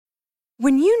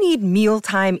When you need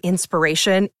mealtime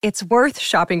inspiration, it's worth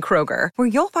shopping Kroger, where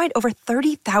you'll find over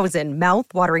 30,000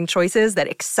 mouth-watering choices that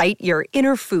excite your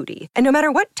inner foodie. And no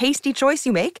matter what tasty choice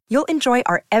you make, you'll enjoy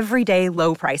our everyday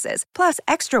low prices, plus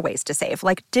extra ways to save,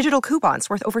 like digital coupons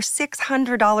worth over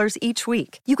 $600 each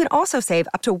week. You can also save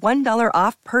up to $1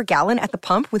 off per gallon at the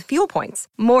pump with fuel points.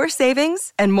 More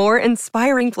savings and more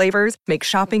inspiring flavors make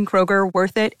shopping Kroger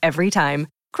worth it every time.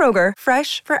 Kroger,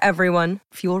 fresh for everyone.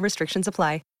 Fuel restrictions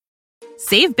apply.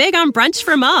 Save big on brunch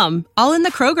for mom, all in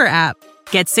the Kroger app.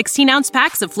 Get 16-ounce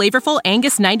packs of flavorful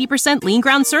Angus 90% lean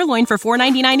ground sirloin for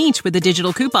 $4.99 each with a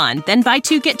digital coupon. Then buy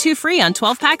 2, get 2 free on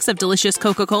 12 packs of delicious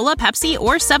Coca-Cola, Pepsi,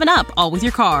 or 7-Up, all with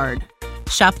your card.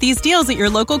 Shop these deals at your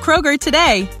local Kroger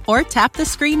today, or tap the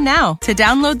screen now to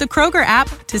download the Kroger app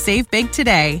to save big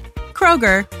today.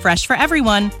 Kroger, fresh for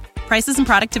everyone. Prices and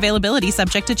product availability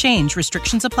subject to change.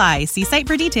 Restrictions apply. See site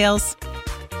for details.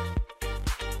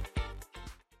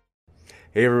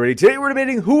 Hey everybody, today we're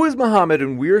debating who is Muhammad,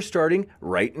 and we're starting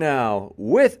right now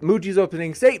with Muji's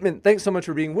opening statement. Thanks so much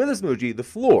for being with us, Muji. The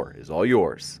floor is all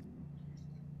yours.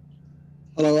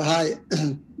 Hello, hi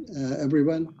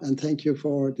everyone, and thank you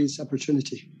for this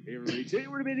opportunity. Hey everybody, today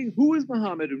we're debating who is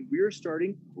Muhammad, and we're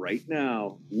starting right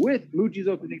now with Muji's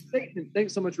opening statement.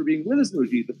 Thanks so much for being with us,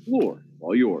 Muji. The floor is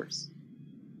all yours.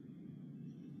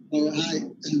 Oh, hi.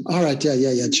 All right,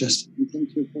 yeah. Just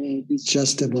thank you for this.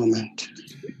 Just a moment.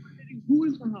 Who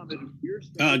is Muhammad?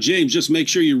 James, just make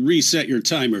sure you reset your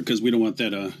timer because we don't want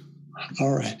that.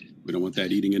 All right. We don't want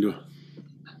that eating into it.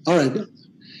 All right.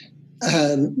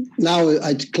 Now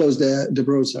I close the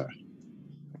browser.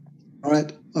 All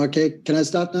right. Okay. Can I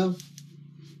start now?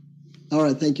 All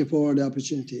right. Thank you for the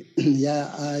opportunity. Yeah,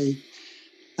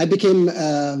 I became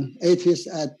atheist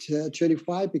at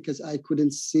 25 because I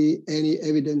couldn't see any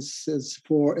evidences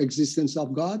for existence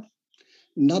of God.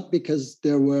 Not because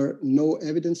there were no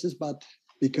evidences, but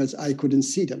because I couldn't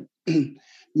see them.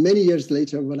 Many years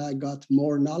later, when I got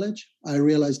more knowledge, I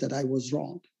realized that I was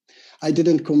wrong. I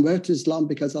didn't convert to Islam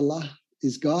because Allah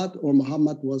is God or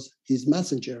Muhammad was his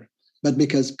messenger, but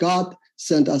because God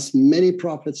sent us many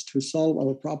prophets to solve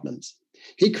our problems.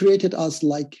 He created us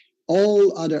like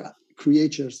all other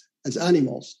creatures as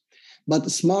animals, but the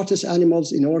smartest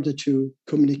animals in order to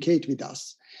communicate with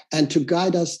us and to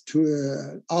guide us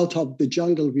out of the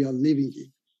jungle we are living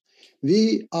in.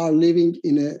 We are living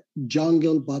in a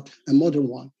jungle, but a modern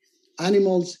one.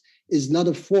 Animals is not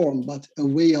a form, but a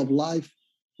way of life,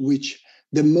 which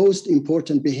the most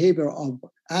important behavior of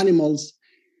animals'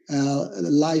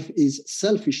 life is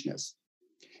selfishness.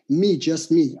 Me,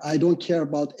 just me. I don't care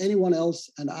about anyone else,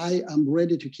 and I am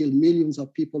ready to kill millions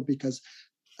of people because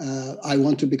I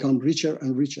want to become richer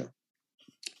and richer.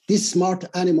 This smart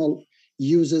animal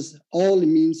uses all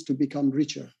means to become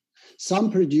richer.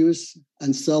 Some produce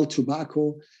and sell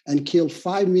tobacco and kill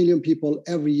 5 million people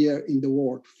every year in the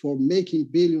world for making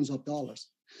billions of dollars.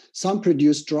 Some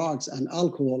produce drugs and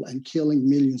alcohol and killing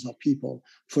millions of people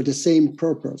for the same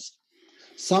purpose.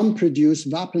 Some produce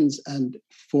weapons, and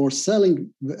for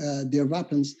selling their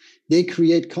weapons, they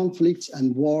create conflicts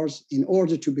and wars in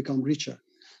order to become richer.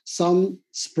 Some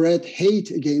spread hate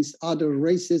against other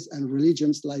races and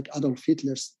religions like Adolf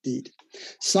Hitler did.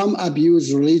 Some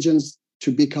abuse religions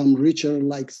to become richer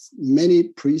like many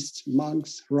priests,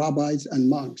 monks, rabbis, and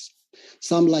monks.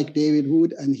 Some, like David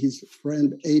Wood and his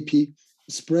friend AP,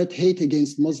 spread hate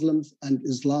against Muslims and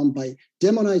Islam by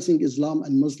demonizing Islam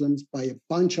and Muslims by a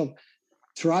bunch of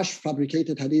trash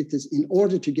fabricated hadiths in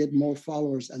order to get more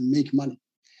followers and make money.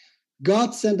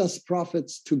 God sent us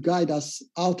prophets to guide us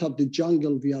out of the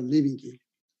jungle we are living in.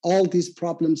 All these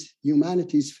problems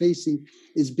humanity is facing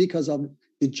is because of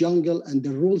the jungle and the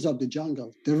rules of the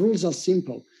jungle. The rules are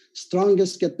simple.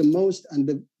 Strongest get the most and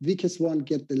the weakest one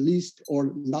get the least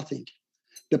or nothing.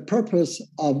 The purpose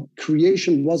of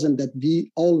creation wasn't that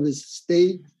we always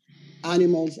stay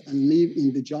animals and live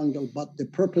in the jungle, but the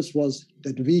purpose was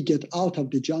that we get out of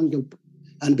the jungle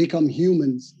and become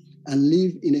humans and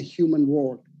live in a human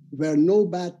world where no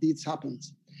bad deeds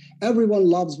happens. Everyone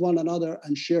loves one another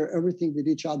and share everything with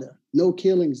each other. No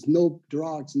killings, no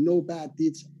drugs, no bad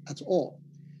deeds at all.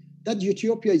 That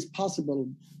utopia is possible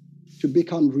to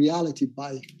become reality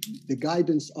by the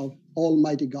guidance of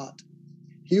Almighty God.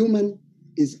 Human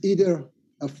is either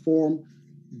a form,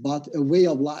 but a way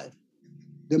of life.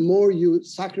 The more you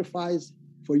sacrifice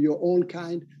for your own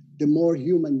kind, the more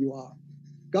human you are.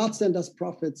 God sent us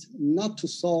prophets not to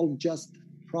solve just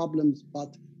problems,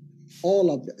 but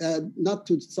all of them, not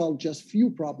to solve just few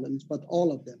problems, but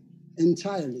all of them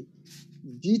entirely.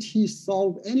 Did he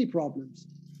solve any problems?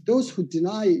 Those who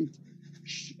deny it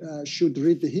should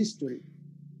read the history.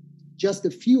 Just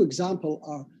a few examples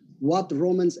are what the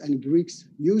Romans and Greeks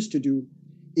used to do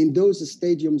in those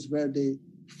stadiums where they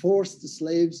forced the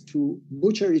slaves to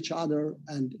butcher each other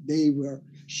and they were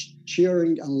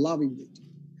cheering and loving it.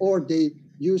 Or they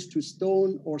used to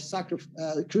stone or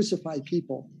crucify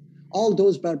people. All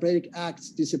those barbaric acts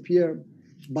disappear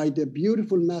by the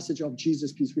beautiful message of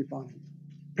Jesus, peace be upon him.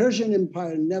 Persian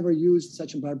Empire never used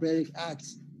such barbaric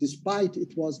acts, despite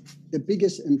it was the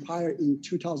biggest empire in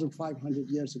 2,500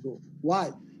 years ago. Why?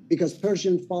 Because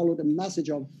Persian followed a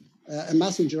messenger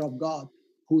of God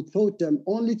who taught them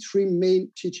only three main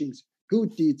teachings: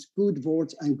 good deeds, good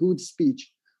words, and good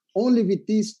speech. Only with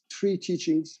these three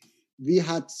teachings, we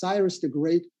had Cyrus the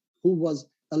Great, who was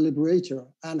a liberator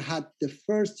and had the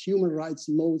first human rights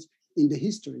laws in the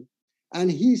history. And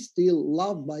he's still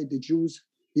loved by the Jews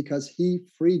because he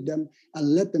freed them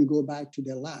and let them go back to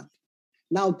their land.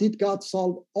 Now, did God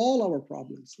solve all our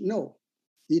problems? No.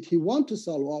 Did he want to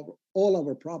solve all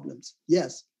our problems?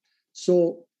 Yes.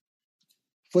 So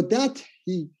for that,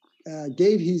 he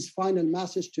gave his final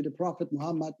message to the Prophet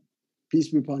Muhammad, peace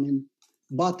be upon him.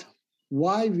 But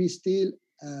why we still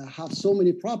have so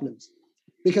many problems?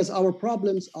 Because our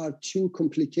problems are too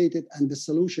complicated and the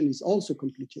solution is also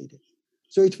complicated.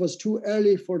 So it was too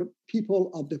early for the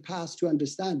people of the past to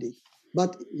understand it.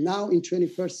 But now in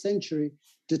 21st century,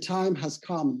 the time has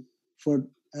come for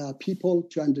people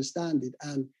to understand it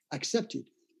and accept it.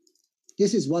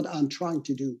 This is what I'm trying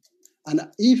to do. And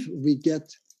if we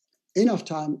get enough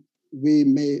time, we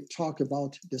may talk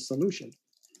about the solution.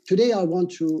 Today, I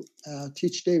want to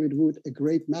teach David Wood a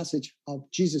great message of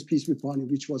Jesus, peace be upon him,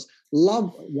 which was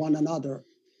love one another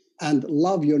and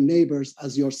love your neighbors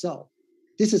as yourself.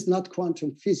 This is not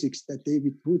quantum physics that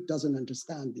David Wood doesn't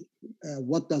understand.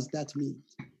 What does that mean?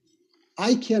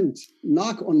 I can't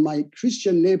knock on my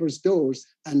Christian neighbors' doors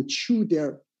and chew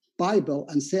their Bible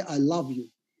and say, I love you,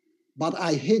 but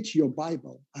I hate your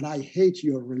Bible and I hate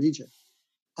your religion.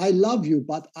 I love you,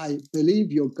 but I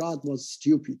believe your God was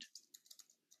stupid.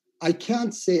 I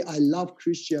can't say I love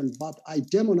Christians, but I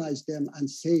demonize them and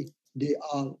say they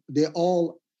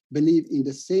all believe in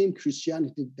the same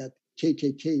Christianity that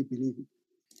KKK believe in.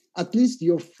 At least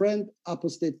your friend,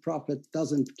 apostate prophet,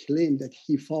 doesn't claim that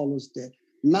he follows the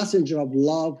messenger of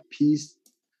love, peace,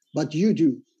 but you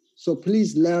do. So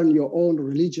please learn your own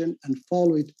religion and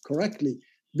follow it correctly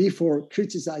before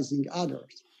criticizing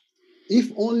others.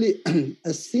 If only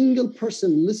a single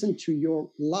person listened to your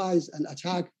lies and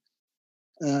attack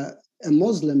a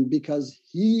Muslim because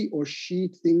he or she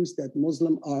thinks that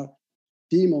Muslims are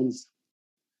demons,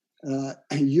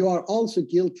 you are also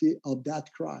guilty of that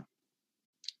crime.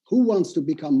 Who wants to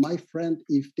become my friend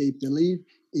if they believe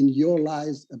in your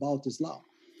lies about Islam?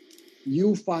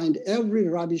 You find every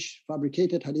rubbish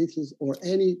fabricated hadiths or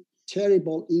any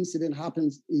terrible incident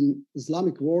happens in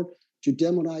Islamic world to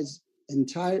demonize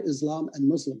entire Islam and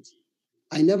Muslims.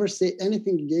 I never say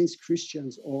anything against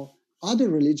Christians or other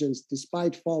religions,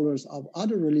 despite followers of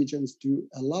other religions do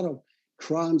a lot of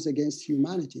crimes against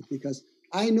humanity, because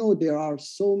I know there are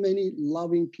so many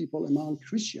loving people among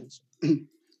Christians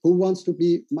who wants to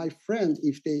be my friend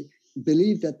if they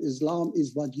believe that Islam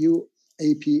is what you,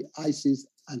 AP, ISIS,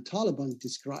 and Taliban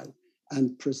describe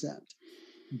and present.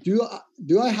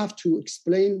 Do I have to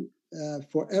explain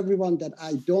for everyone that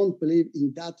I don't believe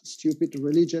in that stupid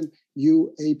religion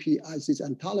you, AP, ISIS,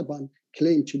 and Taliban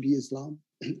claim to be Islam?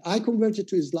 I converted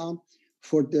to Islam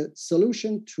for the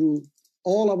solution to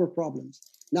all our problems.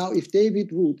 Now, if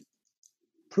David Wood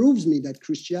proves me that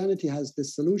Christianity has the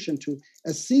solution to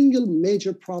a single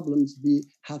major problems we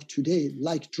have today,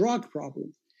 like drug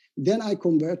problem, then I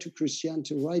convert to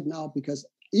Christianity right now, because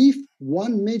if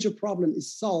one major problem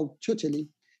is solved totally,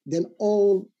 then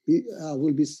all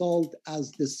will be solved,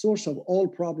 as the source of all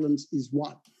problems is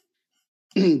one.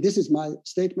 This is my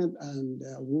statement, and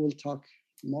we will talk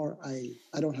more.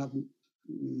 I don't have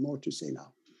more to say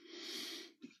now.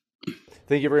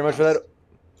 Thank you very much for that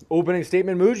opening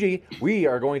statement, Muji. We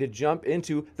are going to jump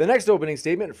into the next opening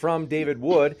statement from David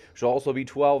Wood, which will also be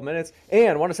 12 minutes. And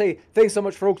I want to say thanks so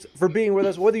much, folks, for being with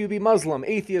us. Whether you be Muslim,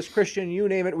 atheist, Christian, you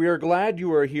name it, we are glad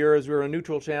you are here, as we're a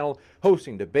neutral channel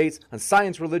hosting debates on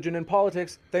science, religion, and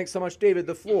politics. Thanks so much, David.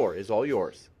 The floor is all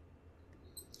yours.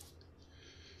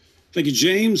 Thank you,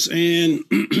 James, and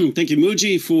thank you,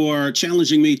 Muji, for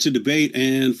challenging me to debate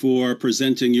and for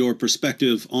presenting your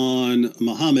perspective on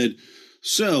Muhammad.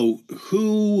 So,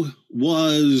 who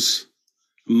was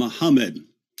Muhammad?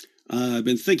 I've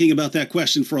been thinking about that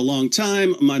question for a long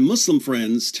time. My Muslim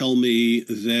friends tell me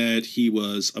that he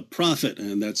was a prophet,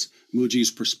 and that's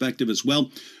Muji's perspective as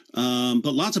well.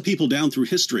 But lots of people down through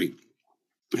history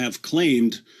have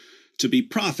claimed to be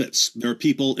prophets. There are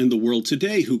people in the world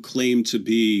today who claim to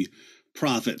be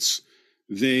prophets.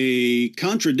 They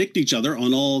contradict each other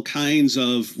on all kinds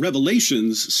of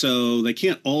revelations, so they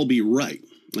can't all be right.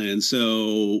 And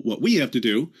so what we have to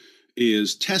do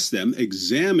is test them,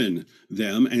 examine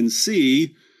them, and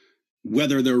see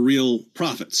whether they're real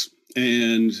prophets.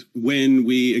 And when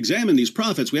we examine these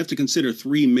prophets, we have to consider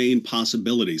three main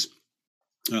possibilities.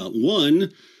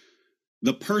 One,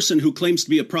 the person who claims to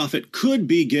be a prophet could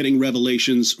be getting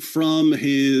revelations from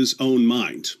his own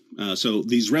mind. So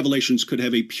these revelations could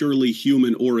have a purely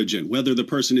human origin, whether the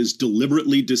person is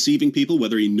deliberately deceiving people,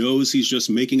 whether he knows he's just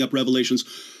making up revelations,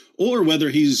 or whether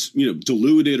he's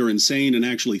deluded or insane and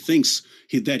actually thinks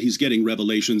that he's getting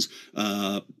revelations.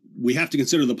 We have to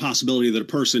consider the possibility that a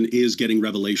person is getting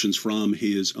revelations from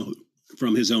his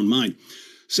own mind.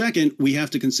 Second, we have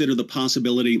to consider the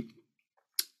possibility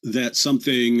that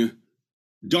something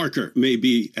darker may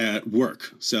be at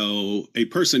work. So a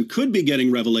person could be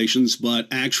getting revelations, but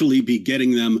actually be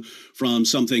getting them from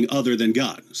something other than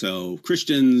God. So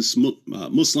Christians,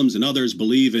 Muslims, and others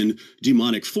believe in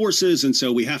demonic forces. And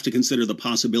so we have to consider the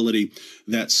possibility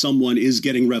that someone is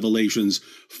getting revelations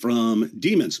from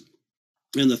demons.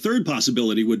 And the third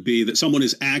possibility would be that someone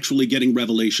is actually getting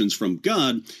revelations from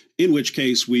God, in which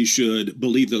case we should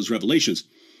believe those revelations.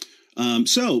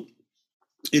 So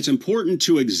it's important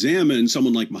to examine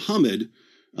someone like Muhammad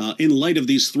in light of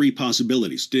these three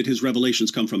possibilities. Did his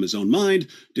revelations come from his own mind?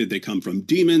 Did they come from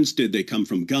demons? Did they come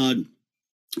from God?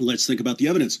 Let's think about the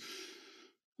evidence.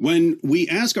 When we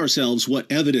ask ourselves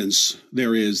what evidence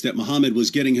there is that Muhammad was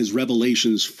getting his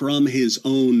revelations from his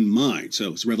own mind,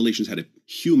 so his revelations had a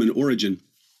human origin,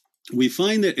 we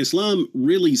find that Islam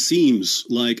really seems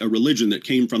like a religion that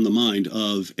came from the mind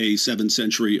of a 7th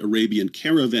century Arabian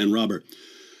caravan robber.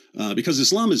 Because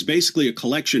Islam is basically a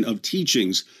collection of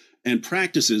teachings and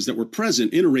practices that were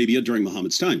present in Arabia during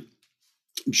Muhammad's time.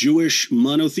 Jewish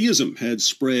monotheism had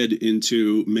spread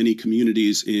into many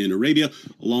communities in Arabia,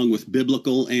 along with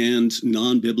biblical and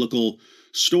non-biblical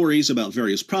stories about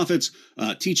various prophets.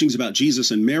 Teachings about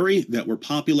Jesus and Mary that were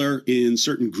popular in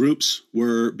certain groups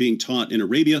were being taught in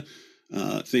Arabia.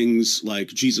 Things like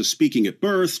Jesus speaking at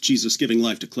birth, Jesus giving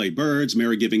life to clay birds,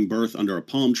 Mary giving birth under a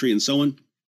palm tree, and so on.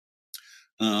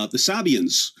 The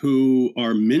Sabians, who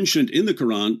are mentioned in the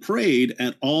Quran, prayed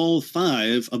at all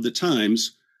 5 of the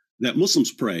times that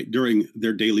Muslims pray during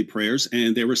their daily prayers,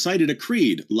 and they recited a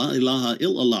creed, La ilaha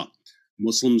illallah.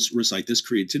 Muslims recite this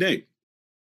creed today.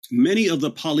 Many of the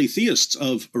polytheists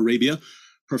of Arabia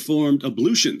performed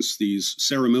ablutions, these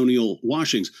ceremonial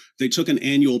washings. They took an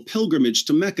annual pilgrimage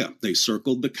to Mecca. They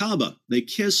circled the Kaaba. They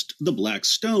kissed the black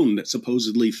stone that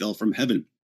supposedly fell from heaven.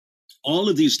 All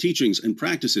of these teachings and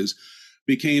practices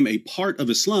became a part of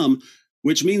Islam,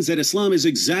 which means that Islam is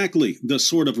exactly the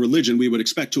sort of religion we would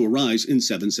expect to arise in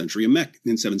 7th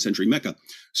century Mecca.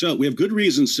 So we have good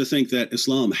reasons to think that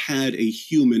Islam had a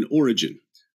human origin,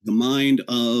 the mind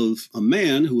of a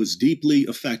man who was deeply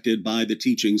affected by the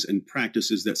teachings and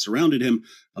practices that surrounded him,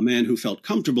 a man who felt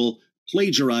comfortable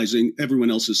plagiarizing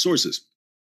everyone else's sources.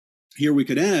 Here we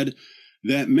could add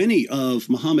that many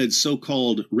of Muhammad's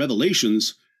so-called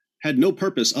revelations had no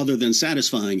purpose other than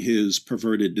satisfying his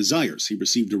perverted desires. He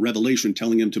received a revelation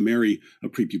telling him to marry a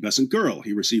prepubescent girl.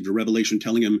 He received a revelation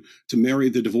telling him to marry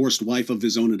the divorced wife of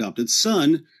his own adopted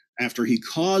son after he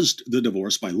caused the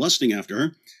divorce by lusting after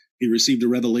her. He received a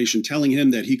revelation telling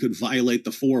him that he could violate the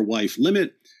 4-wife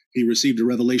limit. He received a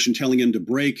revelation telling him to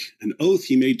break an oath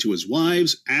he made to his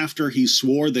wives after he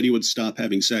swore that he would stop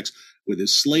having sex with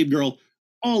his slave girl.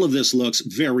 All of this looks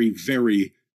very,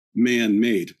 very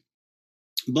man-made.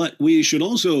 But we should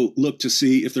also look to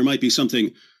see if there might be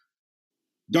something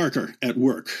darker at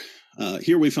work.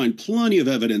 Here we find plenty of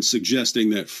evidence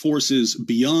suggesting that forces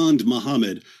beyond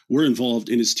Muhammad were involved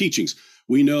in his teachings.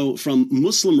 We know from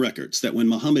Muslim records that when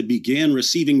Muhammad began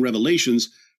receiving revelations,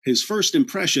 his first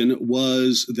impression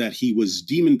was that he was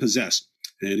demon-possessed.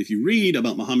 And if you read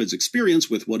about Muhammad's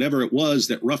experience with whatever it was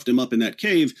that roughed him up in that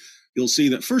cave, you'll see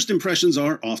that first impressions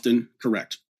are often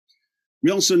correct. We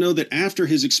also know that after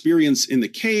his experience in the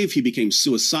cave, he became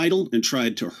suicidal and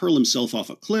tried to hurl himself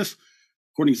off a cliff.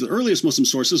 According to the earliest Muslim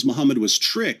sources, Muhammad was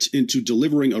tricked into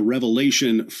delivering a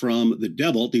revelation from the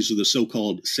devil. These are the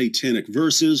so-called satanic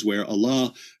verses where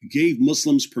Allah gave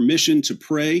Muslims permission to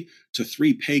pray to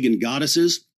 3 pagan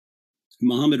goddesses.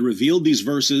 Muhammad revealed these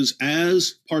verses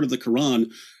as part of the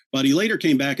Quran, but he later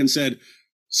came back and said,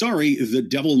 "Sorry, the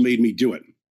devil made me do it."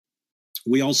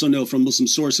 We also know from Muslim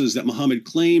sources that Muhammad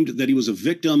claimed that he was a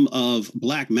victim of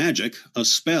black magic, a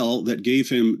spell that gave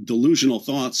him delusional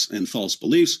thoughts and false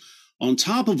beliefs. On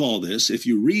top of all this, if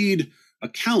you read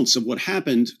accounts of what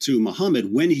happened to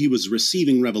Muhammad when he was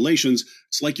receiving revelations,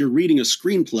 it's like you're reading a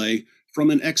screenplay from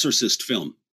an Exorcist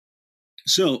film.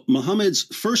 So Muhammad's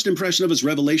first impression of his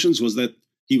revelations was that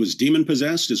he was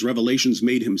demon-possessed. His revelations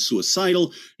made him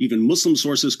suicidal. Even Muslim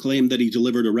sources claim that he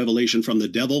delivered a revelation from the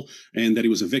devil and that he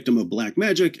was a victim of black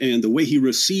magic, and the way he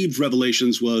received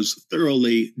revelations was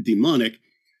thoroughly demonic.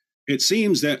 It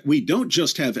seems that we don't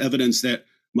just have evidence that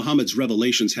Muhammad's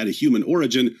revelations had a human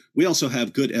origin, we also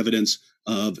have good evidence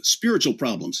of spiritual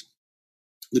problems.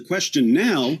 The question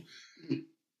now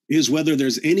is whether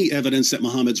there's any evidence that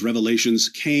Muhammad's revelations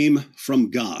came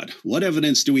from God. What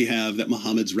evidence do we have that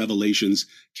Muhammad's revelations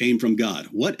came from God?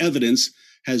 What evidence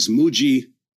has Muji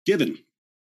given?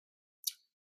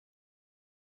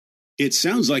 It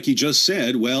sounds like he just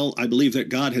said, well, I believe that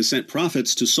God has sent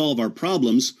prophets to solve our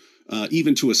problems,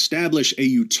 even to establish a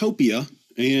utopia,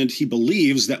 and he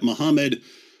believes that Muhammad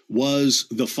was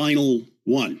the final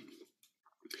one.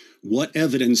 What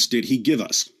evidence did he give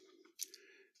us?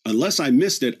 Unless I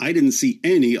missed it, I didn't see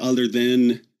any other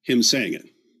than him saying it.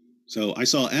 So I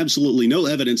saw absolutely no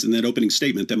evidence in that opening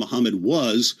statement that Muhammad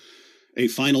was a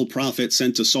final prophet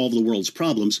sent to solve the world's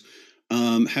problems.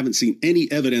 Haven't seen any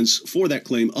evidence for that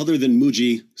claim other than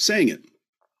Muji saying it.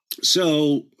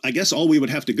 So I guess all we would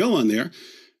have to go on there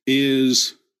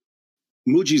is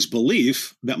Muji's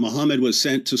belief that Muhammad was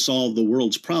sent to solve the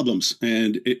world's problems.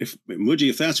 And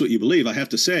if that's what you believe, I have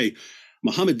to say,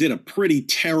 Muhammad did a pretty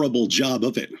terrible job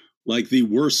of it, like the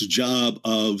worst job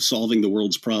of solving the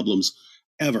world's problems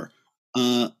ever.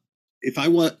 If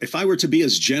I were to be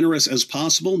as generous as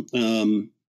possible,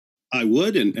 I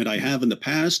would, and I have in the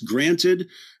past, granted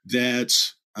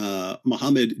that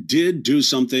Muhammad did do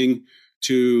something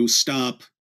to stop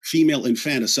female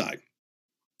infanticide.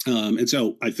 And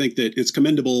so I think that it's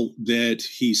commendable that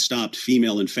he stopped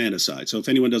female infanticide. So if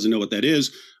anyone doesn't know what that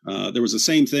is, there was the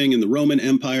same thing in the Roman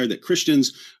Empire that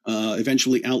Christians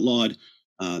eventually outlawed.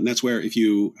 And that's where if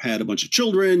you had a bunch of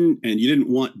children and you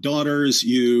didn't want daughters,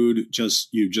 you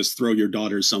just throw your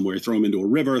daughters somewhere, throw them into a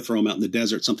river, throw them out in the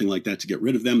desert, something like that to get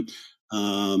rid of them.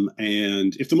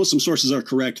 And if the Muslim sources are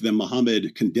correct, then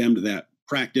Muhammad condemned that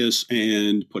practice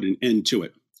and put an end to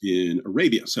it in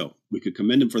Arabia. So we could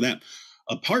commend him for that.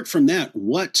 Apart from that,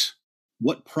 what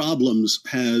problems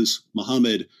has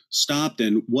Muhammad stopped,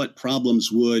 and what problems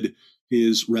would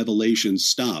his revelations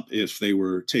stop if they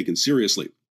were taken seriously?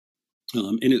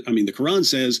 The Quran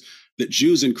says that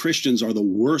Jews and Christians are the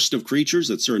worst of creatures.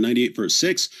 That's Surah 98, verse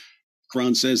 6.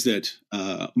 Quran says that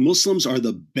Muslims are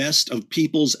the best of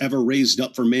peoples ever raised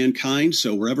up for mankind.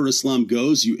 So wherever Islam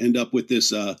goes, you end up with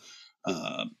the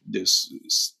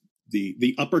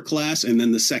upper class and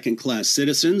then the second class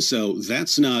citizens. So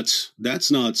that's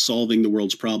not solving the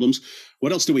world's problems.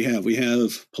 What else do we have? We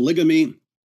have polygamy.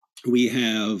 We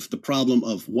have the problem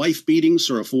of wife beating,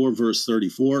 Surah 4, verse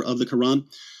 34 of the Quran.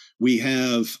 We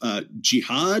have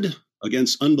jihad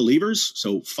against unbelievers.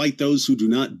 So fight those who do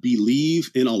not believe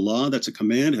in Allah. That's a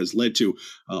command, has led to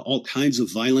all kinds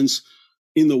of violence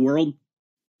in the world.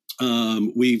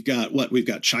 We've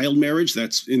got child marriage.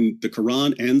 That's in the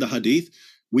Quran and the Hadith.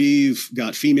 We've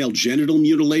got female genital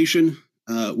mutilation.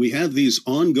 We have these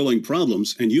ongoing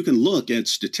problems, and you can look at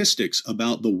statistics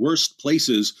about the worst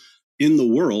places in the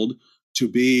world to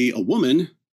be a woman,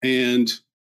 and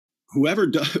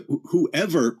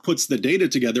whoever puts the data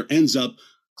together ends up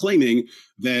claiming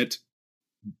that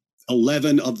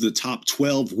 11 of the top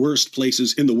 12 worst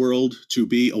places in the world to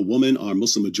be a woman are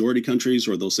Muslim majority countries,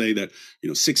 or they'll say that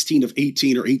 16 of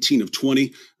 18 or 18 of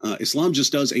 20. Islam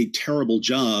just does a terrible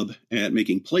job at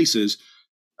making places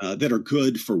that are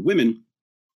good for women.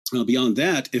 Beyond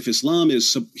that, if Islam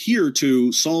is here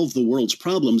to solve the world's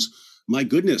problems, my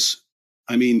goodness,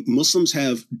 Muslims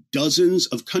have dozens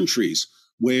of countries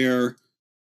where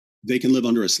they can live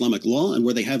under Islamic law and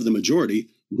where they have the majority.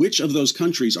 Which of those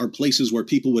countries are places where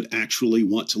people would actually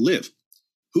want to live?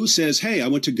 Who says, hey, I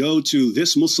want to go to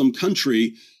this Muslim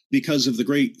country because of the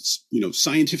great,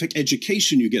 scientific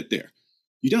education you get there?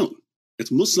 You don't.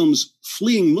 It's Muslims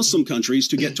fleeing Muslim countries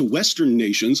to get to Western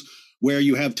nations where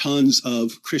you have tons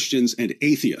of Christians and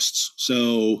atheists.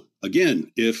 So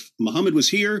again, if Muhammad was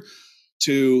here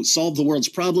to solve the world's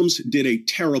problems, did a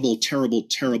terrible, terrible,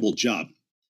 terrible job.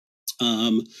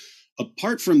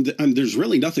 Apart from there's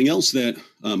really nothing else that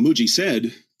Muji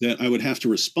said that I would have to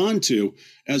respond to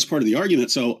as part of the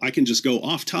argument. So I can just go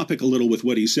off topic a little with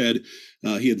what he said.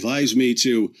 He advised me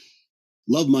to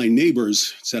love my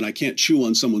neighbors, said I can't chew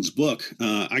on someone's book.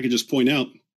 I could just point out,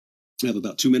 I have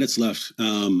about 2 minutes left.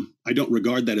 I don't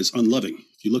regard that as unloving.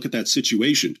 If you look at that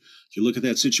situation,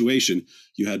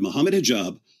 you had Muhammad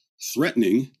Hijab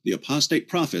threatening the apostate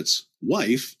prophet's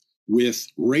wife with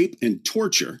rape and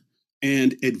torture.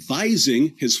 and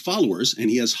advising his followers, and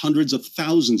he has hundreds of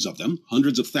thousands of them,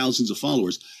 hundreds of thousands of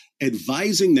followers,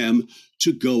 advising them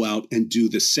to go out and do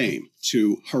the same,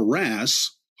 to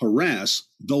harass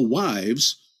the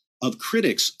wives of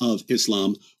critics of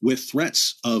Islam with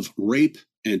threats of rape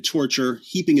and torture,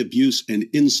 heaping abuse and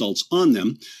insults on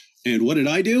them. And what did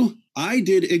I do? I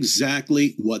did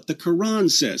exactly what the Quran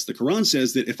says. The Quran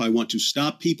says that if I want to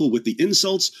stop people with the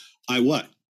insults,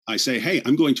 I say, hey,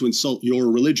 I'm going to insult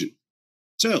your religion.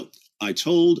 So I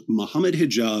told Muhammad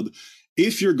Hijab,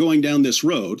 if you're going down this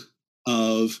road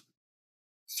of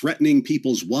threatening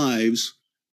people's wives,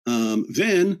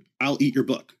 then I'll eat your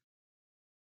book.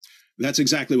 That's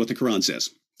exactly what the Quran says.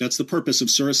 That's the purpose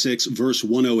of Surah 6, verse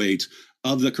 108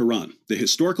 of the Quran. The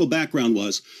historical background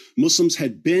was Muslims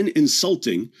had been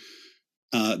insulting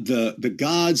the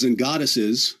gods and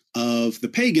goddesses of the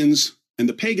pagans, and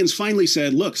the pagans finally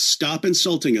said, look, stop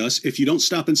insulting us. If you don't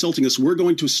stop insulting us, we're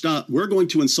going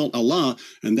to insult Allah.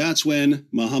 And that's when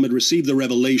Muhammad received the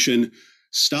revelation,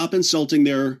 stop insulting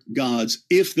their gods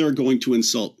if they're going to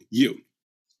insult you.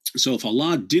 So if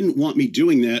Allah didn't want me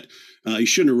doing that, he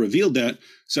shouldn't have revealed that.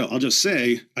 So I'll just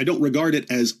say, I don't regard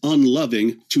it as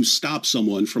unloving to stop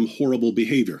someone from horrible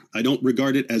behavior. I don't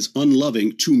regard it as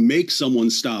unloving to make someone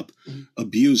stop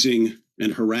abusing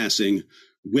and harassing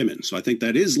women. So I think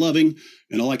that is loving.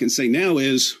 And all I can say now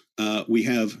is we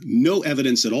have no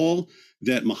evidence at all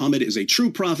that Muhammad is a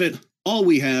true prophet. All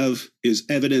we have is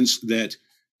evidence that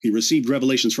he received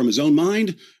revelations from his own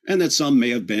mind and that some may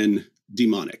have been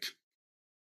demonic.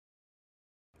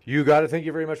 You got it. Thank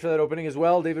you very much for that opening as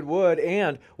well, David Wood.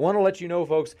 And want to let you know,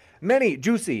 folks, many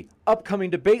juicy upcoming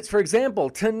debates. For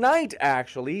example, tonight,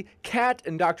 actually, Kat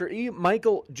and Dr. E.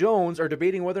 Michael Jones are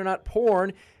debating whether or not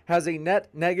porn has a net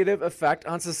negative effect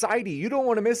on society. You don't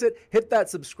want to miss it. Hit that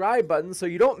subscribe button so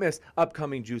you don't miss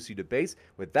upcoming juicy debates.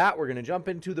 With that, we're going to jump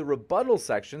into the rebuttal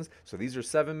sections. So these are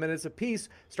 7 minutes apiece.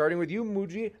 Starting with you,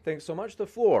 Muji. Thanks so much. The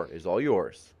floor is all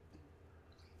yours.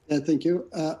 Yeah, thank you.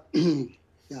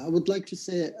 I would like to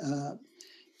say,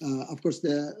 of course,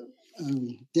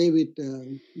 David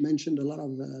mentioned a lot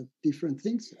of different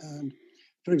things. And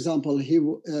for example, he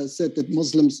said that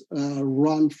Muslims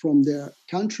run from their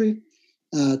country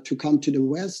to come to the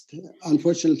West.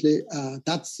 Unfortunately,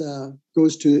 that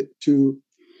goes to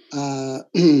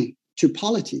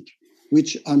politics,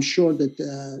 which I'm sure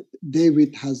that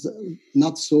David has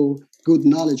not so good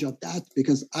knowledge of that,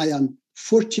 because I am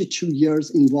 42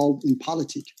 years involved in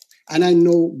politics. And I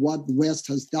know what West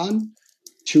has done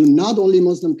to not only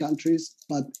Muslim countries,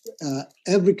 but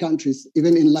every country,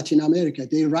 even in Latin America.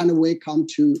 They run away, come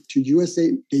to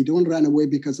USA. They don't run away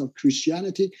because of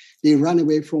Christianity. They run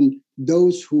away from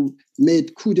those who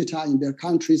made coup d'etat in their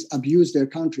countries, abused their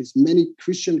countries. Many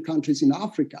Christian countries in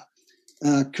Africa,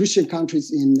 Christian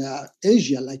countries in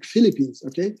Asia, like Philippines,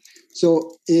 okay?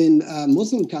 So in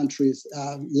Muslim countries,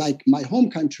 like my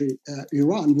home country,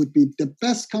 Iran, would be the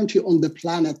best country on the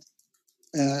planet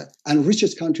and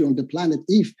richest country on the planet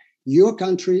if your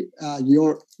country,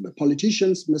 your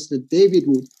politicians, Mr. David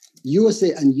Wood,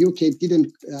 USA and UK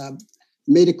didn't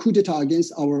made a coup d'etat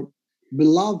against our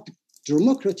beloved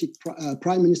democratic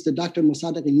Prime Minister Dr.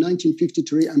 Mossadegh in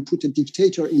 1953 and put a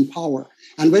dictator in power.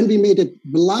 And when we made a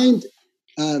blind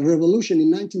revolution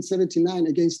in 1979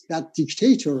 against that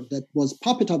dictator that was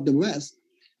puppet of the West,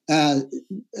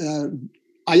 Ayatollah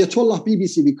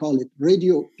BBC, we call it,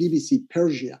 Radio BBC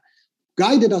Persia,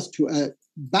 guided us to a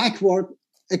backward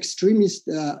extremist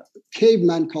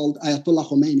caveman called Ayatollah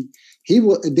Khomeini.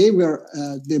 They were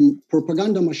the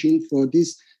propaganda machine for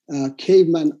this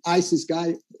caveman ISIS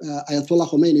guy, Ayatollah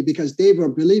Khomeini, because they were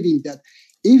believing that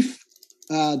if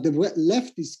the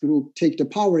leftist group take the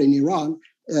power in Iran,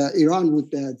 Iran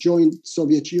would join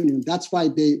Soviet Union. That's why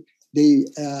they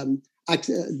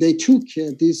took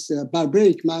this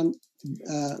barbaric man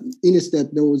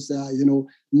instead those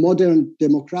modern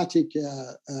democratic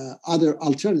other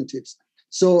alternatives.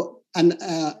 So and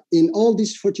in all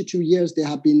these 42 years they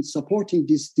have been supporting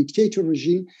this dictator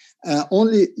regime.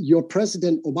 Only your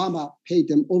President Obama paid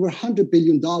them over $100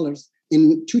 billion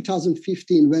in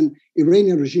 2015 when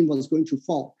Iranian regime was going to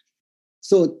fall.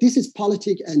 So this is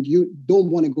politics, and you don't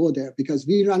want to go there because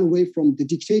we run away from the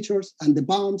dictators and the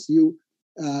bombs your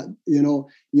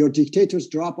dictators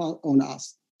drop on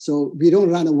us. So we don't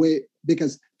run away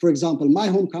because, for example, my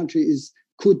home country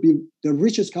could be the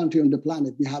richest country on the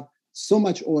planet. We have so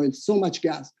much oil, so much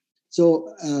gas.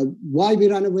 So why we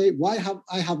run away?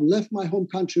 I have left my home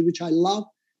country, which I love,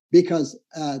 because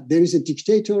there is a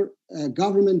dictator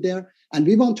government there, and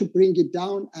we want to bring it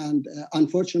down. And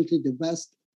unfortunately, the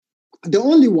West, the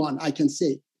only one I can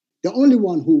say, the only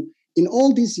one who in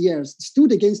all these years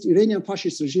stood against Iranian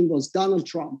fascist regime was Donald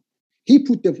Trump. He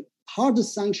put the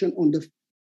hardest sanction on the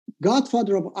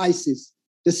godfather of ISIS,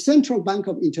 the central bank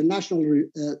of international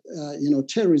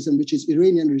terrorism, which is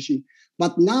Iranian regime.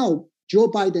 But now Joe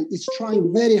Biden is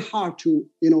trying very hard to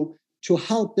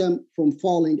help them from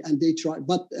falling, and they try.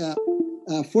 But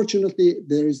fortunately,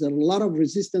 there is a lot of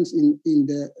resistance in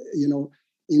the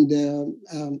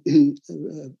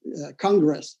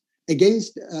Congress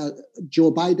against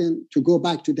Joe Biden to go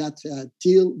back to that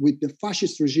deal with the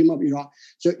fascist regime of Iran.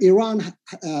 So Iran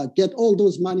get all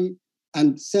those money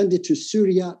and send it to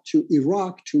Syria, to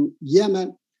Iraq, to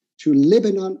Yemen, to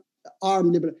Lebanon,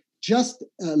 armed Lebanon. Just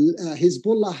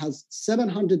Hezbollah has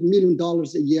 $700 million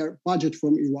a year budget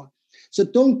from Iran. So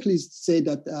don't please say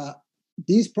that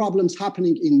these problems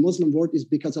happening in Muslim world is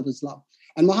because of Islam.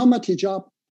 And Muhammad Hijab,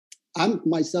 I'm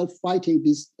myself fighting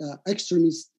these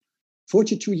extremists.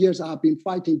 42 years I've been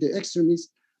fighting the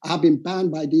extremists. I've been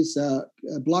banned by these,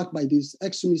 blocked by these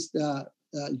extremist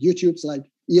YouTubes like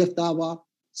EF Dawa,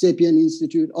 Sapien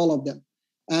Institute, all of them.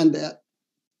 And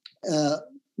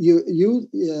you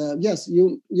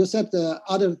said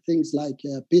other things like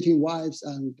beating wives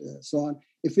and so on.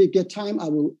 If we get time, I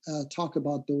will talk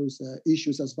about those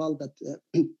issues as well, that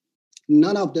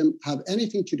none of them have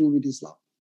anything to do with Islam.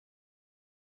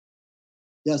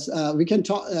 Yes, we can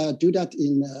do that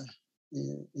in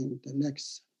the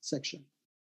next section,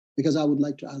 because I would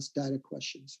like to ask direct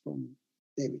questions from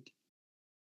David.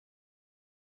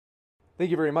 Thank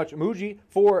you very much, Muji,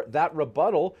 for that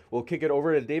rebuttal. We'll kick it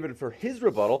over to David for his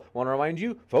rebuttal. Want to remind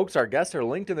you, folks, our guests are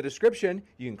linked in the description.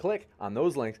 You can click on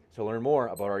those links to learn more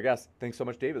about our guests. Thanks so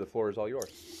much, David. The floor is all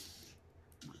yours.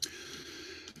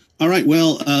 All right.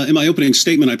 Well, in my opening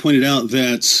statement, I pointed out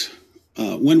that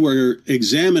when we're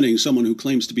examining someone who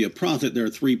claims to be a prophet, there are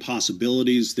three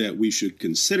possibilities that we should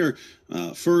consider.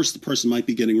 First, the person might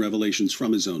be getting revelations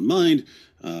from his own mind.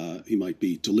 He might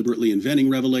be deliberately inventing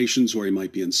revelations, or he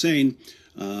might be insane.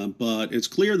 But it's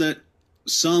clear that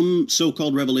some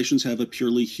so-called revelations have a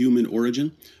purely human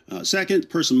origin. Second, the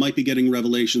person might be getting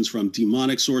revelations from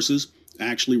demonic sources,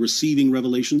 actually receiving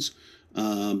revelations.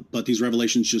 But these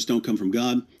revelations just don't come from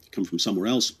God, come from somewhere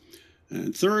else.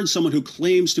 And third, someone who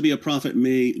claims to be a prophet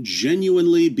may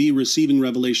genuinely be receiving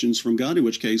revelations from God, in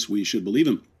which case we should believe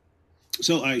him.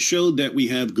 So I showed that we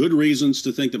have good reasons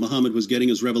to think that Muhammad was getting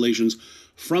his revelations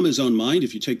from his own mind.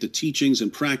 If you take the teachings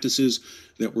and practices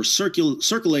that were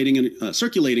circulating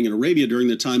in Arabia during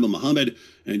the time of Muhammad,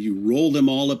 and you roll them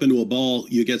all up into a ball,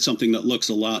 you get something that looks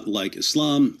a lot like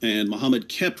Islam. And Muhammad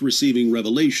kept receiving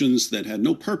revelations that had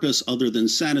no purpose other than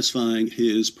satisfying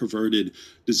his perverted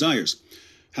desires.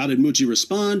 How did Muji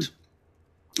respond?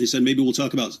 He said, maybe we'll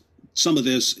talk about some of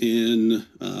this in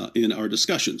our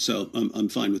discussion. So I'm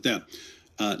fine with that.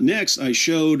 Next, I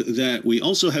showed that we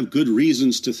also have good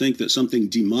reasons to think that something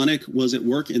demonic was at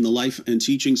work in the life and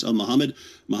teachings of Muhammad.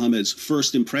 Muhammad's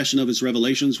first impression of his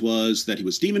revelations was that he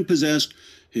was demon-possessed.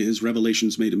 His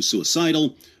revelations made him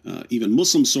suicidal. Even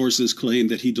Muslim sources claim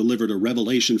that he delivered a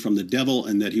revelation from the devil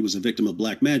and that he was a victim of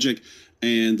black magic.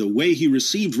 And the way he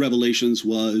received revelations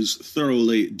was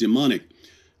thoroughly demonic.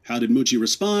 How did Muji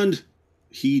respond?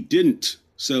 He didn't.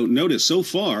 So notice, so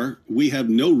far, we have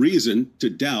no reason to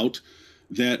doubt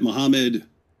that Muhammad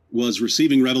was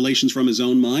receiving revelations from his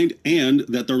own mind and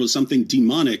that there was something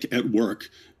demonic at work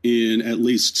in at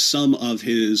least some of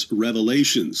his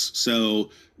revelations.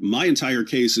 So my entire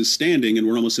case is standing, and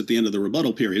we're almost at the end of the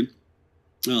rebuttal period.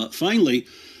 Finally,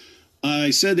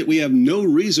 I said that we have no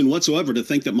reason whatsoever to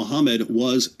think that Muhammad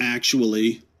was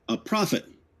actually a prophet.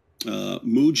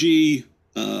 Muji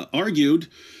argued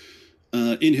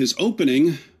in his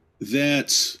opening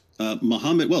that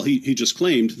Muhammad, well, he just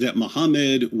claimed that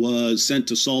Muhammad was sent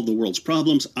to solve the world's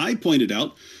problems. I pointed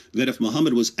out that if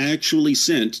Muhammad was actually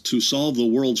sent to solve the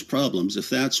world's problems, if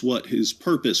that's what his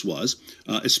purpose was,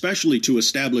 especially to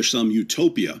establish some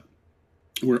utopia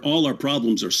where all our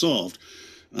problems are solved,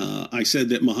 I said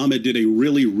that Muhammad did a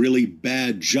really, really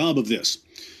bad job of this.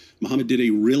 Muhammad did a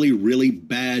really, really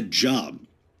bad job.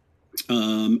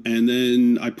 And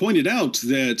then I pointed out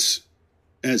that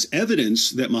as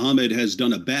evidence that Muhammad has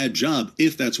done a bad job,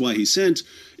 if that's why he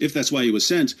was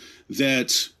sent,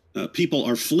 that people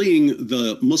are fleeing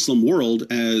the Muslim world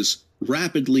as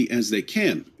rapidly as they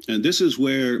can. And this is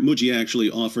where Muji actually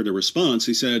offered a response.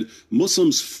 He said,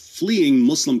 Muslims fleeing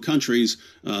Muslim countries.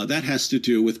 That has to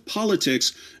do with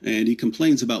politics, and he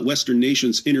complains about Western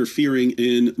nations interfering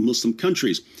in Muslim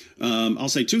countries. I'll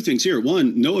say two things here.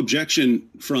 One, no objection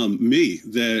from me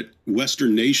that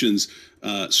Western nations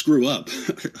screw up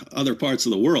other parts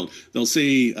of the world. They'll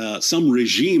see some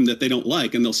regime that they don't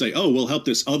like, and they'll say, oh, we'll help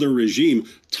this other regime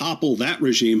topple that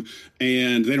regime.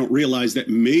 And they don't realize that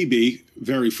maybe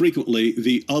very frequently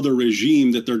the other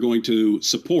regime that they're going to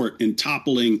support in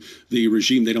toppling the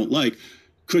regime they don't like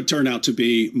could turn out to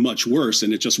be much worse,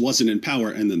 and it just wasn't in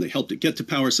power, and then they helped it get to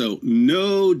power. So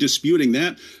no disputing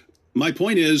that. My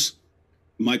point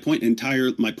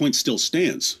still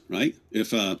stands, right?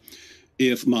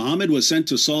 If Muhammad was sent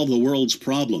to solve the world's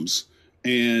problems,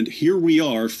 and here we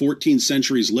are 14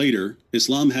 centuries later,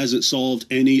 Islam hasn't solved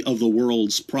any of the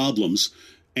world's problems,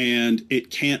 and it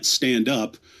can't stand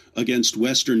up against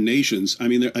Western nations. I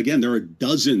mean, there are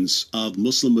dozens of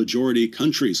Muslim majority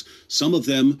countries. Some of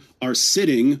them are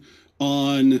sitting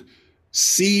on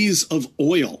seas of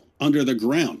oil under the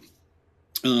ground.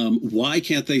 Why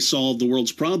can't they solve the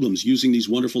world's problems using these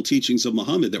wonderful teachings of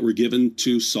Muhammad that were given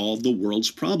to solve the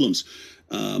world's problems?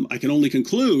 I can only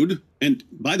conclude, and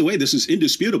by the way, this is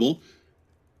indisputable,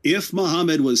 if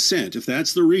Muhammad was sent, if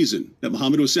that's the reason that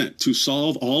Muhammad was sent to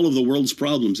solve all of the world's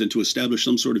problems and to establish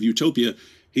some sort of utopia,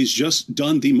 he's just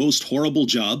done the most horrible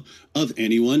job of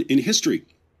anyone in history.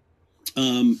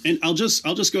 And I'll just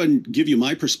go ahead and give you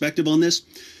my perspective on this.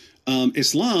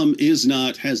 Islam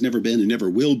has never been and never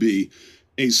will be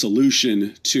a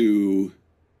solution to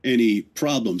any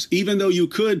problems, even though you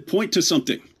could point to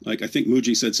something. Like I think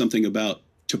Muji said something about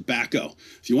tobacco.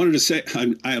 If you wanted to say,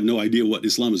 I have no idea what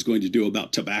Islam is going to do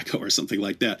about tobacco or something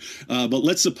like that. But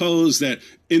let's suppose that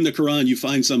in the Quran you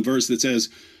find some verse that says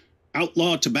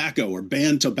outlaw tobacco or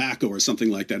ban tobacco or something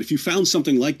like that. If you found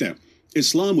something like that,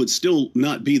 Islam would still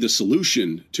not be the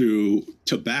solution to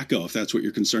tobacco, if that's what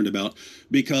you're concerned about,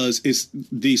 because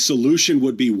the solution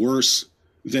would be worse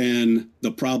than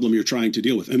the problem you're trying to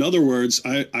deal with. In other words,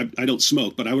 I don't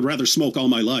smoke, but I would rather smoke all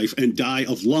my life and die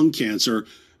of lung cancer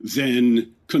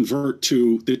than convert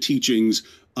to the teachings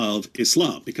of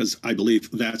Islam, because I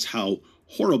believe that's how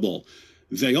horrible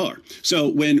they are. So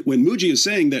when Muji is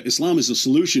saying that Islam is a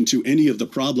solution to any of the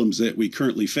problems that we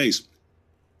currently face,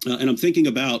 and I'm thinking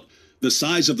about the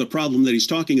size of the problem that he's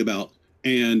talking about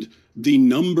and the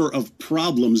number of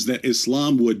problems that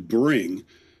Islam would bring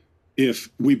if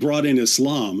we brought in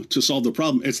Islam to solve the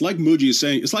problem. It's like Muji is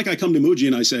saying, it's like I come to Muji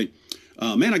and I say,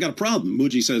 man, I got a problem.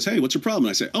 Muji says, hey, what's your problem?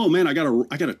 And I say, oh man, I got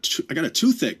a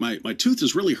toothache. My tooth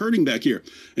is really hurting back here.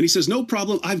 And he says, no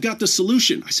problem. I've got the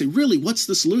solution. I say, really? What's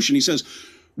the solution? He says,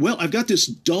 well, I've got this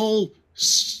dull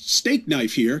steak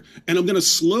knife here, and I'm going to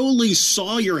slowly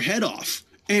saw your head off.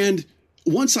 And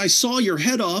once I saw your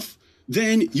head off,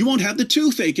 then you won't have the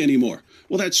toothache anymore.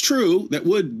 Well, that's true. That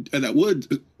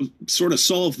would sort of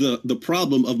solve the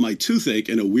problem of my toothache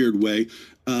in a weird way.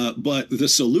 But the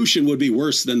solution would be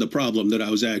worse than the problem that I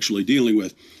was actually dealing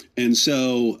with. And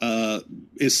so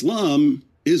Islam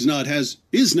has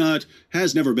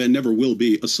never been, never will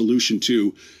be a solution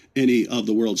to any of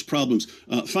the world's problems.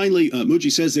 Finally,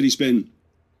 Muji says that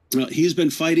he's been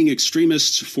fighting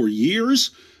extremists for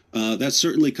years. That's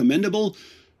certainly commendable.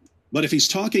 But if he's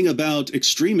talking about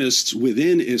extremists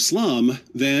within Islam,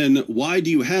 then why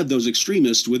do you have those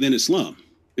extremists within Islam?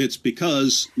 It's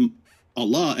because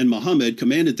Allah and Muhammad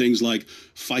commanded things like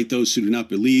fight those who do not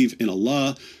believe in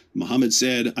Allah. Muhammad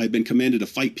said, I've been commanded to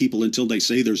fight people until they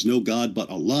say there's no God but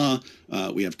Allah.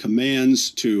 We have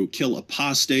commands to kill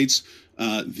apostates.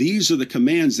 These are the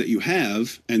commands that you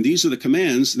have, and these are the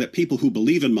commands that people who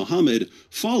believe in Muhammad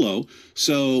follow.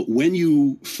 So when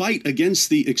you fight against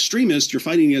the extremists, you're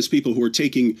fighting against people who are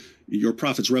taking your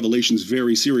prophet's revelations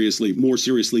very seriously, more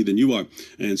seriously than you are.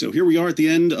 And so here we are at the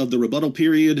end of the rebuttal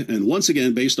period. And once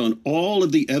again, based on all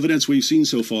of the evidence we've seen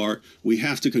so far, we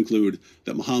have to conclude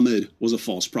that Muhammad was a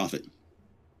false prophet.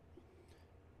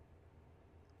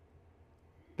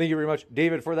 Thank you very much,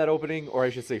 David, for that opening, or I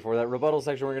should say for that rebuttal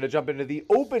section. We're going to jump into the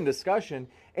open discussion,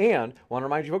 and want to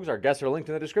remind you folks, our guests are linked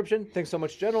in the description. Thanks so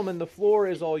much, gentlemen. The floor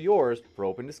is all yours for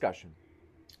open discussion.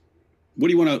 What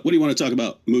do you want to talk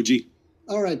about, Muji?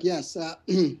 All right. Yes.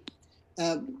 I'm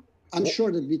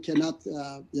sure that we cannot,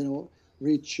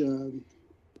 reach, an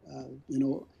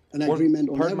agreement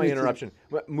on Pardon my everything. interruption.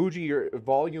 Muji, your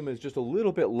volume is just a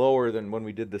little bit lower than when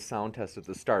we did the sound test at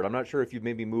the start. I'm not sure if you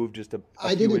maybe moved just a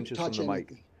few inches from the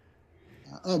mic.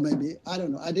 Maybe. I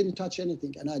don't know. I didn't touch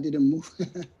anything, and I didn't move.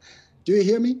 Do you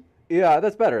hear me? Yeah,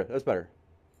 that's better. That's better.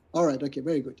 All right. Okay.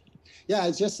 Very good. Yeah,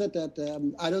 it's just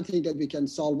that I don't think that we can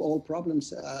solve all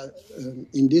problems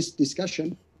in this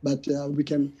discussion, but we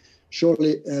can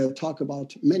surely talk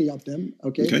about many of them.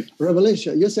 Okay.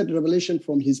 Revelation. You said revelation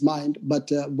from his mind, but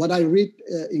what I read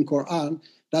in Quran,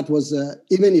 that was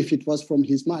even if it was from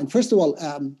his mind. First of all,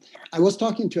 I was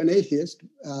talking to an atheist,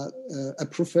 a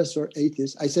professor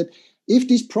atheist. I said, if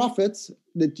these prophets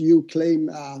that you claim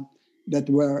that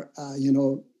were,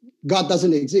 God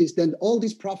doesn't exist, then all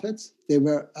these prophets, they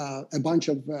were a bunch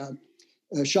of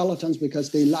charlatans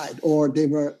because they lied, or they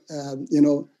were,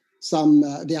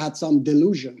 they had some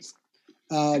delusions.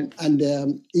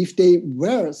 If they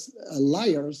were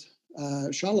liars,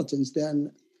 charlatans,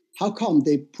 then how come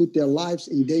they put their lives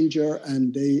in danger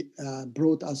and they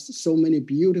brought us so many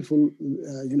beautiful,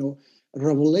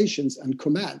 revelations and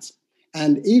commands?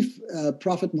 And if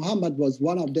Prophet Muhammad was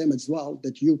one of them as well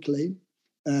that you claim,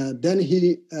 then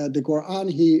the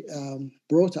Quran he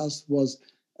brought us was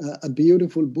a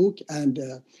beautiful book. And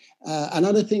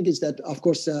another thing is that, of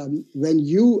course, when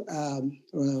you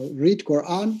read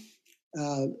Quran,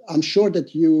 I'm sure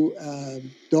that you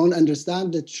don't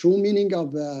understand the true meaning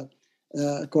of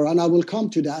Quran. I will come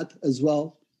to that as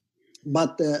well.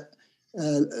 But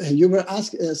you were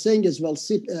saying as well,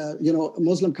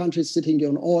 Muslim countries sitting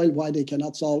on oil, why they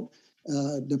cannot solve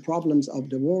the problems of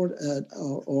the world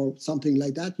or something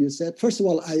like that. You said, first of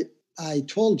all, I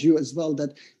told you as well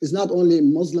that it's not only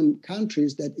Muslim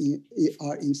countries that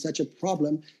are in such a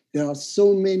problem. There are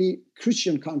so many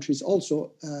Christian countries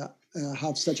also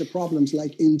have such a problems,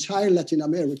 like entire Latin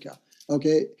America,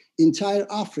 okay, entire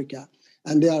Africa.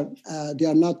 And they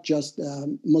are not just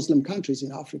Muslim countries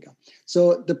in Africa.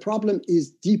 So the problem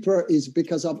is deeper, is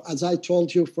because of, as I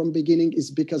told you from beginning, is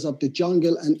because of the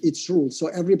jungle and its rules. So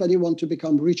everybody wants to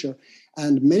become richer.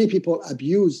 And many people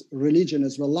abuse religion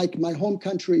as well. Like my home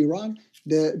country, Iran,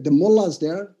 the mullahs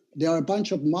there, they are a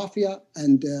bunch of mafia,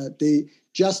 and they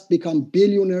just become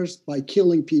billionaires by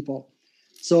killing people.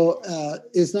 So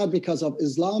it's not because of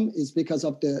Islam, it's because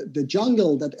of the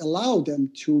jungle that allowed them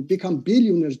to become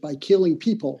billionaires by killing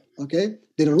people, okay?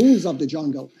 The rules of the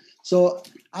jungle. So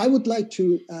I would like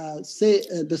to say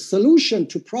the solution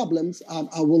to problems,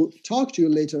 I will talk to you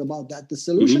later about that. The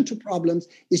solution to problems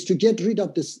is to get rid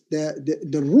of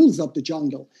the rules of the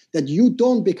jungle, that you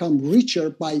don't become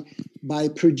richer by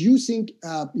producing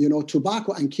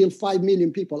tobacco and kill 5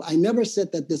 million people. I never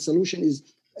said that the solution is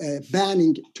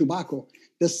banning tobacco.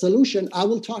 The solution, I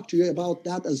will talk to you about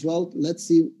that as well. Let's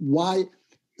see why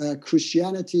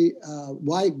Christianity,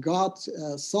 why God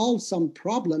solved some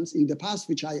problems in the past,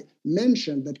 which I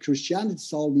mentioned that Christianity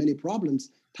solved many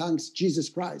problems, thanks Jesus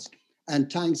Christ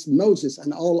and thanks Moses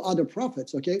and all other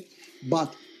prophets, okay?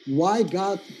 But why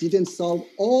God didn't solve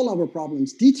all our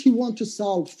problems? Did he want to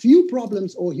solve few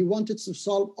problems, or he wanted to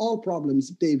solve all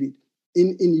problems, David,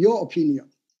 in your opinion?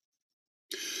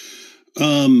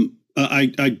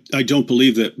 I don't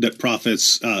believe that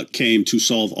prophets came to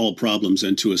solve all problems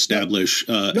and to establish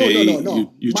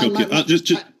no. utopia.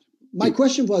 My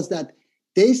question was that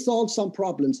they solved some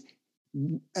problems.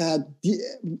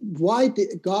 Why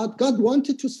did God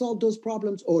wanted to solve those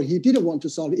problems, or he didn't want to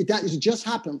solve it? That just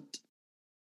happened.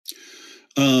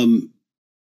 I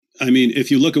mean, if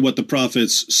you look at what the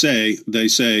prophets say, they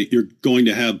say you're going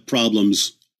to have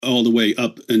problems all the way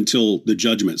up until the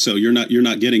judgment. So you're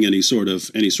not getting any sort of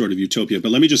utopia.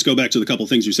 But let me just go back to the couple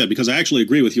things you said, because I actually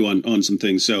agree with you on some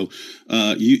things. So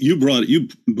you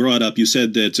brought up, you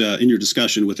said that in your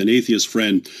discussion with an atheist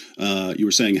friend, you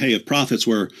were saying, hey, if prophets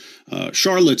were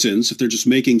charlatans, if they're just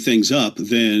making things up,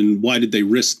 then why did they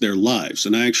risk their lives?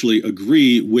 And I actually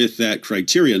agree with that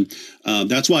criterion.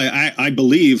 That's why I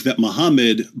believe that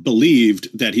Muhammad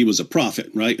believed that he was a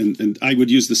prophet, right? And I would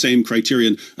use the same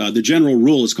criterion. The general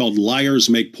rule is called liars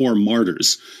make poor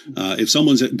martyrs. If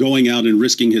someone's going out and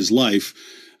risking his life,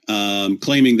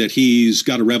 claiming that he's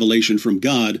got a revelation from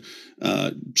God,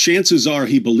 chances are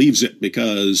he believes it,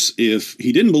 because if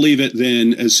he didn't believe it,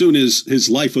 then as soon as his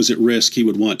life was at risk, he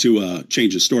would want to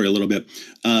change his story a little bit.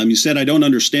 You said, I don't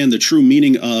understand the true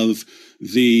meaning of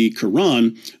the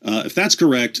Quran. If that's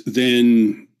correct,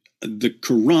 then the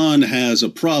Quran has a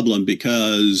problem,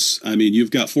 because, I mean,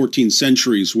 you've got 14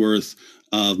 centuries worth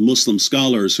of Muslim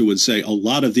scholars who would say a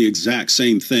lot of the exact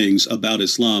same things about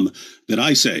Islam that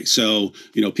I say. So,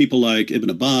 people like Ibn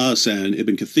Abbas and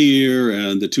Ibn Kathir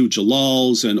and the two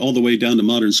Jalals and all the way down to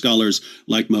modern scholars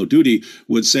like Maududi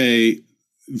would say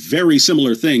very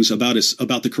similar things about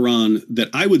the Quran that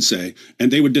I would say,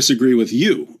 and they would disagree with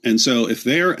you. And so if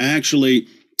they're actually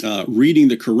reading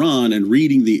the Quran and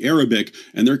reading the Arabic,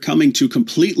 and they're coming to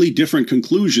completely different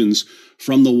conclusions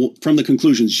from the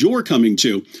conclusions you're coming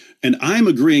to, and I'm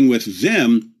agreeing with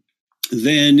them,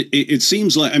 then it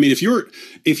seems like, I mean, if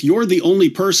you're the only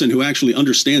person who actually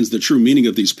understands the true meaning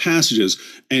of these passages,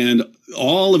 and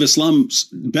all of Islam's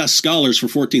best scholars for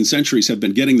 14 centuries have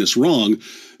been getting this wrong,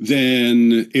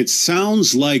 then it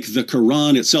sounds like the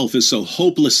Quran itself is so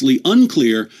hopelessly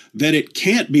unclear that it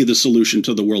can't be the solution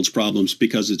to the world's problems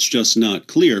because it's just not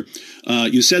clear.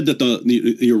 You said that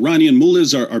the Iranian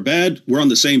mullahs are bad. We're on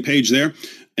the same page there.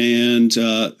 And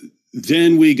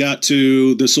then we got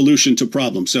to the solution to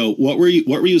problems. So what were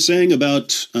you saying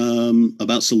about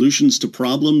solutions to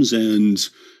problems? And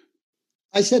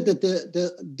I said that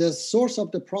the source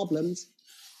of the problems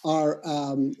are,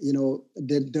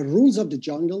 the rules of the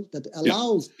jungle that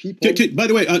allows people. By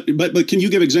the way, but can you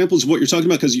give examples of what you're talking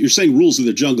about? Because you're saying rules of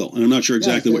the jungle, and I'm not sure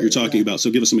exactly what you're talking about. So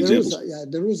give us some examples.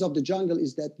 The rules of the jungle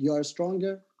is that you are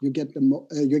stronger, you get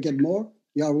more.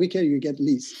 You are weaker, you get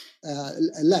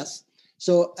less.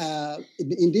 So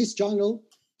in this jungle,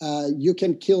 you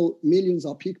can kill millions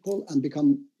of people and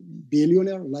become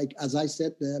billionaire. Like, as I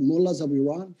said, the mullahs of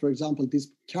Iran, for example, this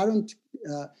current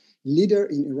leader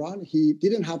in Iran, he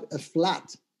didn't have a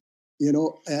flat.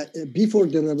 Before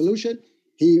the revolution,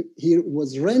 he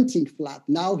was renting flat.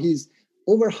 Now he's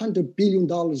over $100 billion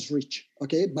rich,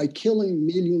 okay, by killing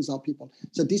millions of people.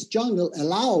 So this jungle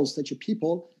allows such a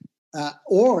people,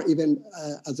 or even,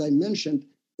 as I mentioned,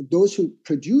 those who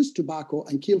produce tobacco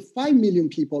and kill 5 million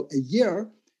people a year.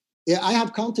 I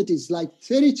have counted it's like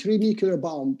 33 nuclear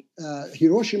bombs,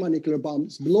 Hiroshima nuclear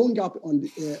bombs blowing up on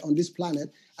this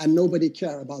planet, and nobody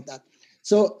care about that.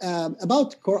 So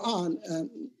about Quran,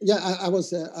 I was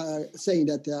saying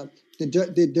that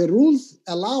the rules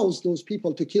allows those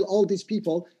people to kill all these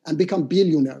people and become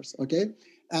billionaires. Okay.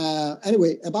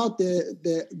 Anyway, about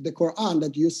the Quran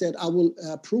that you said, I will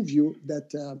prove you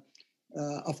that.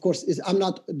 Of course, I'm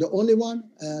not the only one.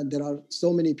 There are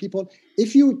so many people.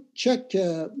 If you check,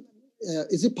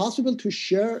 is it possible to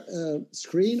share a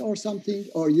screen or something?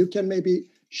 Or you can maybe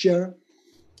share.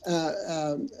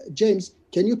 James,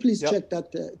 can you please check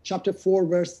that chapter 4,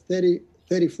 verse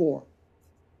 34?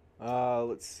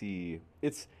 Let's see.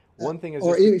 It's one thing is,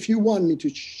 or if you want me to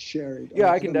share it. Yeah,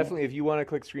 I can definitely. If you want to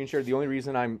click screen share, the only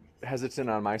reason I'm hesitant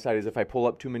on my side is if I pull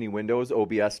up too many windows,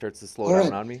 OBS starts to slow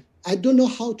down on me. I don't know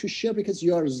how to share because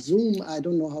you are Zoom. I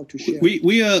don't know how to share.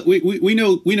 We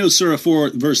know Surah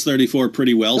 4 verse 34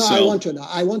 pretty well. No, so I want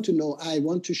to know. I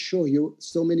want to show you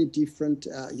so many different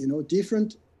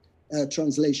different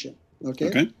translation.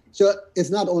 Okay. So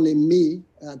it's not only me.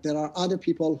 There are other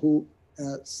people who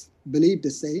believe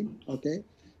the same. Okay.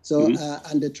 So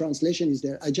and the translation is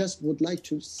there. I just would like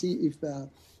to see if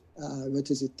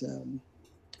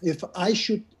if I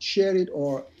should share it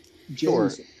or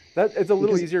James. Sure. It's a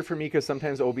little easier for me because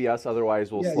sometimes OBS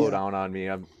otherwise will slow down on me.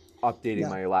 I'm updating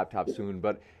my laptop soon,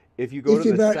 but if you go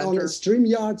to the center on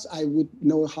StreamYards, I would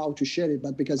know how to share it,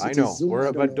 but because it's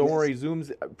Zoom, but don't worry,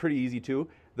 Zoom's pretty easy too.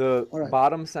 The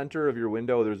bottom center of your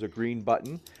window, there's a green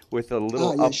button with a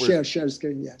little upward. Share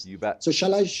screen, yes. You bet. So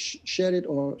shall I share it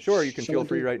or? Sure, you can feel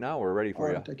free right now. We're ready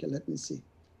for you. Okay, let me see.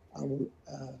 I will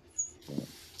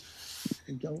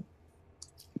go.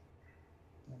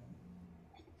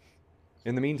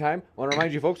 In the meantime, I want to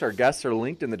remind you folks, our guests are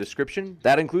linked in the description.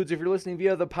 That includes if you're listening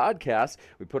via the podcast.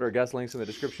 We put our guest links in the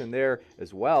description there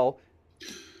as well.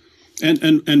 And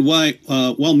while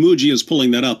Muji is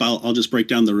pulling that up, I'll just break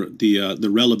down the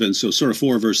relevance. So Surah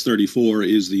 4 verse 34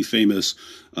 is the famous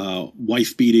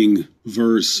wife beating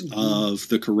verse of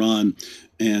the Quran,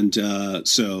 and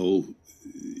so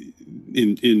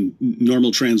in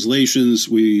normal translations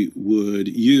we would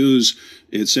use,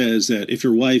 it says that if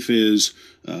your wife is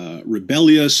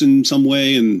rebellious in some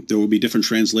way, and there will be different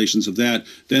translations of that,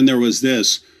 then there was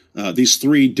these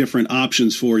three different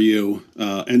options for you,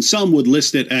 and some would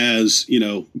list it as,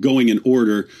 going in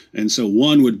order. And so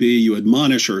one would be you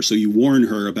admonish her, so you warn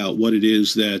her about what it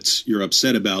is that you're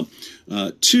upset about.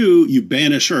 Two, you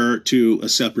banish her to a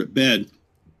separate bed.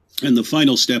 And the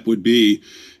final step would be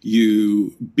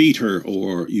you beat her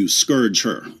or you scourge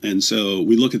her. And so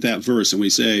we look at that verse and we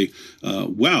say,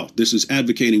 wow, this is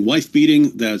advocating wife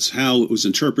beating. That's how it was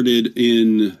interpreted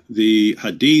in the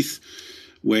Hadith,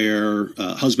 where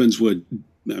husbands would,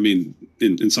 in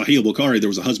Sahih al-Bukhari, there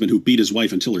was a husband who beat his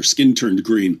wife until her skin turned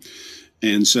green.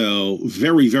 And so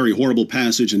very, very horrible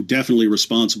passage, and definitely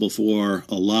responsible for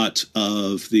a lot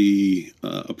of the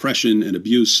oppression and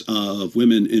abuse of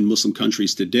women in Muslim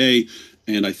countries today.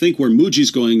 And I think where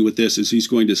Muji's going with this is he's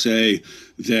going to say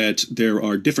that there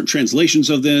are different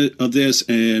translations of this,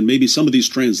 and maybe some of these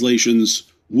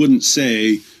translations wouldn't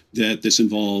say that this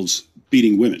involves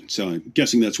beating women. So I'm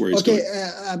guessing that's where he's going.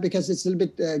 Because it's a little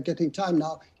bit getting time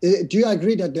now. Do you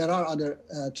agree that there are other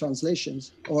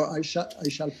translations, or I shall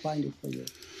find it for you?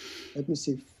 Let me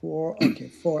see. 4. Okay,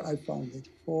 4. I found it.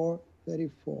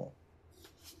 4:34.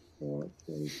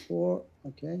 4:34.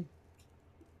 Okay.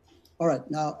 All right.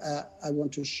 Now I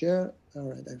want to share.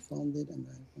 All right. I found it and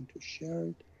I want to share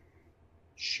it.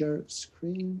 Share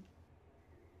screen.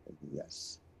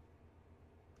 Yes.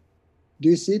 Do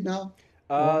you see it now?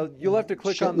 You'll have to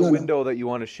click on the window that you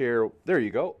want to share. There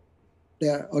you go.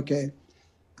 There. Okay.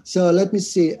 So let me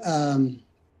see.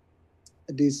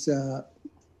 This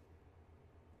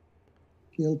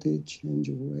guilty change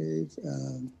of ways.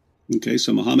 Okay.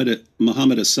 So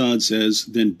Muhammad Assad says,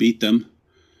 then beat them.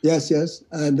 Yes.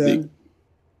 And then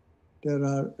there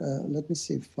are. Let me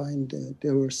see.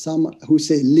 There were some who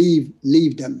say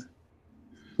leave them.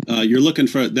 You're looking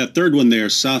for that third one there,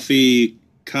 Safi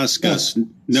Kaskas. Yeah.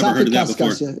 Never Safi heard of that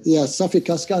Kaskas, before. Yeah, Safi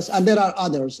Kaskas. And there are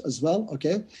others as well,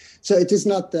 okay? So it is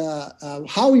not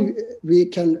how we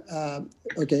can,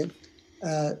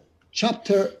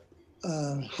 chapter,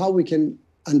 how we can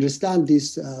understand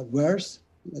this verse.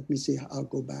 Let me see. I'll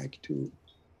go back.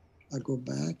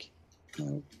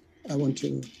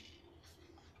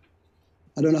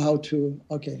 I don't know how to,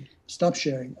 okay. Stop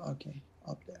sharing. Okay,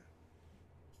 up there.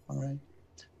 All right.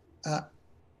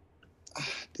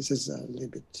 This is a little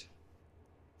bit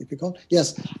difficult.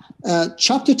 Yes,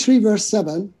 chapter 3, verse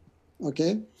 7,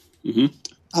 okay? Mm-hmm.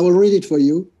 I will read it for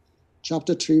you.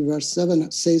 Chapter 3, verse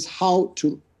 7 says how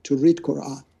to read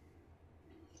Quran.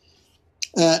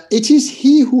 It is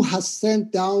he who has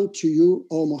sent down to you,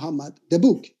 O Muhammad, the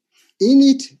book. In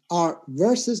it are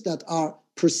verses that are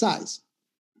precise.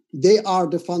 They are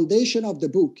the foundation of the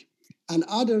book, and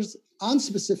others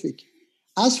unspecific.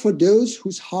 As for those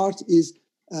whose heart is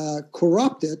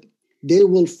corrupted, they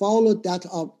will follow that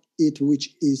of it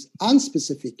which is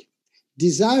unspecific,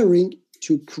 desiring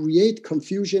to create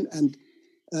confusion and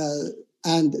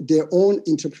their own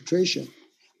interpretation.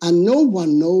 And no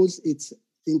one knows its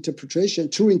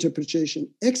true interpretation,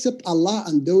 except Allah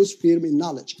and those firm in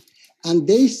knowledge. And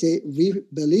they say, we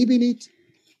believe in it.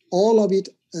 All of it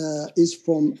is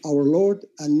from our Lord,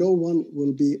 and no one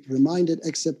will be reminded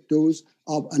except those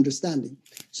of understanding.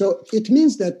 So it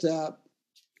means that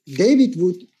David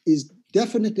Wood is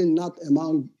definitely not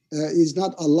is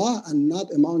not Allah and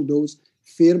not among those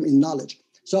firm in knowledge.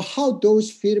 So how those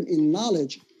firm in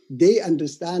knowledge, they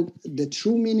understand the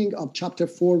true meaning of chapter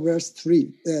 4, verse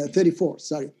 34,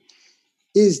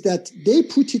 is that they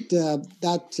put it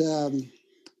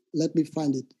let me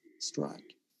find it,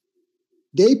 strike.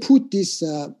 They put this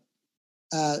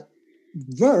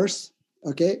verse,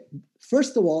 okay,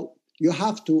 first of all, you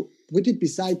have to put it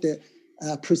beside the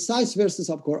precise verses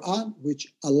of Quran,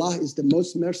 which Allah is the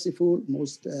most merciful,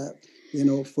 most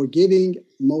forgiving,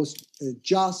 most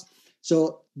just.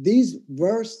 So this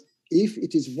verse, if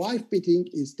it is wife beating,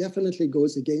 it definitely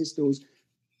goes against those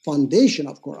foundation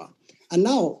of Quran. And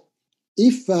now,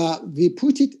 if we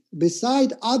put it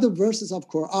beside other verses of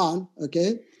Quran,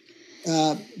 okay,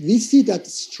 we see that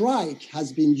strike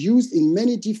has been used in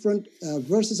many different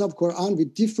verses of Quran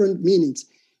with different meanings.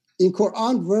 In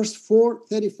Quran, verse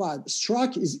 435,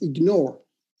 strike is ignore.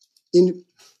 In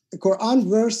Quran,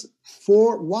 verse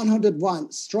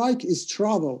 4:101, strike is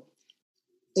travel.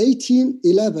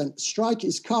 18:11, strike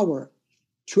is cover.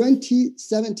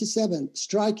 20:77,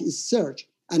 strike is search,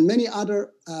 and many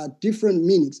other different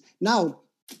meanings. Now,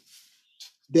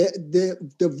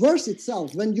 the verse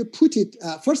itself, when you put it,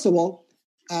 first of all,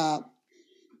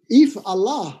 if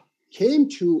Allah came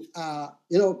to,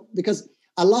 because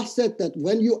Allah said that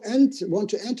when you want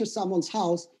to enter someone's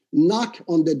house, knock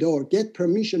on the door, get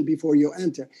permission before you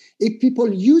enter. If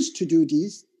people used to do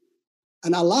this,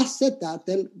 and Allah said that,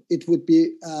 then it would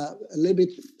be a little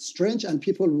bit strange, and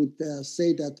people would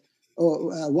say that,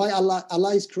 why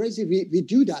Allah is crazy, we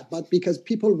do that. But because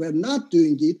people were not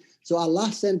doing it, so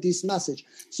Allah sent this message.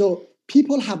 So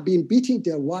people have been beating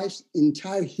their wives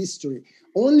entire history.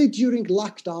 Only during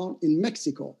lockdown in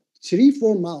Mexico,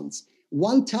 3-4 months,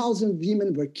 1,000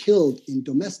 women were killed in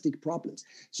domestic problems.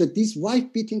 So this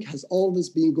wife beating has always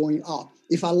been going on.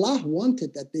 If Allah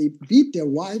wanted that they beat their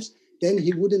wives, then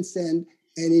he wouldn't send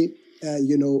any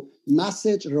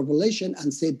message, revelation,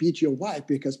 and say beat your wife,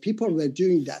 because people were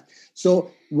doing that. So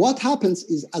what happens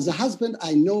is, as a husband,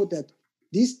 I know that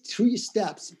these 3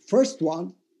 steps, first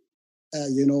one,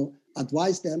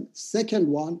 advise them. Second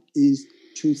one is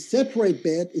to separate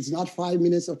bed. It's not 5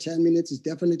 minutes or 10 minutes. It's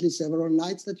definitely several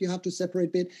nights that you have to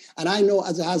separate bed. And I know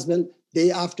as a husband,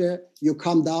 day after you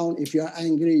come down, if you're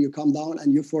angry, you come down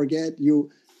and you forget, you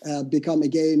become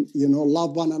again,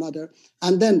 love one another.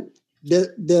 And then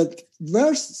the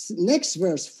next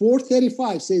verse,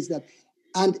 435 says that,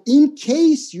 and in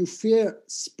case you fear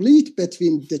split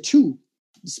between the two,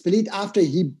 split after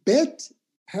he bet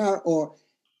her, or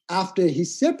after he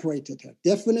separated her,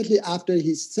 definitely after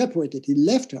he separated, he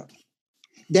left her,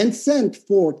 then sent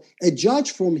forth a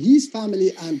judge from his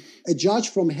family and a judge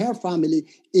from her family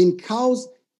in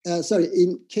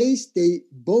case they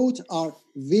both are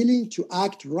willing to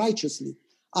act righteously.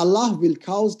 Allah will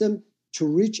cause them to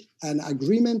reach an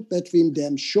agreement between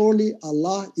them. Surely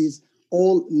Allah is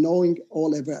all knowing,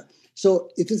 all aware. So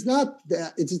it is not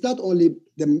only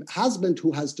the husband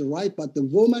who has the right, but the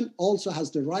woman also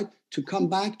has the right to come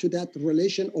back to that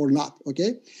relation or not.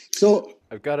 Okay. So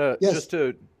I've got to yes, just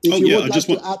to. If you would like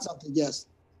to add something, yes.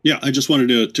 Yeah, I just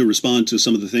wanted to respond to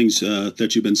some of the things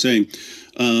that you've been saying.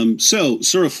 So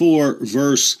Surah 4,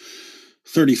 verse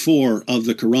 34 of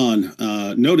the Quran,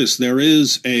 notice there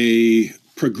is a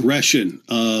progression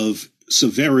of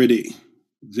severity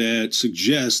that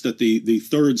suggests that the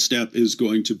third step is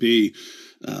going to be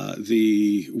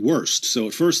the worst. So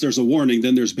at first there's a warning,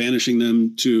 then there's banishing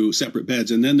them to separate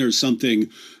beds, and then there's something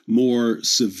more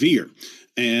severe.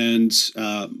 And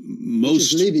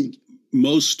most you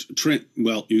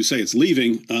say it's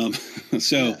leaving.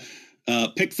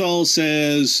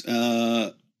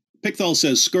 Pickthall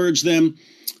says scourge them.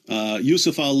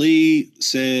 Yusuf Ali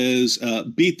says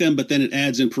beat them, but then it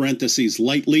adds in parentheses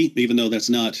lightly, even though that's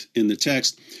not in the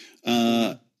text.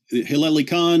 Hilali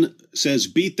Khan says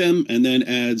beat them, and then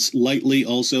adds lightly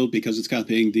also because it's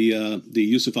copying the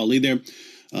Yusuf Ali there.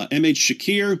 M.H.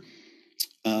 Shakir,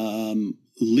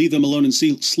 leave them alone in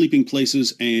sleeping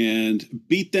places and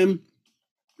beat them.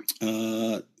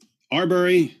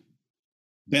 Arbery,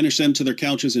 banish them to their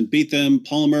couches and beat them.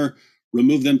 Palmer,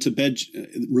 remove them into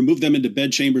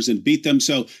bed chambers and beat them.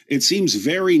 So it seems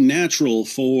very natural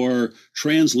for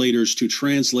translators to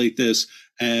translate this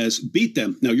as beat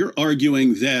them. Now you're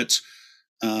arguing that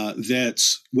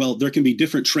there can be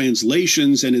different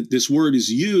translations and this word is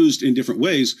used in different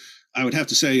ways. I would have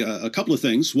to say a couple of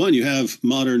things. One, you have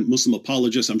modern Muslim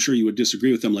apologists. I'm sure you would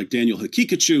disagree with them, like Daniel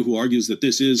Hakikachu, who argues that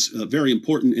this is very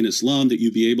important in Islam, that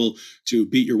you be able to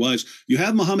beat your wives. You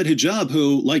have Muhammad Hijab,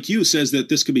 who, like you, says that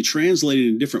this could be translated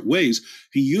in different ways.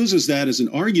 He uses that as an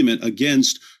argument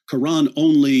against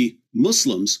Quran-only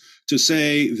Muslims to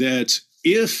say that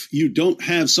if you don't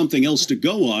have something else to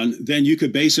go on, then you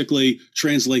could basically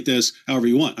translate this however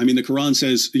you want. I mean, the Quran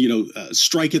says,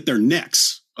 strike at their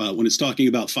necks. When it's talking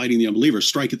about fighting the unbelievers,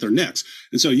 strike at their necks.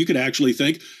 And so you could actually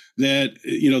think that,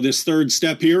 this third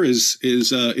step here is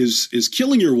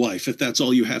killing your wife if that's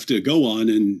all you have to go on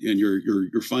and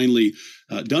you're finally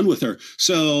done with her.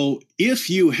 So if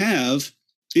you have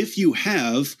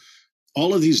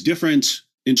all of these different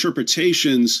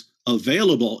interpretations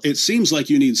available, it seems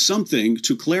like you need something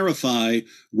to clarify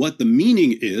what the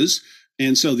meaning is.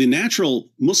 And so the natural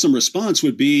Muslim response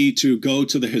would be to go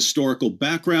to the historical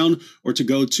background or to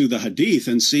go to the hadith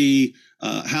and see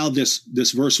how this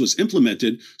verse was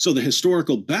implemented. So the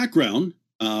historical background,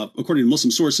 according to Muslim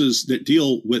sources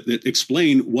that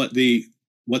explain what the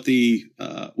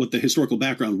historical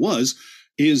background was,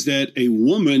 is that a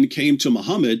woman came to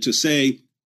Muhammad to say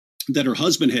that her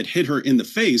husband had hit her in the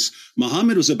face.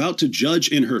 Muhammad was about to judge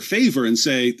in her favor and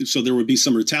say, so there would be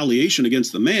some retaliation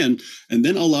against the man. And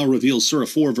then Allah reveals Surah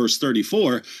 4, verse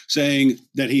 34, saying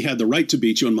that he had the right to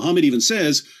beat you. And Muhammad even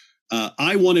says,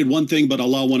 I wanted one thing, but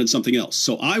Allah wanted something else.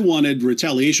 So I wanted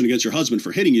retaliation against your husband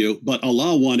for hitting you, but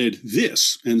Allah wanted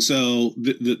this. And so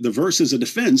the verse is a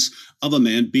defense of a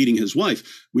man beating his wife.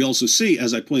 We also see,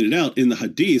 as I pointed out in the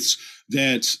hadiths,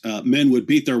 that men would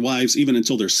beat their wives even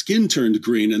until their skin turned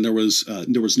green, and there was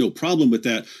no problem with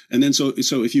that. And then so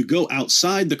if you go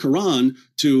outside the Quran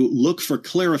to look for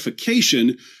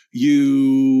clarification,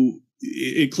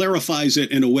 it clarifies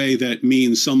it in a way that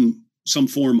means some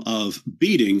form of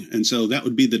beating, and so that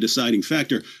would be the deciding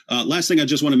factor. Last thing I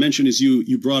just want to mention is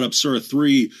you brought up Surah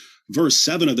 3, verse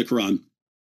 7 of the Quran,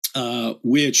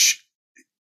 which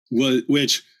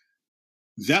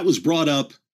that was brought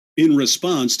up in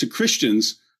response to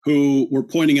Christians who were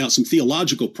pointing out some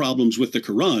theological problems with the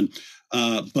Quran.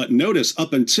 But notice,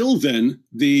 up until then,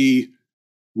 the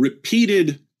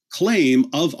repeated claim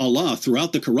of Allah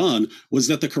throughout the Quran was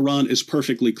that the Quran is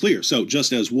perfectly clear. So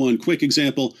just as one quick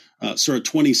example, Surah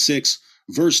 26,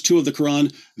 verse 2 of the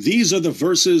Quran, these are the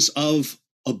verses of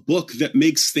a book that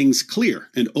makes things clear.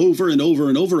 And over and over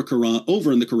and over in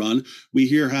the Quran, we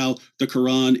hear how the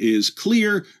Quran is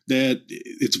clear, that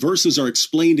its verses are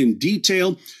explained in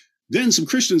detail. Then some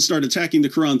Christians start attacking the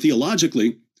Quran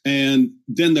theologically, and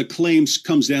then the claims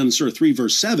comes down in Surah 3,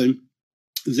 verse 7,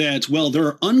 that, well, there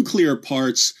are unclear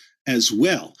parts as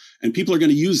well. And people are going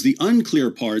to use the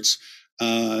unclear parts,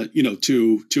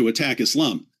 to attack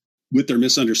Islam with their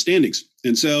misunderstandings.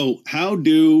 And so how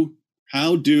do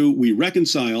how do we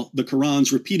reconcile the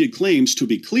Quran's repeated claims to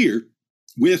be clear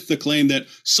with the claim that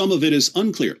some of it is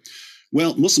unclear?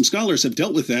 Well, Muslim scholars have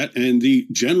dealt with that, and the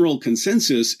general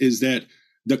consensus is that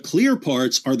the clear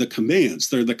parts are the commands.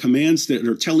 They're the commands that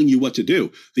are telling you what to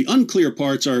do. The unclear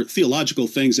parts are theological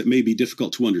things that may be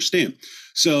difficult to understand.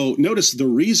 So notice the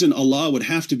reason Allah would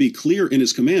have to be clear in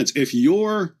his commands. If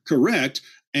you're correct,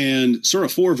 and Surah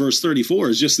 4, verse 34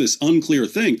 is just this unclear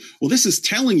thing. Well, this is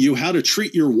telling you how to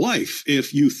treat your wife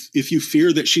if you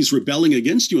fear that she's rebelling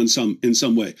against you in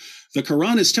some way. The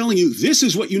Quran is telling you this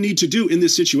is what you need to do in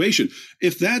this situation.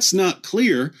 If that's not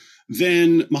clear,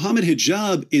 then Muhammad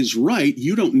Hijab is right.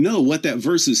 You don't know what that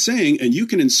verse is saying, and you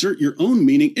can insert your own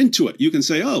meaning into it. You can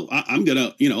say, "Oh, I'm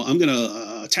gonna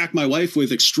attack my wife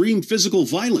with extreme physical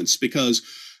violence because."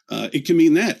 It can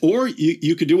mean that, or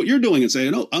you could do what you're doing and say,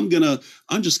 "No, I'm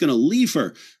just gonna leave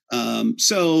her."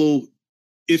 So,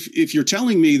 if you're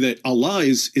telling me that Allah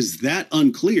is that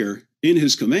unclear in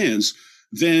His commands,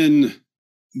 then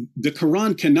the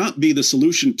Quran cannot be the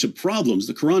solution to problems.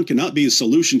 The Quran cannot be a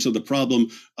solution to the problem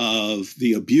of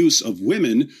the abuse of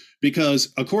women,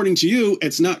 because according to you,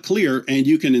 it's not clear, and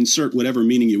you can insert whatever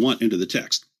meaning you want into the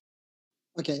text.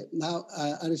 Okay, now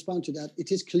I respond to that.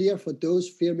 It is clear for those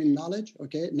firm knowledge,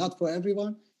 okay? Not for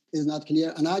everyone, is not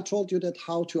clear. And I told you that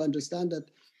how to understand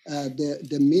that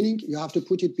the meaning, you have to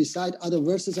put it beside other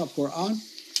verses of Quran.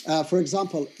 For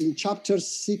example, in chapter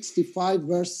 65,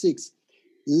 verse 6,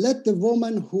 let the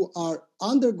women who are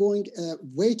undergoing a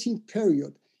waiting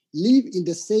period live in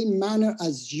the same manner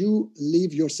as you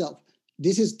live yourself.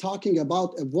 This is talking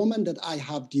about a woman that I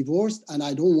have divorced and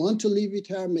I don't want to live with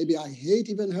her. Maybe I hate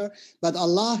even her, but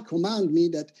Allah command me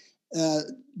that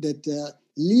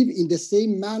live in the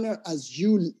same manner as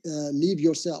you live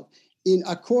yourself, in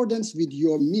accordance with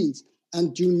your means,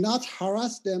 and do not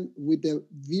harass them with the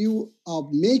view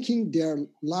of making their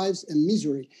lives a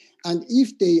misery. And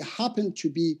if they happen to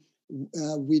be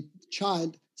with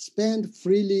child, spend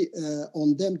freely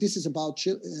on them. This is about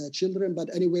children,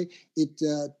 but anyway, it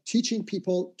teaching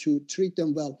people to treat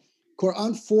them well.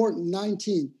 Quran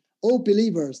 4:19, O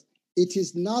believers, it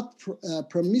is not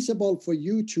permissible for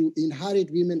you to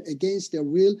inherit women against their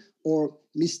will or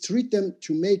mistreat them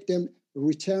to make them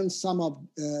return some of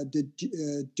the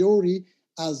dowry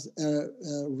as a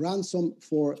ransom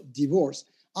for divorce,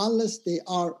 unless they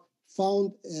are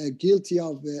found guilty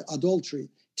of adultery.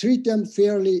 Treat them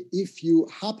fairly. If you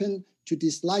happen to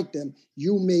dislike them,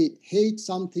 you may hate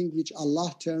something which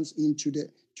Allah turns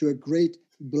to a great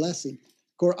blessing.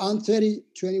 Quran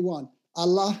 30:21,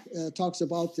 Allah talks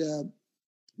about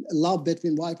love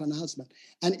between wife and husband.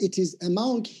 And it is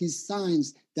among his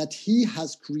signs that he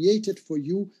has created for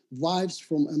you wives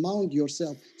from among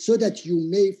yourself, so that you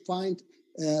may find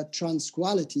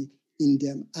tranquility in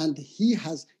them. And he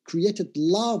has created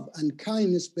love and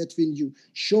kindness between you.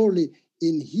 Surely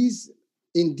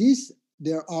in this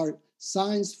there are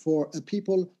signs for a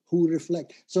people who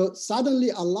reflect. So suddenly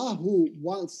Allah, who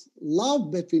wants love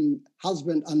between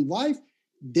husband and wife,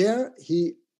 there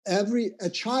a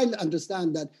child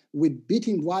understand that with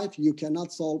beating wife you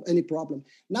cannot solve any problem.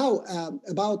 Now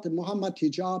about Muhammad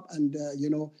Hijab and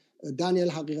Daniel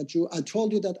Haqiqatjou, I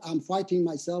told you that I'm fighting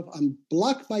myself. I'm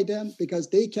blocked by them because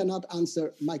they cannot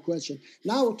answer my question.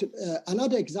 Now,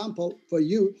 another example for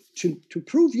you to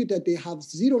prove you that they have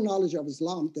zero knowledge of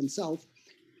Islam themselves.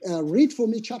 Read for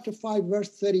me chapter 5, verse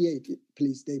 38,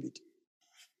 please, David.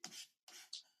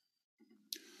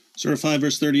 Surah 5,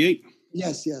 verse 38?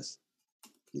 Yes,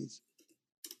 please.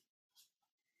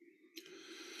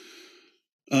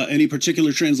 Any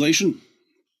particular translation?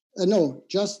 No,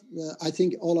 just I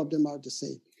think all of them are the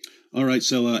same. All right,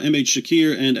 so M.H.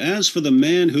 Shakir, and as for the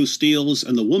man who steals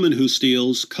and the woman who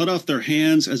steals, cut off their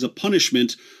hands as a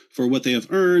punishment for what they have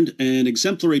earned, an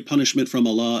exemplary punishment from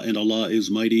Allah, and Allah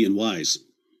is mighty and wise.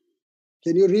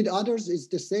 Can you read others? It's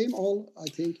the same all, I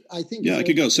think. Yeah, I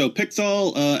could go. So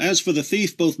Pickthall, as for the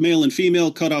thief, both male and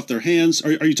female, cut off their hands.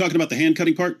 Are you talking about the hand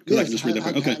cutting part? Because yes, I can just read that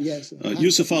part. Okay. Yes.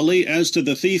 Yusuf Ali, as to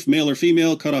the thief, male or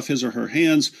female, cut off his or her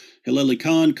hands. Hilali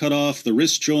Khan, cut off the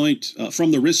wrist joint, from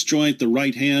the wrist joint, the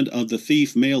right hand of the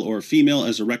thief, male or female,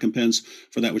 as a recompense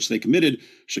for that which they committed.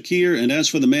 Shakir, and as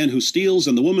for the man who steals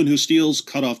and the woman who steals,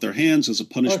 cut off their hands as a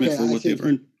punishment for what they've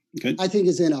earned. Okay. I think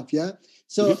it's enough, yeah?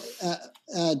 So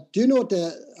do you know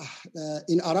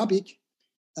in Arabic,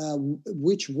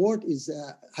 which word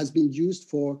has been used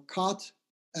for cut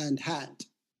and hand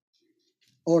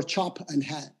or chop and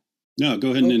hand? No,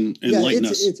 go ahead and enlighten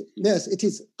us. Yes, it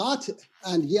is qat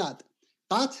and yad.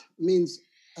 Qat means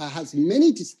has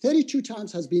 32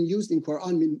 times has been used in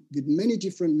Quran with many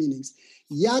different meanings.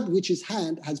 Yad, which is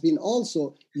hand, has been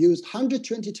also used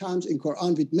 120 times in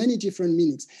Quran with many different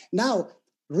meanings. Now,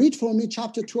 read for me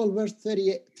chapter 12, verse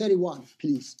 31,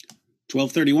 please.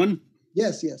 12:31?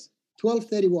 Yes.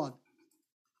 12:31.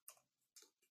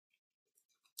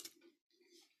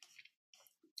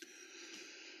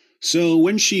 So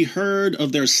when she heard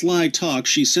of their sly talk,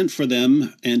 she sent for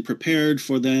them and prepared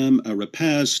for them a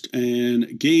repast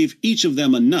and gave each of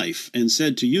them a knife and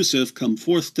said to Yusuf, come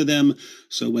forth to them.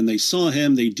 So when they saw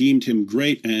him, they deemed him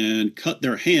great and cut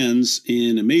their hands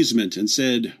in amazement and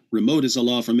said, remote is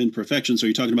Allah from imperfection. So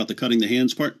you're talking about the cutting the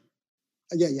hands part?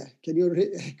 Yeah. Can you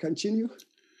continue?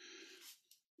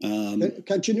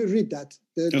 Continue to read that.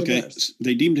 Okay.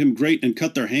 They deemed him great and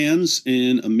cut their hands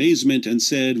in amazement and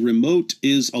said, remote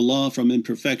is Allah from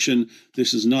imperfection.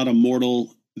 This is not a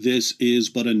mortal. This is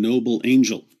but a noble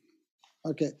angel.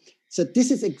 Okay. So this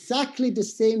is exactly the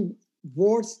same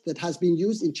words that has been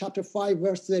used in chapter 5,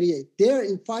 verse 38. There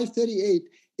in 5:38,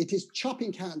 it is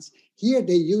chopping hands. Here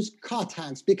they use cut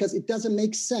hands because it doesn't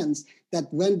make sense that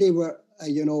when they were,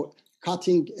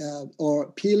 cutting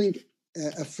or peeling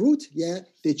a fruit,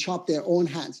 they chop their own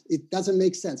hands. It doesn't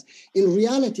make sense. In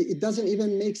reality, it doesn't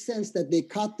even make sense that they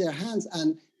cut their hands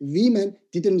and women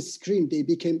didn't scream. They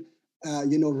became,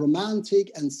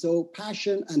 romantic and so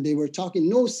passionate, and they were talking.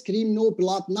 No scream, no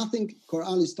blood, nothing.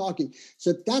 Quran is talking.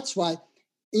 So that's why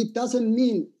it doesn't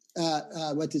mean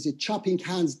chopping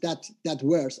hands, that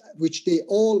verse, which they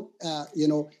all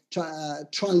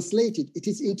translated. It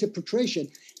is interpretation.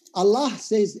 Allah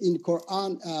says in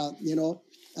Quran,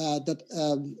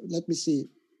 let me see.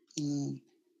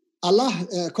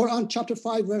 Quran chapter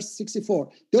 5, verse 64.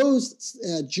 Those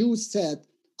Jews said,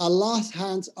 Allah's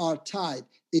hands are tied.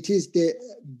 It is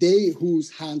they whose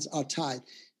hands are tied.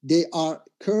 They are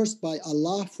cursed by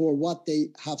Allah for what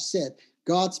they have said.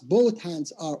 God's both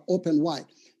hands are open wide.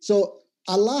 So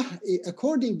Allah,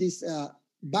 according to these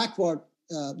backward,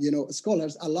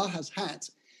 scholars, Allah has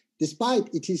hands. Despite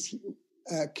it is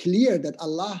clear that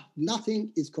Allah,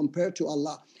 nothing is compared to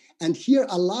Allah. And here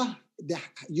Allah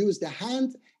used the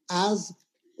hand as,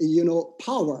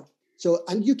 power. So,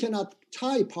 and you cannot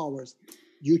tie powers.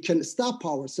 You can stop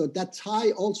power. So that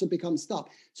tie also becomes stop.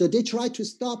 So they try to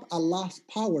stop Allah's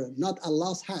power, not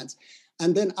Allah's hands.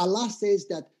 And then Allah says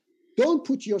that don't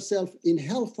put yourself in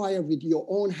hellfire with your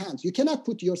own hands. You cannot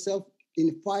put yourself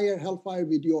in hellfire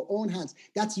with your own hands.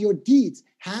 That's your deeds.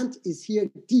 Hand is here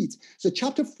deeds. So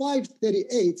chapter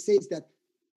 5:38 says that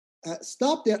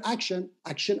stop their action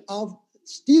of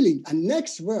stealing. And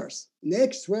next verse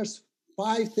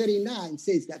 5:39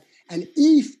 says that, and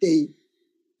if they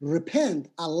repent,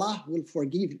 Allah will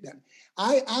forgive them.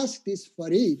 I asked this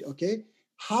Farid, okay,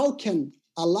 how can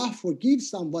Allah forgive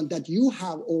someone that you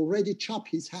have already chopped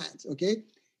his hands, okay?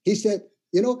 He said,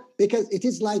 because it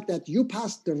is like that you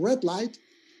pass the red light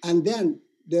and then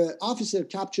the officer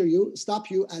capture you,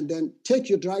 stop you, and then take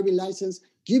your driving license,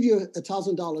 give you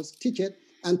 $1,000 ticket,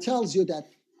 and tells you that,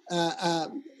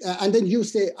 and then you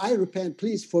say, I repent,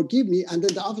 please forgive me. And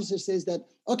then the officer says that,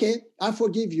 okay, I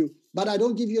forgive you, but I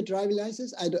don't give you a driving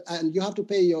license, and you have to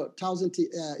pay your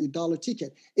 $1,000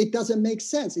 ticket. It doesn't make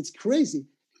sense. It's crazy.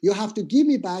 You have to give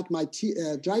me back my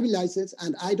driving license,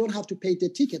 and I don't have to pay the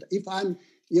ticket. If I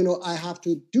have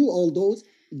to do all those,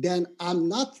 then I'm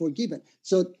not forgiven.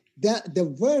 So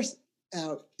the verse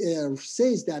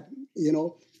says that,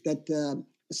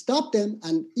 stop them,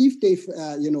 and if they,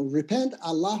 repent,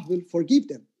 Allah will forgive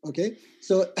them. Okay,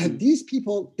 so these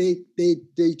people, they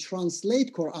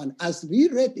translate Quran as we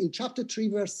read in chapter 3,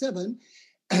 verse 7,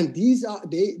 and these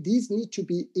need to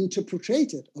be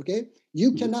interpreted. Okay,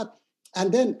 you cannot.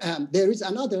 And then there is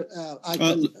another.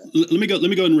 Let me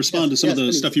go and respond to some of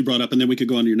the stuff you brought up, and then we could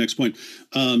go on to your next point.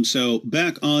 So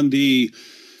back on the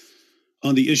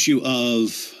issue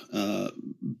of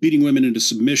beating women into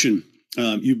submission.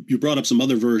 You brought up some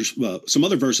other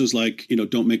verses like,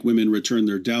 don't make women return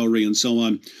their dowry and so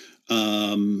on.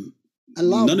 And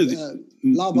love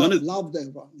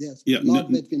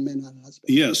between men and husbands.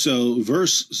 Yeah. So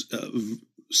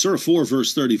Surah 4,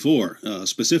 verse 34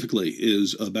 specifically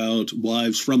is about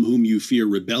wives from whom you fear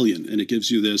rebellion, and it gives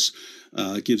you this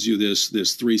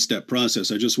three-step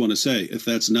process. I just want to say, if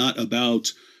that's not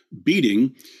about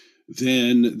beating,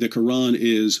 then the Quran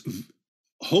is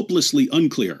hopelessly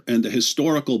unclear, and the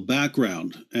historical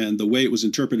background and the way it was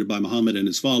interpreted by Muhammad and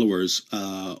his followers,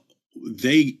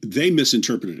 they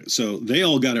misinterpreted it. So they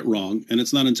all got it wrong, and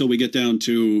it's not until we get down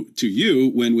to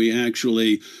you when we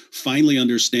actually finally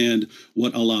understand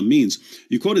what Allah means.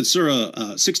 You quoted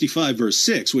Surah 65, verse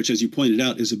 6, which, as you pointed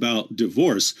out, is about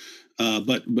divorce.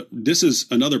 But this is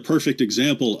another perfect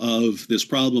example of this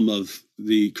problem of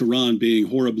the Quran being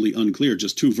horribly unclear.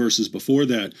 Just 2 verses before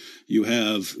that, you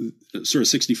have Surah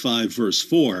 65, verse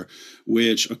 4,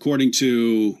 which, according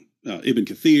to Ibn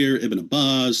Kathir, Ibn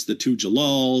Abbas, the 2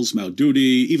 Jalals,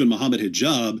 Maududi, even Muhammad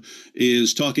Hijab,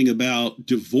 is talking about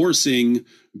divorcing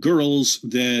girls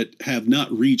that have not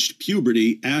reached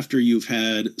puberty after you've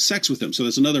had sex with them. So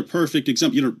that's another perfect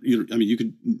example. I mean,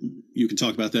 you can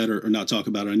talk about that or not talk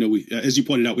about it. I know as you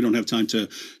pointed out, we don't have time to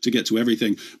get to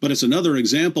everything, but it's another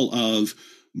example of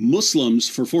Muslims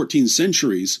for 14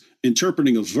 centuries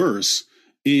interpreting a verse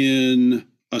in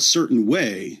a certain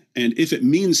way. And if it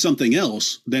means something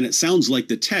else, then it sounds like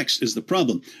the text is the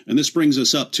problem. And this brings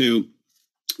us up to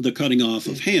the cutting off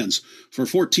of hands. For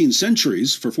 14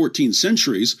 centuries,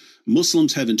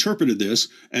 Muslims have interpreted this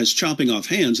as chopping off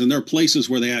hands, and there are places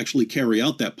where they actually carry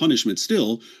out that punishment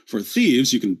still. For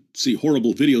thieves, you can see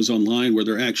horrible videos online where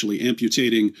they're actually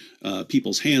amputating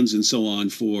people's hands and so on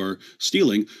for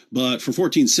stealing. But for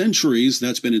 14 centuries,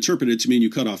 that's been interpreted to mean you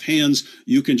cut off hands.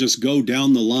 You can just go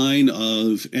down the line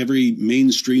of every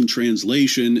mainstream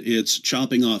translation. It's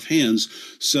chopping off hands.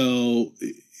 So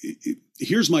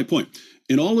here's my point.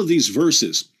 In all of these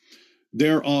verses,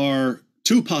 there are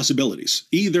 2 possibilities.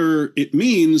 Either it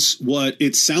means what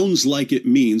it sounds like it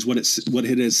means, what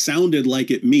it has sounded like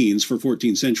it means for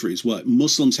 14 centuries, what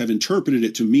Muslims have interpreted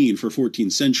it to mean for 14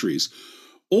 centuries,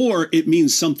 or it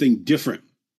means something different.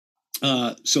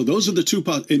 So those are the 2.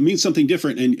 It means something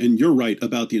different, and you're right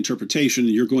about the interpretation.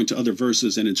 And you're going to other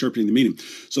verses and interpreting the meaning.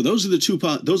 So those are the 2.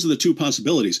 Those are the 2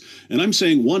 possibilities, and I'm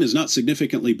saying one is not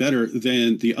significantly better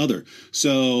than the other.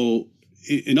 So,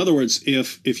 in other words,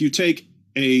 if you take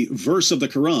a verse of the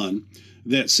Quran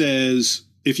that says,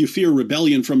 if you fear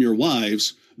rebellion from your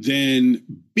wives, then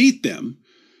beat them,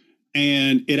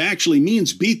 and it actually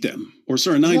means beat them, or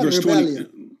Surah 9, verse 20.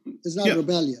 It's not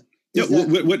rebellion. Yeah,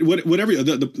 whatever.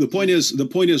 The point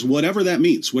is whatever that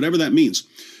means.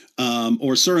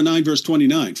 Or Surah 9, verse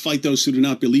 29, fight those who do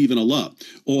not believe in Allah,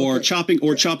 or chopping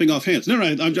off hands. No,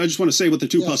 I just want to say what the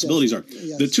 2 possibilities are.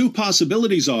 Yes. The 2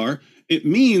 possibilities are, it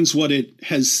means what it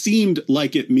has seemed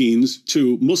like it means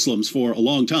to Muslims for a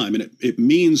long time. And it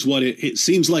means what it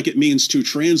seems like it means to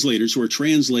translators who are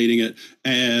translating it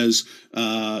as,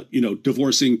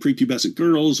 divorcing prepubescent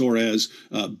girls, or as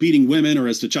beating women, or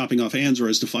as to chopping off hands, or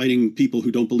as to fighting people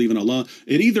who don't believe in Allah.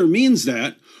 It either means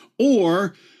that,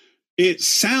 or it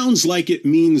sounds like it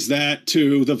means that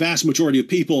to the vast majority of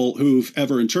people who've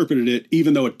ever interpreted it,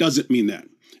 even though it doesn't mean that.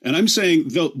 And I'm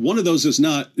saying one of those is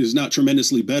not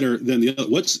tremendously better than the other.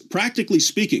 What's practically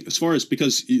speaking, as far as,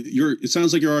 because it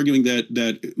sounds like you're arguing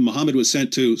that Muhammad was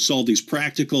sent to solve these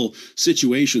practical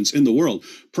situations in the world.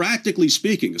 Practically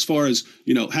speaking, as far as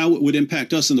how it would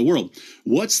impact us in the world,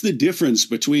 what's the difference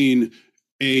between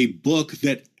a book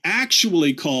that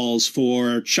actually calls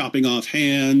for chopping off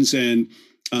hands and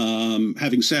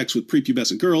having sex with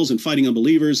prepubescent girls and fighting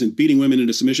unbelievers and beating women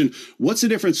into submission? What's the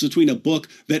difference between a book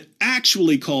that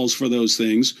actually calls for those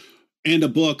things and a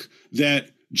book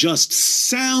that just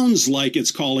sounds like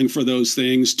it's calling for those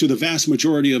things to the vast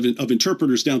majority of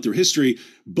interpreters down through history,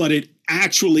 but it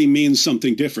actually means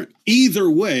something different? Either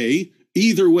way,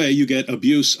 you get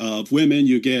abuse of women,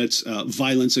 you get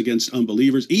violence against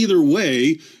unbelievers. Either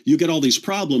way, you get all these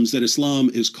problems that Islam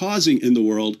is causing in the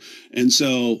world. And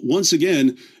so, once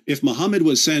again, if Muhammad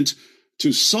was sent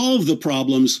to solve the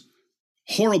problems,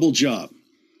 horrible job.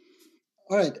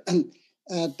 All right. And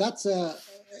that's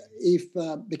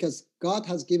because God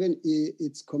has given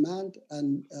its command,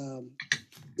 and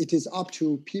it is up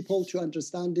to people to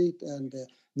understand it, and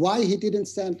why he didn't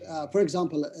send, for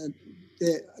example,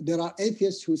 there are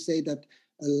atheists who say that,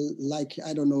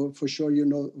 I don't know, for sure,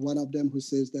 one of them who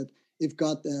says that if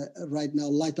God right now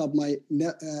light up my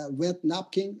wet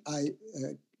napkin, I,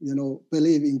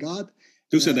 believe in God.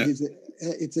 Who said that?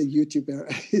 It's a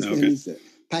YouTuber. His name is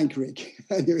Pancake.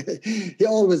 Anyway, he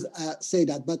always say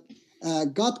that. But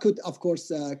God could, of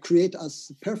course, create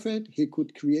us perfect. He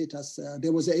could create us.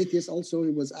 There was an atheist also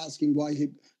who was asking why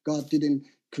God didn't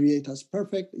create us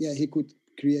perfect. Yeah, he could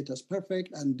create us perfect,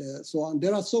 and so on.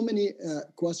 There are so many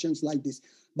questions like this.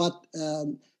 But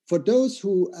for those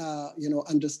who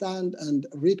understand and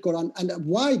read Quran, and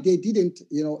why they didn't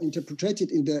interpret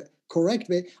it in the correct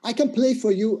way, I can play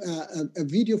for you a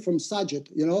video from Sajid.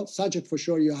 Sajid, for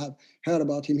sure you have heard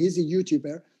about him. He's a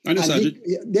YouTuber. I know Sajid.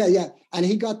 Yeah, and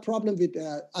he got problem with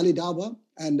Ali Dawah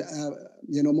and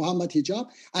Muhammad Hijab,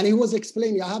 and he was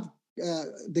explaining. I have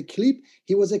the clip.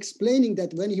 He was explaining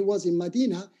that when he was in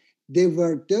Medina, there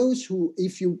were those who,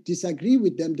 if you disagree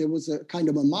with them, there was a kind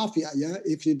of a mafia. Yeah,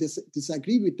 if you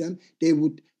disagree with them, they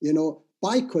would,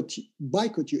 boycott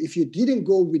you if you didn't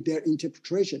go with their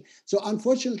interpretation. So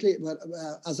unfortunately,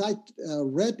 as I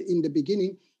read in the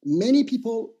beginning, many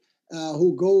people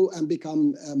who go and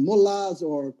become mullahs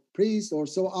or priests or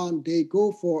so on, they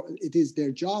go for, it is their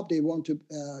job. They want to,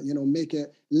 make a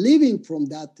living from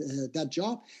that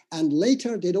job. And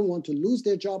later they don't want to lose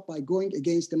their job by going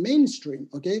against the mainstream,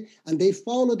 okay? And they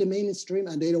follow the mainstream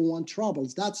and they don't want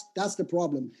troubles. That's the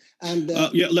problem. And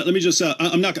let me just,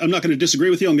 I'm not going to disagree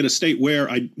with you. I'm going to state where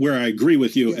I agree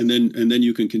with you, and then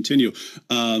you can continue.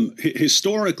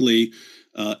 Historically,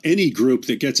 any group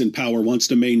that gets in power wants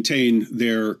to maintain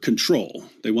their control.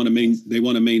 They want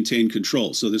to maintain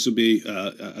control. So this would be,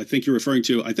 I think you're referring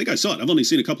to, I think I saw it. I've only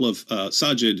seen a couple of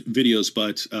Sajid videos,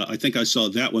 but I think I saw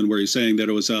that one where he's saying that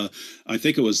it was, I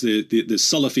think it was the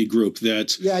Salafi group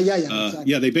that,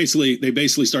 exactly. They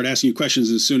basically start asking you questions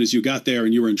as soon as you got there,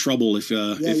 and you were in trouble if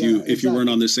you weren't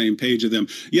on the same page of them.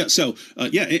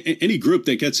 Any group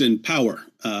that gets in power,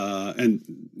 and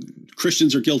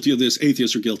Christians are guilty of this,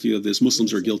 atheists are guilty of this,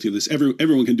 Muslims are guilty of this.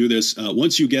 Everyone can do this.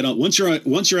 Once you're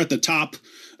at the top,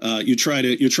 you try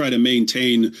to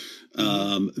maintain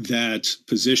that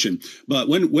position. But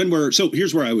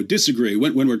here's where I would disagree.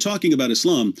 When we're talking about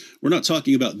Islam, we're not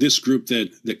talking about this group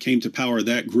that came to power,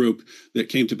 that group that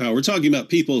came to power. We're talking about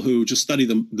people who just study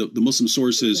the Muslim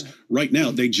sources right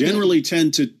now. They generally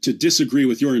tend to disagree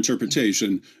with your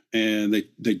interpretation, and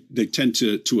they tend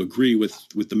to agree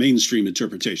with the mainstream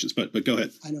interpretations. But go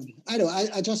ahead. I know.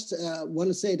 I just want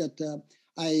to say that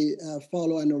I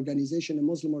follow an organization, a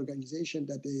Muslim organization,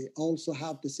 that they also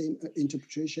have the same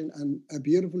interpretation and a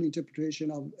beautiful interpretation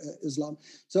of Islam.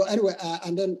 So anyway,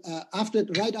 and then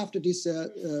right after this,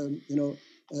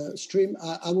 stream,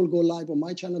 I will go live on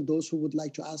my channel. Those who would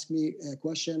like to ask me a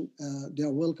question, they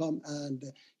are welcome. And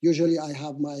usually I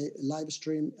have my live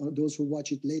stream. Those who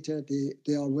watch it later,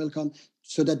 they are welcome,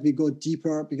 so that we go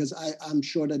deeper, because I'm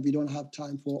sure that we don't have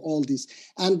time for all this.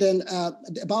 And then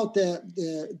about the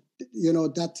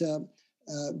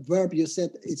verb you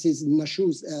said, it is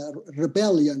nashuz,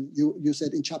 rebellion, you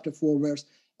said in chapter 4, verse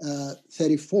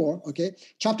 34, okay?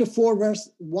 Chapter 4, verse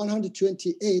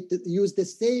 128, use the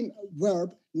same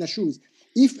verb, nashuz.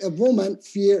 If a woman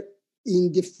fear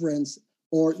indifference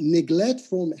or neglect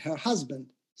from her husband,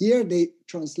 here they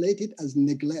translate it as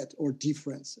neglect or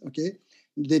difference, okay?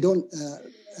 They don't,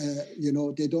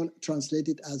 they don't translate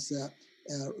it as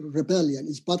rebellion.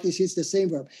 But this is the same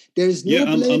verb. There is no.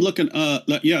 I'm looking. I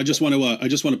just want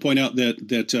to point out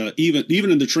that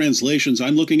even in the translations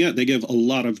I'm looking at, they give a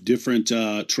lot of different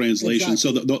translations.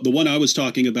 Exactly. So the one I was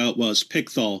talking about was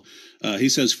Pickthall. He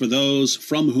says, "For those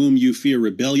from whom you fear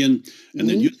rebellion," and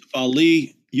then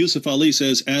Yusuf Ali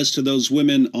says, "As to those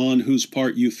women on whose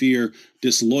part you fear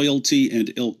disloyalty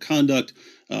and ill conduct."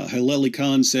 Haleli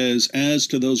Khan says, "As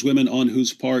to those women on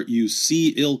whose part you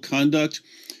see ill conduct."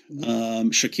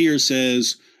 Shakir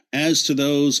says, "As to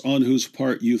those on whose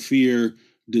part you fear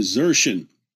desertion."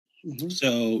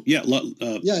 So a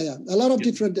lot of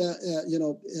different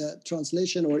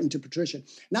translation or interpretation.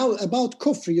 Now about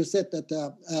kufr, you said that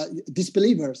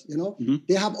disbelievers,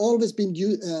 they have always been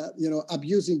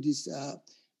abusing this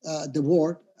the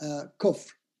word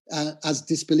kufr as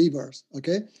disbelievers.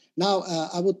 Okay. Now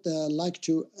I would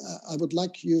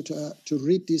like you to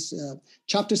read this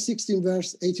chapter 16,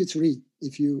 verse 83,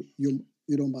 if you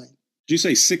don't mind. Did you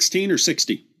say 16 or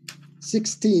 60?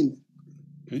 16.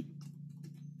 Okay.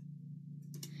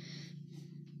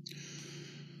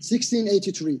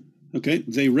 1683. Okay.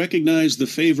 They recognize the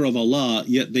favor of Allah,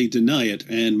 yet they deny it,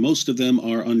 and most of them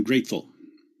are ungrateful.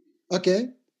 Okay.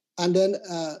 And then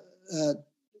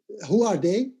who are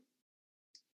they?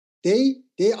 They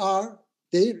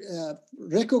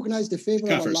recognize the favor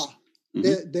Kafirs. Of Allah.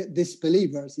 The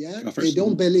disbelievers, Kafirs. They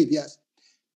don't believe, yes.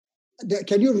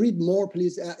 Can you read more,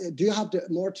 please? Do you have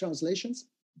more translations?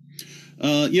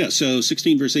 So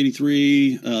 16 verse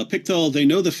 83, Pickthall, they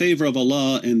know the favor of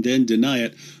Allah and then deny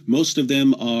it. Most of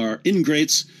them are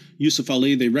ingrates. Yusuf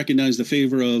Ali, they recognize the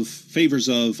favors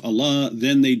of Allah,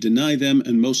 then they deny them,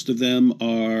 and most of them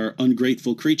are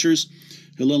ungrateful creatures.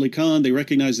 Hilali Khan, they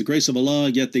recognize the grace of Allah,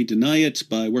 yet they deny it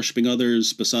by worshiping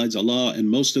others besides Allah, and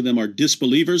most of them are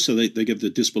disbelievers, so they give the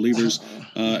disbelievers.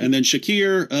 And then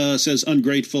Shakir says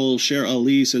ungrateful. Sher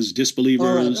Ali says disbelievers.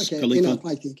 All right, okay, enough,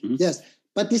 I think. Yes,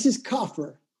 but this is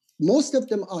kafir. Most of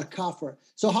them are kafir.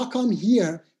 So how come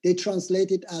here they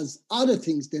translate it as other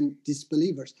things than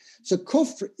disbelievers? So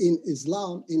kufr in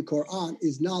Islam, in Quran,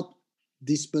 is not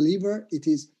disbeliever. It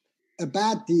is a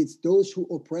bad deeds, those who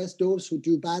oppress, those who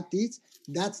do bad deeds.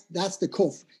 That's the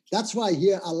kufr. That's why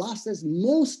here Allah says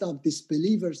most of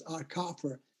disbelievers are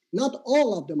kafir. Not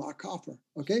all of them are kafir,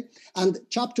 okay? And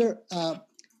chapter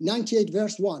 98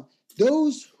 verse 1.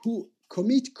 Those who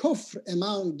commit kufr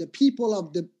among the people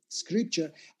of the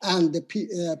scripture and the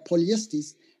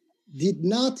polytheists did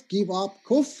not give up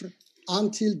kufr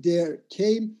until there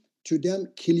came to them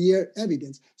clear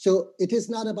evidence. So it is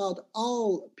not about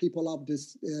all people of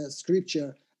this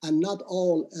scripture and not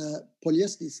all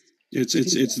polytheists. It's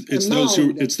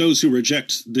those who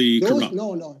reject the Quran.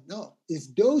 No. It's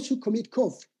those who commit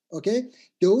kufr. Okay,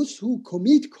 those who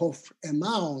commit kufr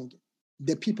among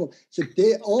the people. So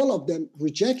all of them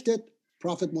rejected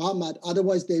Prophet Muhammad.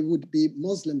 Otherwise, they would be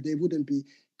Muslim. They wouldn't be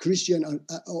Christian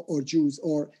or Jews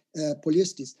or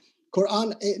polytheists.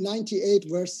 Quran 98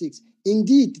 verse 6.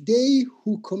 Indeed, they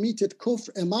who committed kufr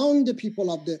among the people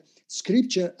of the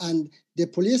scripture and the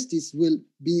polytheists will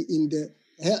be in the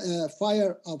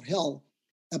fire of hell,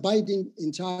 abiding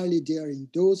entirely therein.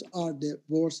 Those are the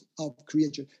worst of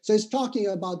creation. So it's talking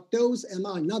about those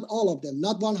among, not all of them,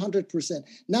 not 100%.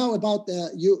 Now about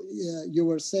you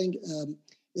were saying,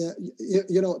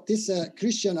 this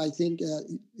Christian, I think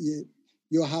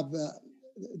you have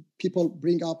people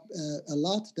bring up a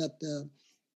lot that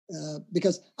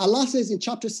because Allah says in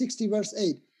chapter 60 verse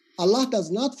 8, Allah does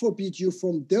not forbid you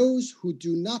from those who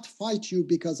do not fight you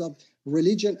because of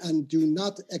religion and do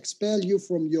not expel you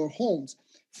from your homes,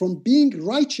 from being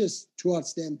righteous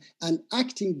towards them and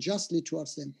acting justly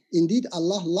towards them. Indeed,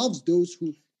 Allah loves those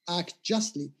who act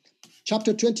justly.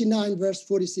 Chapter 29, verse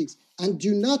 46. And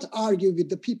do not argue with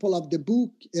the people of the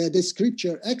book, the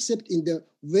scripture, except in the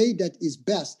way that is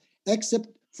best, except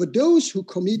for those who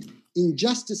commit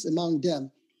injustice among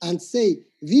them, and say,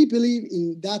 we believe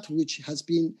in that which has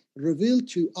been revealed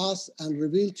to us and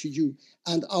revealed to you,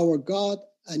 and our God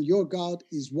and your God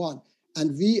is one,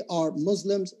 and we are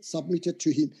Muslims submitted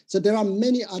to him. So there are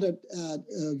many other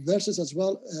verses as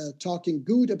well talking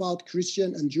good about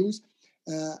Christian and Jews.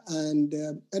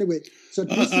 Anyway, so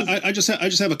I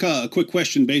just have a quick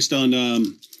question based on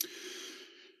I'm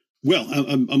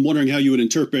wondering how you would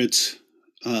interpret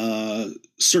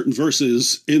certain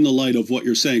verses in the light of what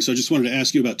you're saying. So I just wanted to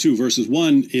ask you about two verses.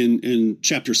 One, in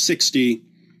chapter 60,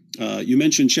 you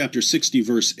mentioned chapter 60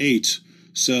 verse 8.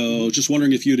 So just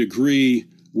wondering if you'd agree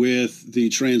with the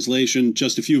translation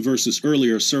just a few verses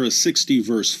earlier, Surah 60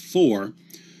 verse 4.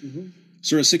 Mm-hmm.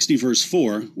 Surah 60 verse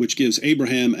 4, which gives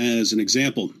Abraham as an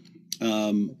example.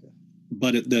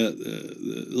 But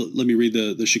let me read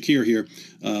the Shakir here.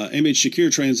 Ahmed Shakir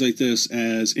translate this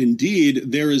as,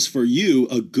 indeed, there is for you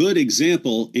a good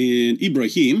example in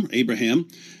Abraham,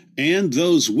 and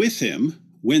those with him,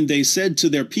 when they said to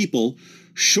their people,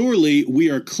 surely we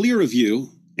are clear of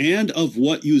you and of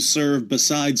what you serve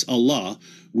besides Allah.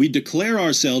 We declare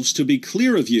ourselves to be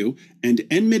clear of you, and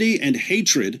enmity and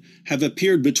hatred have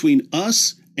appeared between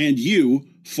us and you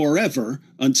forever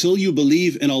until you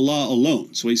believe in Allah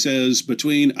alone. So he says,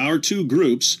 between our two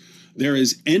groups, there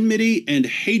is enmity and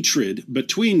hatred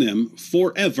between them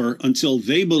forever until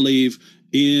they believe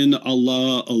in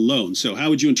Allah alone. So how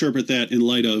would you interpret that in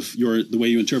light of the way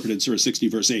you interpreted Surah 60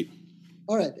 verse 8?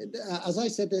 All right. As I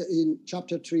said in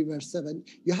chapter 3, verse 7,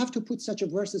 you have to put such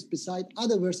verses beside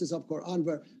other verses of Quran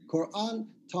where Quran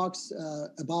talks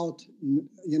about,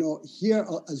 here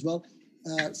as well,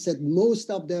 said most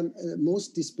of them,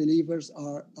 most disbelievers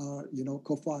are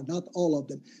kuffar, not all of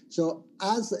them. So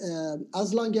as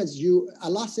long as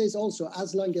Allah says also,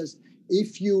 as long as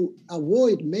if you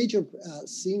avoid major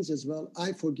sins as well,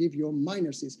 I forgive your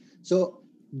minor sins. So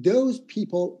those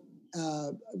people,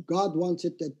 God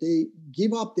wanted that they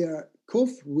give up their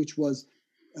kufr, which was,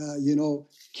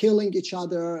 killing each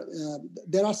other.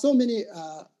 There are so many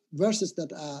verses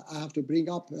that I have to bring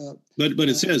up. But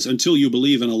it says, until you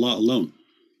believe in Allah alone.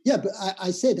 Yeah, but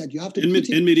I said that you have to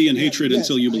enmity and hatred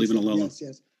until you believe in Allah alone.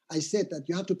 Yes. I said that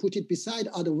you have to put it beside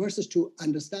other verses to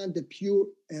understand the pure,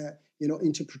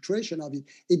 interpretation of it.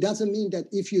 It doesn't mean that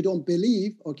if you don't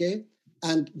believe, okay,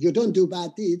 and you don't do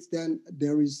bad deeds, then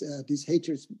there is this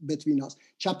hatred between us.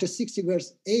 Chapter 60,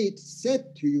 verse 8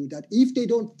 said to you that if they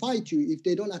don't fight you, if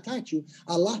they don't attack you,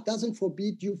 Allah doesn't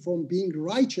forbid you from being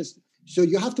righteous. So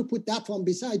you have to put that one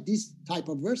beside these type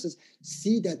of verses.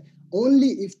 See that only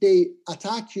if they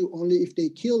attack you, only if they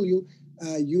kill you,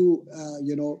 let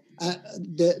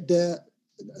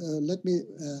me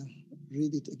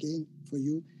read it again for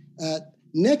you.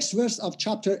 Next verse of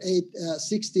chapter 8,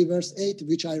 60 verse 8,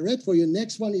 which I read for you.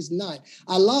 Next one is 9.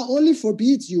 Allah only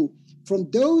forbids you from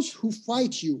those who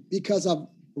fight you because of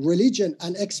religion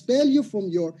and expel you from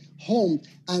your home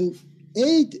and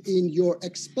aid in your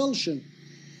expulsion,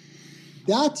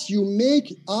 that you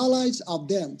make allies of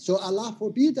them. So Allah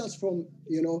forbids us from,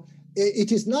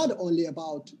 it is not only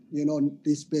about,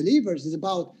 disbelievers. It's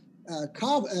about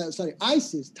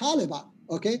ISIS, Taliban.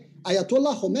 Okay,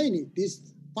 Ayatollah Khomeini,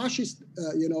 this fascist,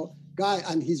 guy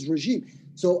and his regime.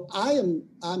 So I'm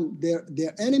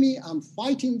their enemy. I'm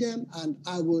fighting them, and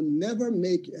I will never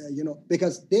make,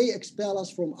 because they expel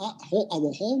us from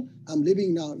our home. I'm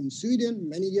living now in Sweden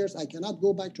many years. I cannot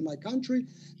go back to my country.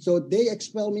 So they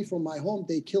expel me from my home.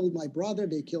 They killed my brother.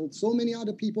 They killed so many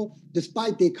other people,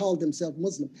 despite they call themselves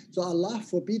Muslim. So Allah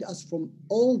forbid us from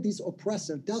all these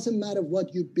oppressors. Doesn't matter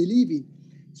what you believe in.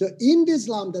 So in the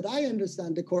Islam that I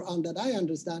understand, the Quran that I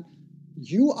understand,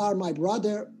 you are my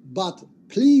brother, but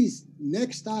please,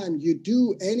 next time you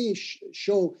do any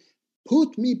show,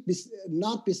 put me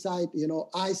not beside,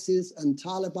 ISIS and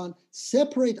Taliban.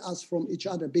 Separate us from each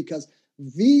other, because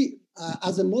we,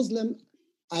 as a Muslim,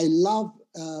 I love,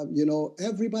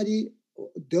 everybody,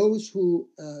 those who,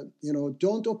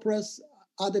 don't oppress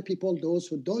other people, those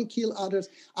who don't kill others.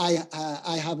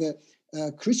 I have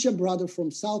a Christian brother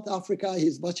from South Africa.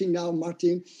 He's watching now,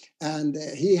 Martin, and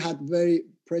he had very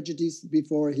prejudice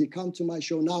before he come to my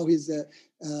show. Now he's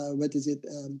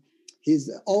he's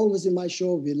always in my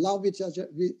show. We love each other.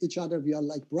 We are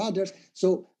like brothers.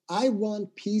 So I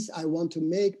want peace. I want to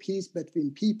make peace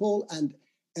between people. And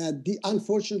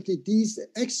unfortunately, these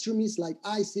extremists like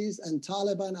ISIS and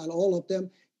Taliban and all of them,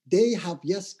 they have,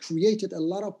 yes, created a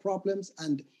lot of problems.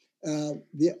 And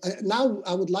now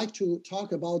I would like to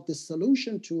talk about the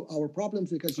solution to our problems,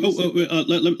 because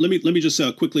let me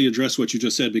just quickly address what you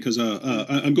just said, because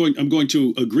I'm going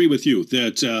to agree with you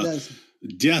that yes.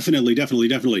 Definitely,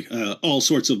 all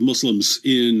sorts of Muslims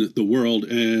in the world,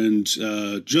 and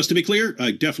just to be clear, I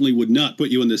definitely would not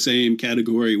put you in the same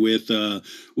category with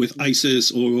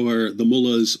ISIS or the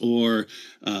mullahs or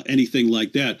anything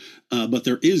like that. But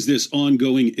there is this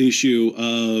ongoing issue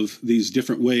of these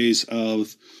different ways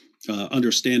of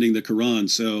understanding the Quran.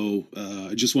 So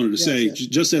I just wanted to say,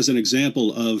 just as an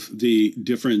example of the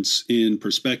difference in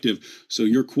perspective, so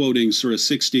you're quoting Surah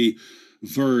 60,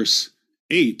 verse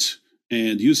 8,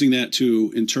 and using that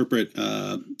to interpret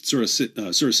Surah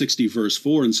 60, verse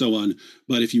 4, and so on.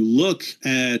 But if you look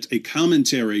at a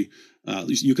commentary,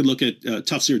 you could look at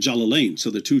Tafsir Jalalain, so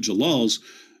the two Jalals.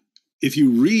 If you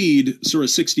read Surah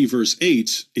 60, verse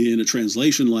 8 in a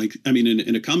translation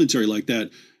in a commentary like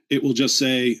that, it will just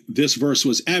say this verse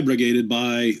was abrogated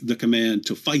by the command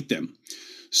to fight them.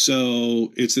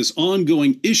 So it's this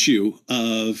ongoing issue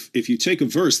of, if you take a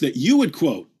verse that you would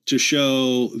quote to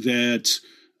show that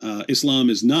Islam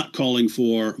is not calling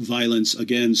for violence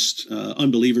against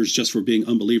unbelievers just for being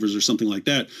unbelievers or something like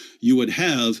that, you would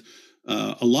have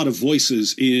a lot of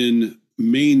voices in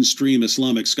mainstream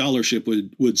Islamic scholarship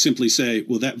would simply say,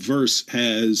 well, that verse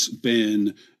has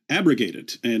been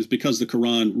abrogated. And it's because the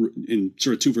Quran in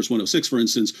Surah 2, verse 106, for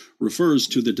instance, refers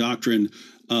to the doctrine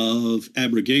of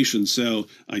abrogation. So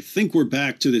I think we're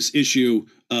back to this issue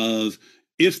of,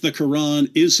 if the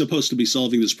Quran is supposed to be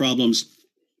solving these problems,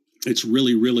 it's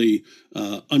really, really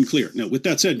unclear. Now, with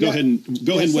that said, go ahead,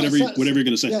 whatever you're going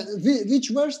to say. Yeah, which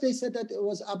verse they said that it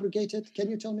was abrogated?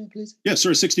 Can you tell me, please? Yeah,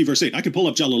 Surah 60, verse 8. I can pull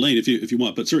up Jalalain if you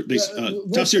want, but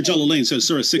Tafsir Jalalain says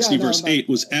Surah 60, verse 8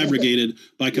 was abrogated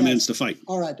by commands to fight.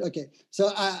 All right, okay.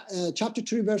 So chapter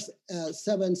 3, verse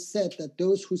 7 said that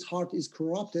those whose heart is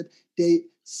corrupted, they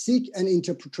seek an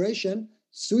interpretation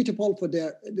suitable for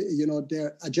their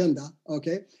agenda,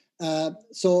 okay?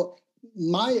 So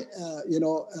my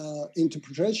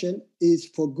interpretation is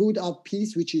for good of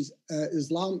peace, which is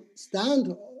Islam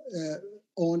stand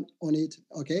on it,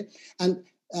 okay? And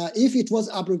if it was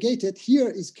abrogated, here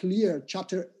is clear.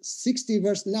 Chapter 60,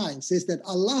 verse 9 says that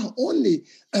Allah only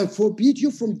forbid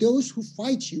you from those who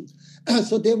fight you.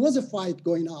 So there was a fight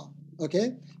going on,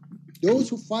 okay? Those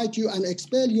who fight you and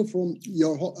expel you from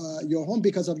your home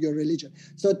because of your religion.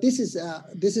 So this is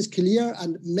clear,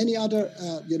 and many other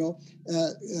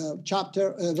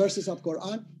verses of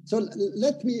Quran. So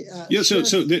let me.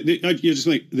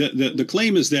 The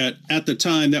claim is that at the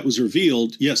time that was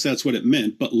revealed, yes, that's what it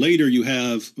meant. But later you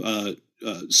have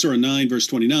Surah 9, verse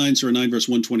 29, Surah 9, verse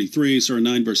 123, Surah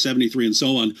 9, verse 73, and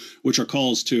so on, which are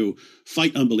calls to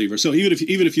fight unbelievers. So even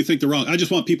if you think they're wrong, I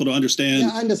just want people to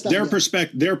understand, their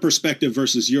perspective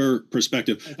versus your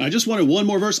perspective. Okay. I just wanted one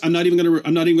more verse. I'm not even going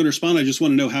to respond. I just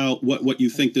want to know what you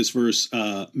think this verse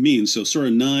means. So Surah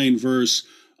 9, verse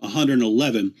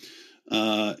 111.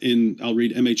 I'll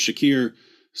read M.H. Shakir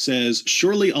says,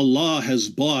 surely Allah has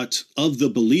bought of the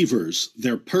believers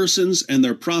their persons and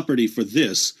their property for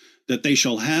this, that they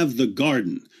shall have the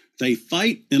garden. They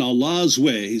fight in Allah's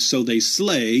way, so they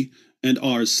slay and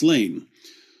are slain.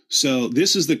 So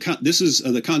this is the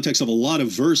context of a lot of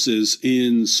verses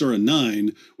in Surah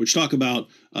 9, which talk about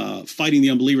fighting the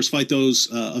unbelievers, fight those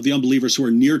of the unbelievers who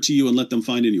are near to you and let them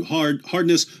find in you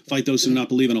hardness, fight those who do not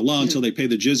believe in Allah until they pay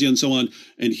the jizya and so on.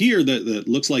 And here that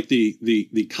looks like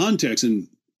the context, and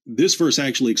this verse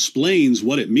actually explains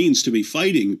what it means to be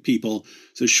fighting people.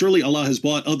 So surely Allah has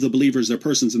bought of the believers their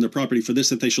persons and their property for this,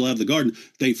 that they shall have the garden.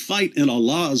 They fight in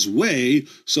Allah's way,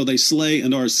 so they slay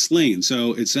and are slain.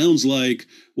 So it sounds like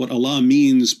what Allah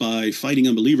means by fighting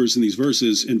unbelievers in these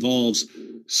verses involves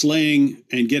slaying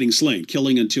and getting slain,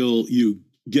 killing until you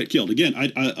get killed. Again,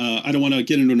 I don't want to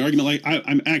get into an argument. Like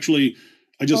I'm actually.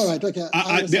 All right, okay.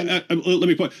 Let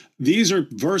me point. These are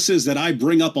verses that I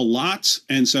bring up a lot,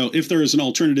 and so if there is an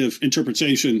alternative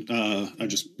interpretation, I'd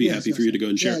just be happy for you to go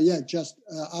and share.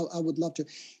 I would love to.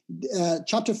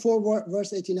 Chapter 4,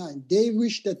 verse 89. They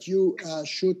wish that you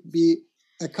should be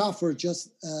a kafir just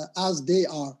as they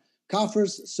are.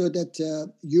 Kafirs, so that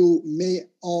you may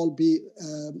all be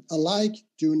alike.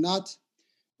 Do not,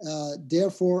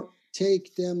 therefore,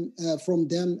 take them from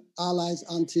them allies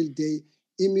until they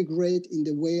immigrate in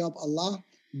the way of Allah,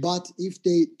 but if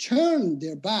they turn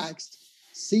their backs,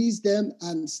 seize them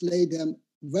and slay them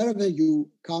wherever you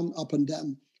come upon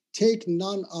them. Take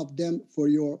none of them for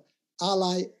your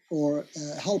ally or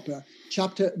helper.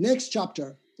 Next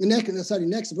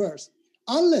verse.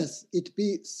 Unless it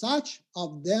be such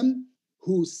of them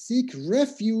who seek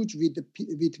refuge with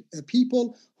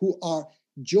people who are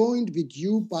joined with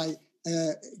you by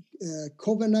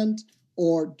covenant,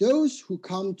 or those who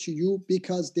come to you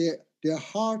because their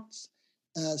hearts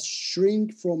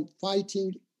shrink from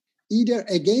fighting either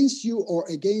against you or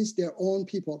against their own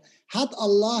people. Had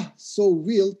Allah so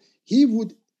willed, He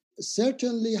would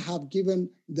certainly have given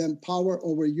them power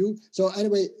over you. So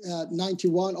anyway,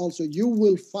 91 also, you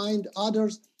will find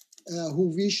others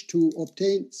who wish to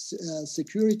obtain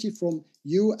security from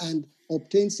you and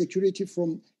obtain security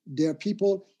from their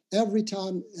people. Every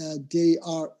time they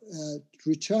are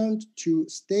returned to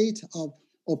state of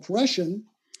oppression,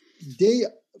 they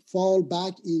fall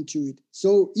back into it.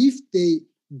 So if they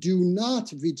do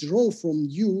not withdraw from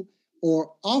you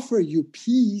or offer you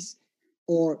peace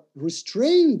or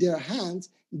restrain their hands,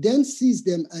 then seize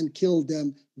them and kill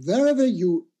them wherever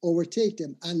you overtake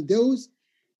them. And those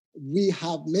we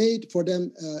have made for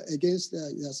them against,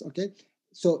 yes, okay?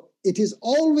 So it is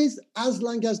always as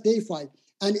long as they fight.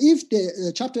 And if they,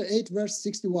 chapter 8, verse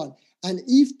 61, and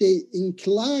if they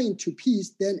incline to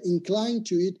peace, then incline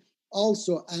to it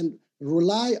also and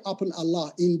rely upon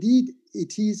Allah. Indeed,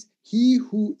 it is He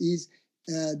who is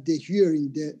the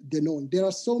hearing, the knowing. There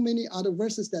are so many other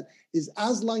verses that is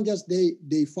as long as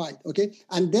they fight, okay?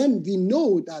 And then we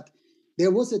know that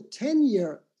there was a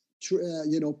 10-year,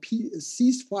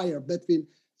 ceasefire between,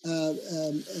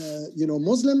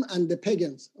 Muslim and the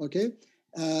pagans, okay?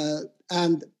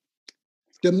 And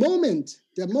the moment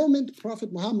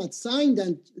Prophet Muhammad signed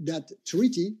that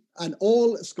treaty, and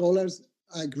all scholars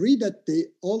agree that they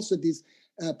also, these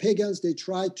pagans, they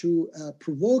tried to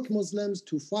provoke Muslims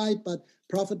to fight, but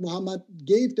Prophet Muhammad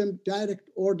gave them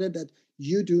direct order that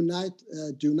you do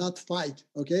not fight,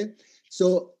 okay?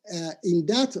 So in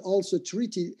that also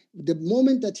treaty, the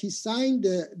moment that he signed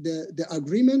the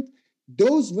agreement,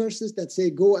 those verses that say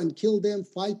go and kill them,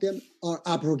 fight them, are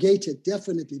abrogated,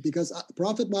 definitely, because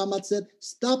Prophet Muhammad said,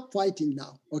 stop fighting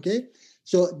now, okay?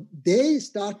 So they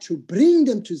start to bring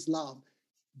them to Islam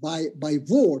by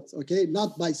words, okay,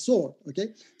 not by sword,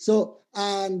 okay? So,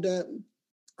 and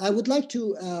I would like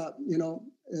to,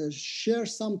 share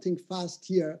something fast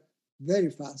here,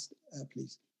 very fast,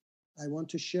 please. I want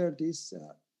to share this.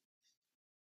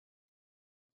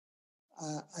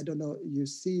 I don't know, you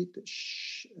see it?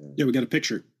 Yeah, we got a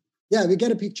picture. Yeah, we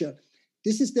get a picture.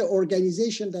 This is the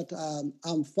organization that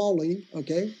I'm following,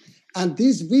 okay? And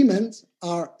these women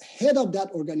are head of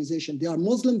that organization. They are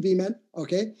Muslim women,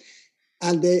 okay?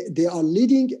 And they are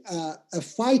leading a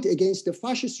fight against the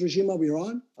fascist regime of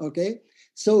Iran, okay?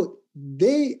 So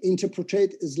they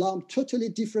interpret Islam totally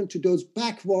different to those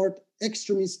backward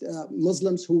extremist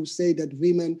Muslims who say that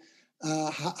women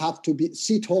have to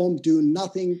sit home, do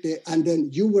nothing. And then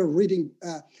you were reading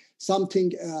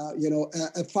something,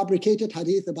 a fabricated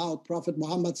hadith about Prophet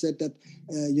Muhammad said that,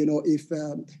 if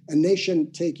a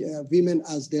nation take women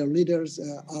as their leaders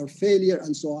are failure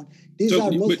and so on. These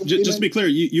are Muslim just to be clear,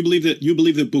 you believe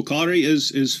that Bukhari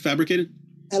is fabricated?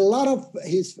 A lot of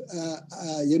his,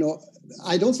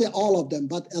 I don't say all of them,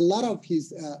 but a lot of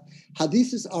his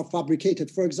hadiths are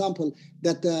fabricated. For example,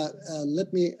 that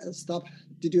let me stop.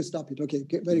 Did you stop it? Okay,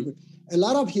 very good. A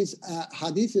lot of his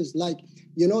hadiths, like,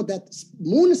 that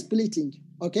moon splitting,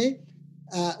 okay?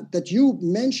 that you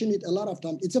mention it a lot of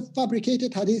times. It's a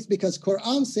fabricated hadith because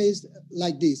Quran says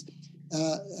like this.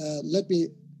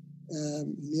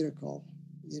 Miracle.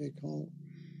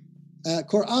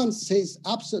 Quran says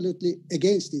absolutely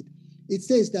against it. It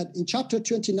says that in chapter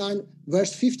 29,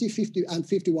 verse 50, 50, and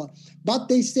 51. But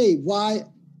they say, why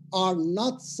are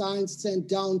not signs sent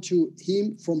down to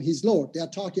him from his Lord? They are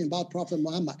talking about Prophet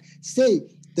Muhammad. Say,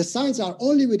 the signs are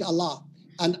only with Allah,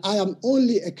 and I am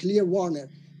only a clear warner.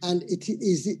 And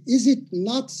is it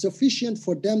not sufficient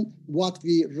for them what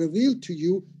we revealed to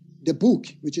you, the book,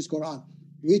 which is Quran,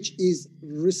 which is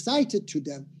recited to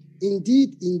them?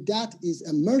 Indeed, in that is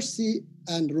a mercy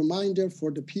and reminder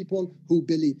for the people who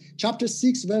believe. Chapter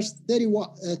 6, verse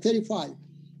 35.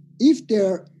 If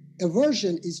their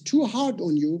aversion is too hard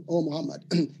on you, O Muhammad,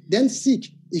 then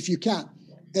seek, if you can,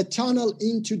 a tunnel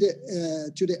into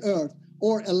the earth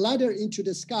or a ladder into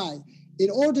the sky in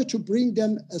order to bring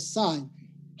them a sign.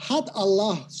 Had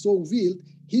Allah so willed,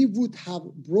 he would have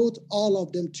brought all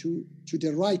of them to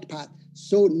the right path.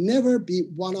 So never be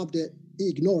one of the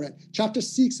ignorant. Chapter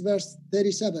 6, verse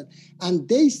 37. And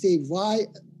they say, why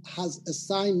has a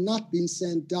sign not been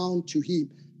sent down to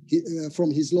him from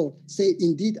his Lord? Say,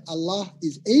 indeed, Allah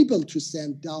is able to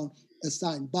send down a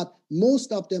sign, but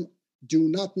most of them do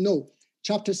not know.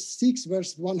 Chapter 6,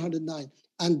 verse 109.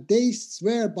 And they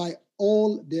swear by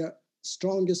all their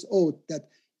strongest oath that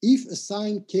if a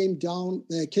sign came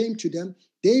to them,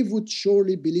 they would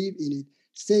surely believe in it.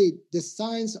 Say, the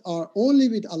signs are only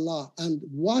with Allah, and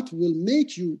what will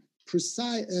make you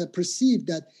perceive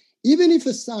that even if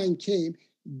a sign came,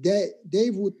 they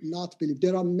would not believe.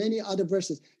 There are many other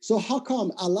verses. So how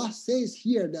come Allah says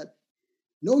here that,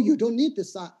 no, you don't need a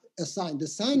sign. The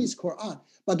sign is Quran.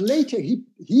 But later he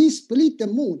split the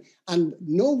moon, and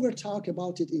nowhere talk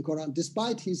about it in Quran,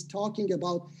 despite he's talking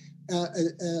about,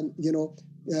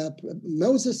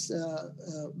 Moses,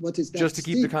 what is that? Just to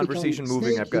keep the conversation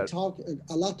moving,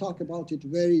 Allah talk about it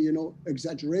very,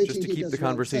 exaggerating. Just to keep the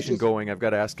conversation going, I've got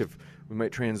to ask if we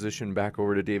might transition back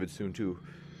over to David soon too.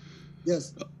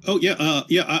 Yes.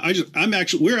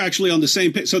 We're actually on the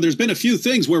same page. So there's been a few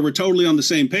things where we're totally on the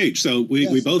same page. So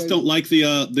we both don't like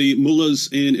the mullahs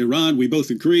in Iran. We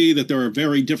both agree that there are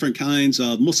very different kinds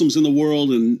of Muslims in the world,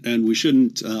 and we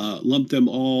shouldn't lump them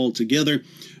all together.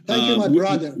 Thank you, my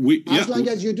brother. As long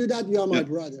as you do that, you are my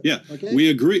brother. Yeah. Okay? We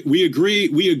agree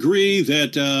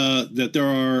that there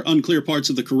are unclear parts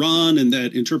of the Quran and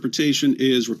that interpretation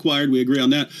is required. We agree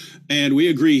on that. And we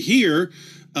agree here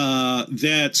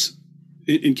that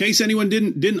in case anyone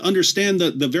didn't understand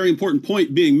the very important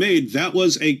point being made, that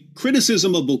was a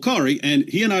criticism of Bukhari, and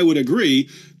he and I would agree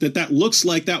that looks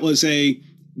like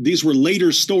these were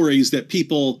later stories that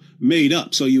people made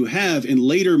up. So you have in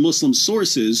later Muslim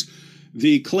sources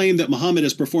the claim that Muhammad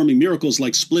is performing miracles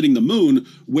like splitting the moon,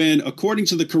 when according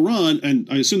to the Quran, and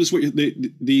I assume this what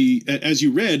as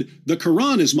you read, the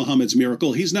Quran is Muhammad's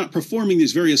miracle. He's not performing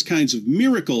these various kinds of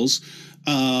miracles.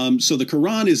 So the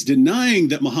Quran is denying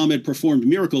that Muhammad performed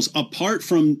miracles apart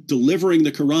from delivering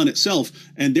the Quran itself,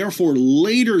 and therefore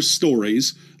later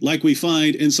stories like we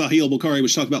find in Sahih al-Bukhari,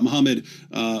 which talk about Muhammad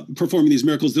performing these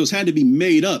miracles, those had to be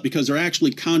made up because they're actually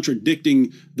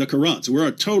contradicting the Quran. So we're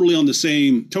totally on the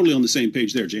same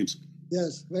page there, James.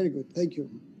 Yes, very good. Thank you.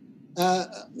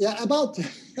 About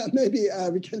maybe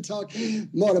we can talk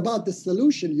more about the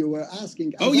solution you were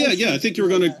asking. I think you were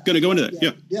going to go into that.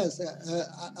 Yeah. Yes,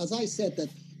 as I said, that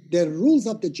the rules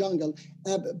of the jungle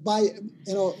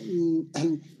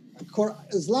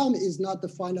Islam is not the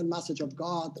final message of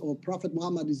God, or Prophet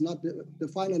Muhammad is not the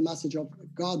final message of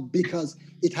God, because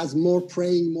it has more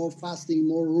praying, more fasting,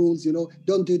 more rules,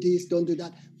 don't do this, don't do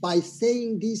that. By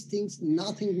saying these things,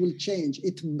 nothing will change.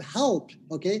 It helped,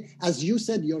 okay? As you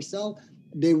said yourself,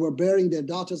 they were burying their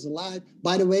daughters alive.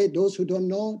 By the way, those who don't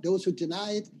know, those who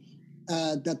deny it,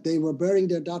 that they were burying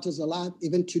their daughters alive.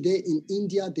 Even today in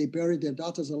India, they bury their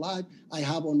daughters alive. I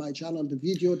have on my channel the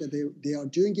video that they are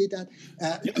doing it.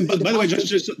 By the way,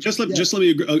 just let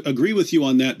me agree with you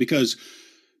on that, because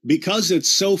it's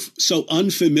so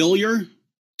unfamiliar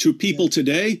to people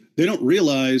today. They don't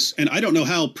realize, and I don't know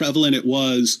how prevalent it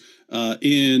was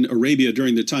in Arabia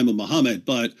during the time of Muhammad,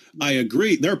 but I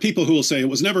agree. There are people who will say it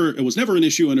was never an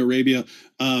issue in Arabia.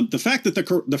 The fact that the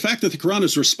Quran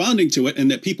is responding to it, and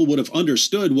that people would have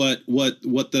understood what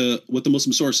the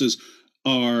Muslim sources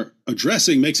are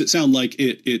addressing, makes it sound like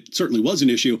it certainly was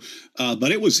an issue.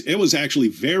 But it was actually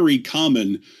very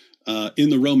common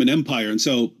in the Roman Empire, and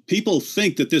so people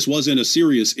think that this wasn't a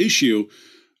serious issue.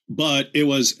 But it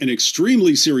was an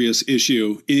extremely serious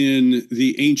issue in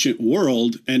the ancient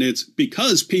world, and it's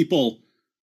because people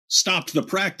stopped the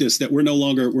practice that we're no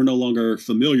longer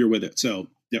familiar with it. So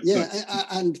Yep.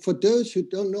 And for those who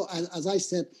don't know, as I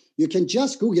said, you can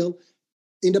just Google.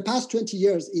 In the past 20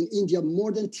 years in India,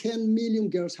 more than 10 million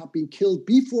girls have been killed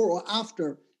before or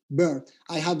after birth.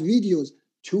 I have videos.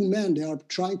 2 men, they are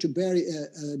trying to bury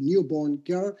a newborn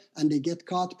girl and they get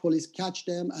caught, police catch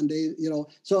them, and they,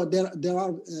 so there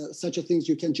are such a things.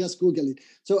 You can just Google it.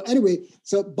 So anyway,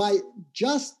 so by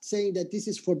just saying that this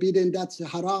is forbidden, that's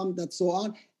haram, that's so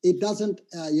on, it doesn't,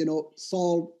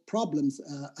 solve problems.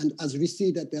 And as we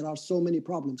see that there are so many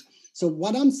problems. So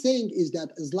what I'm saying is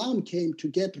that Islam came to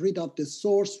get rid of the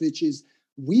source, which is,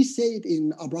 we say it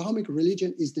in Abrahamic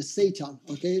religion, is the Satan,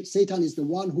 okay? Satan is the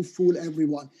one who fooled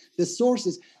everyone. The source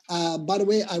is, by the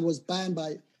way, I was banned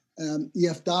by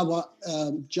EF Dawa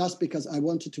just because I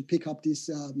wanted to pick up this,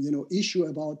 issue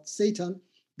about Satan,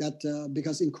 that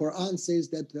because in Quran says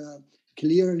that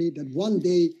clearly that one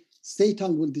day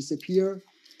Satan will disappear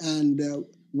and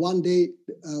one day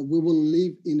we will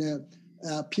live in a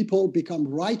people become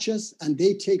righteous and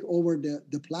they take over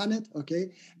the planet,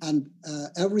 okay? And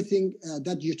everything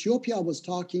that Utopia was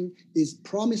talking is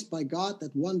promised by God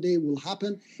that one day will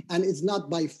happen. And it's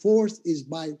not by force, it's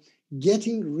by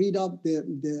getting rid of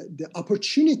the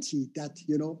opportunity that,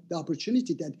 the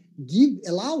opportunity that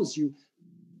allows you,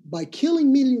 by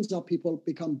killing millions of people,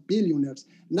 become billionaires.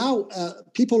 Now,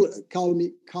 people call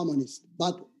me communist,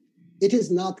 but it is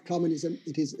not communism,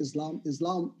 it is Islam.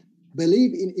 Islam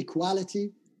believe in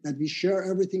equality, that we share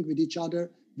everything with each other,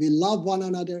 we love one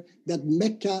another, that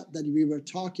Mecca that you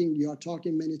are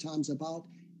talking many times about,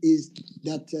 is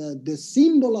that the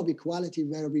symbol of equality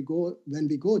where we go, when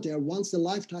we go there, once a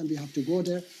lifetime we have to go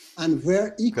there, and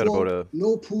where equal, got about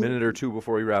no poor. Minute or two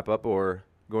before we wrap up, or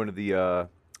go into the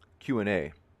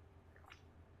Q&A.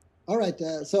 All right.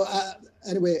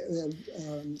 Anyway,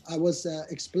 I was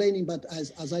explaining, but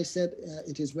as I said,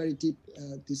 it is very deep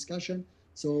discussion.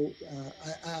 So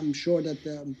I'm sure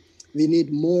that we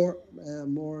need more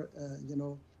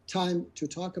time to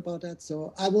talk about that.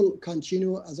 So I will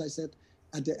continue, as I said,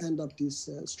 at the end of this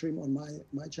stream on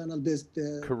my channel.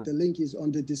 The link is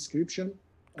on the description.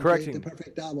 Correcting. The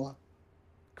Perfect Dawa.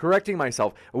 Correcting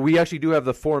myself, we actually do have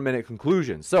the 4-minute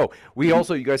conclusion. So we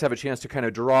also, you guys have a chance to kind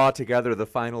of draw together the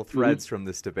final threads from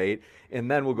this debate, and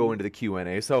then we'll go into the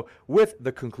Q&A. So with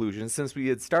the conclusion, since we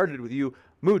had started with you,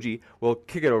 Muji, we'll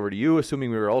kick it over to you, assuming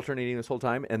we were alternating this whole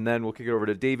time, and then we'll kick it over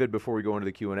to David before we go into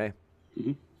the Q&A.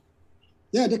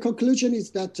 Yeah, the conclusion is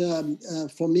that,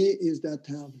 for me, is that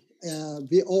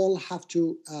we all have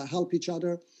to help each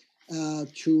other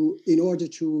in order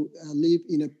to live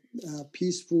in a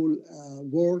peaceful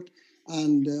world.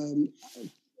 And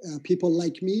people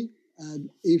like me,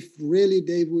 if really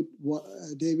David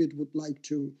would like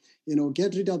to,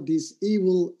 get rid of these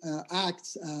evil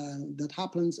acts that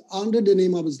happens under the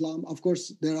name of Islam. Of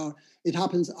course, it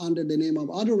happens under the name of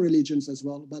other religions as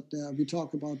well, but we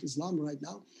talk about Islam right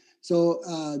now. So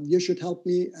you should help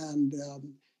me and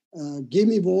give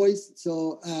me voice.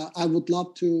 So I would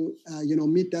love to,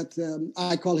 meet that,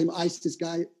 I call him ISIS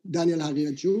guy, Daniel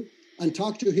Haqiqatjou, and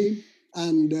talk to him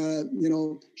and,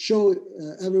 show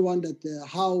everyone that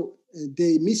how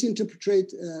they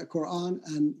misinterpret Quran,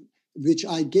 and which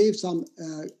I gave some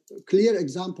clear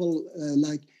example,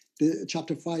 like the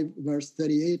chapter 5, verse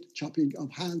 38, chopping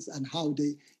of hands, and how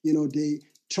they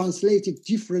translate it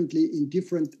differently in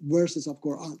different verses of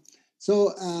Quran.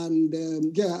 So, and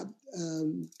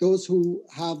those who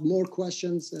have more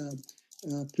questions,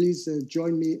 please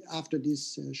join me after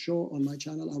this show on my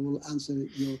channel. I will answer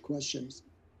your questions.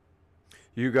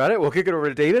 You got it. We'll kick it over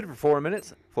to David for 4 minutes.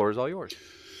 The floor is all yours.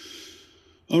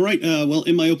 All right. Well,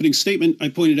 in my opening statement, I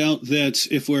pointed out that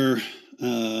if we're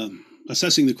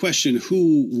assessing the question,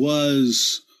 who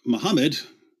was Muhammad?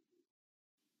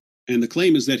 And the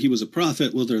claim is that he was a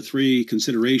prophet. Well, there are 3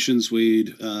 considerations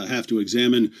we'd have to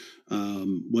examine.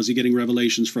 Was he getting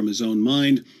revelations from his own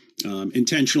mind,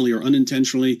 intentionally or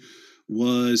unintentionally?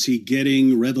 Was he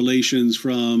getting revelations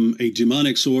from a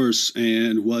demonic source?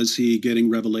 And was he getting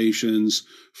revelations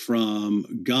from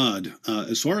God?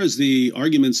 As far as the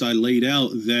arguments I laid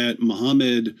out, that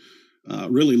Muhammad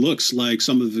really looks like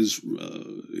some of his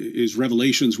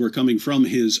revelations were coming from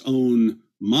his own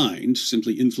mind,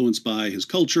 simply influenced by his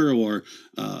culture or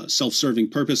self-serving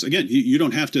purpose. Again, you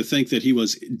don't have to think that he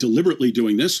was deliberately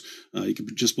doing this. You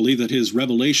could just believe that his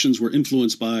revelations were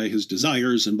influenced by his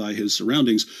desires and by his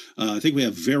surroundings. I think we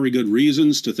have very good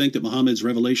reasons to think that Muhammad's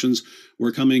revelations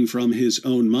were coming from his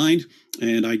own mind,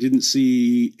 and I didn't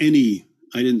see anything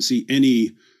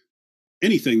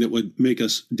that would make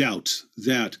us doubt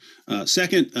that.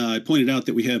 Second, I pointed out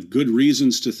that we have good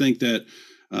reasons to think that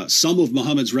Some of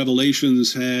Muhammad's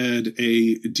revelations had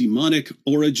a demonic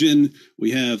origin.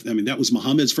 That was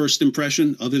Muhammad's first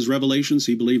impression of his revelations.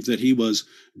 He believed that he was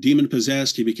demon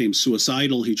possessed. He became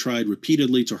suicidal. He tried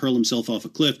repeatedly to hurl himself off a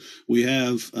cliff. We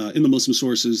have in the Muslim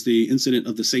sources the incident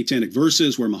of the satanic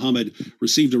verses where Muhammad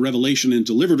received a revelation and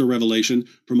delivered a revelation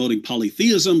promoting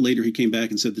polytheism. Later he came back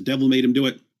and said the devil made him do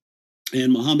it.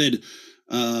 And Muhammad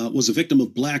was a victim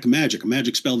of black magic, a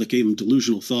magic spell that gave him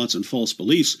delusional thoughts and false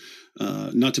beliefs.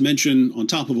 Not to mention, on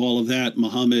top of all of that,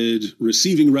 Muhammad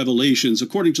receiving revelations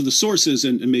according to the sources,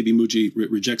 and maybe Muji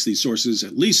rejects these sources,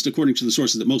 at least according to the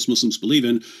sources that most Muslims believe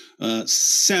in,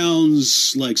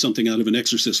 sounds like something out of an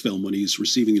Exorcist film when he's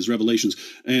receiving his revelations.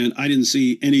 And I didn't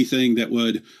see anything that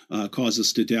would cause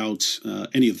us to doubt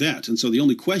any of that. And so the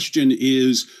only question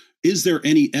is there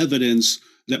any evidence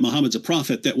that Muhammad's a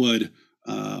prophet that would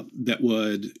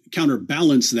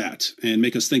counterbalance that and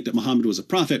make us think that Muhammad was a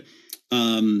prophet?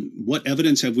 What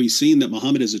evidence have we seen that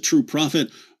Muhammad is a true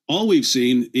prophet? All we've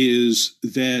seen is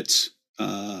that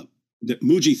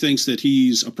Muji thinks that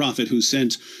he's a prophet who's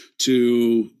sent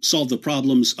to solve the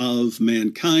problems of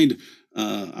mankind.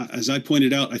 As I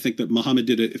pointed out, I think that Muhammad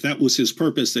did it. If that was his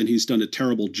purpose, then he's done a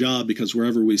terrible job, because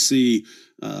wherever we see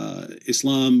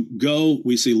Islam go,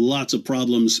 we see lots of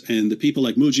problems. And the people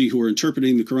like Muji who are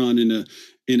interpreting the Quran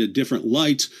in a different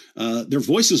light, their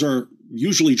voices are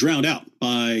usually drowned out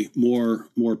by more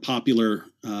popular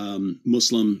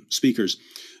Muslim speakers.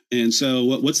 And so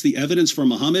what's the evidence for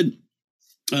Muhammad?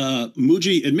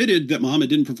 Muji admitted that Muhammad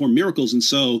didn't perform miracles, and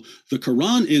so the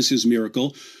Quran is his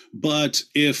miracle. But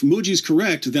if Muji's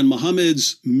correct, then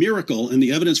Muhammad's miracle and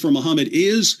the evidence for Muhammad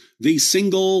is the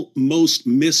single most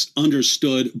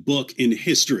misunderstood book in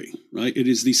history, right? It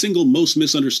is the single most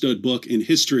misunderstood book in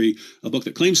history, a book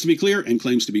that claims to be clear and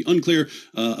claims to be unclear,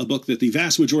 a book that the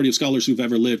vast majority of scholars who've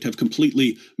ever lived have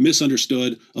completely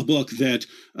misunderstood, a book that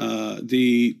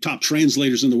the top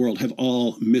translators in the world have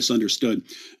all misunderstood.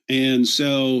 And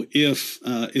so if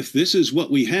this is what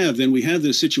we have, then we have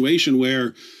this situation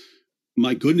where,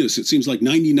 my goodness, it seems like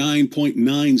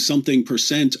 99.9 something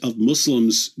percent of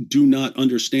Muslims do not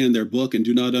understand their book and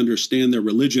do not understand their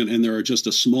religion. And there are just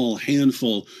a small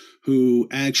handful who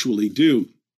actually do.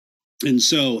 And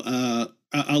so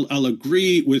I'll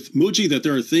agree with Muji that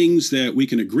there are things that we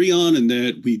can agree on and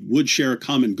that we would share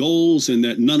common goals, and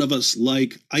that none of us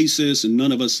like ISIS and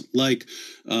none of us like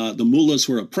the mullahs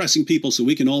who are oppressing people, so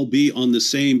we can all be on the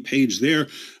same page there.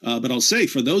 But I'll say,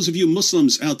 for those of you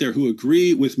Muslims out there who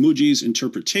agree with Muji's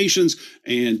interpretations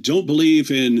and don't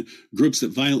believe in groups that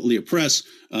violently oppress,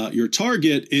 your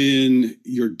target in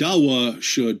your dawah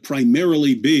should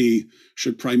primarily be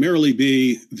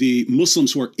the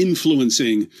Muslims who are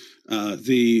influencing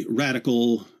the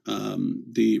radical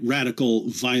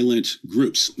violent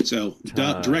groups. So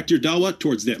direct your dawah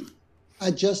towards them. I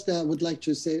just would like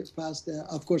to say fast,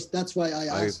 of course, that's why I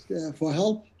asked for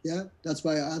help. Yeah, that's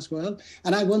why I asked for help.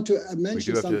 And I want to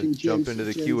mention something, We do have to jump into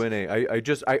the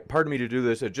Q&A. Pardon me to do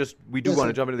this. We do want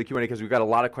to jump into the Q&A because we've got a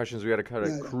lot of questions we got to kind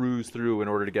of cruise through in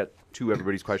order to get to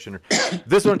everybody's question.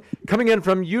 This one coming in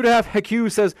from Yudaf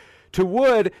Heku says, to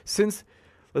Wood, since,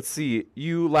 let's see,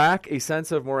 you lack a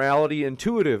sense of morality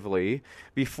intuitively,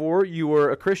 before you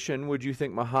were a Christian, would you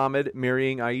think Muhammad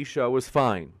marrying Aisha was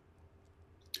fine?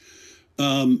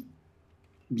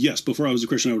 Yes, before I was a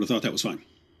Christian, I would have thought that was fine.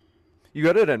 You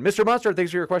got it in. Mr. Monster,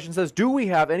 thanks for your question, says, do we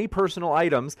have any personal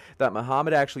items that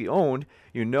Muhammad actually owned?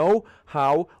 You know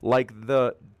how, like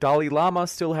the Dalai Lama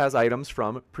still has items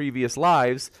from previous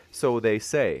lives, so they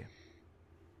say.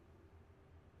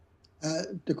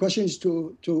 The question is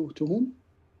to whom?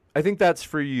 I think that's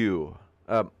for you.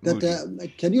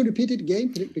 Can you repeat it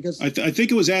again? Because I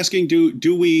think it was asking,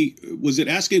 was it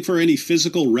asking for any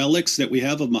physical relics that we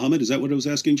have of Muhammad? Is that what it was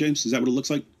asking, James? Is that what it looks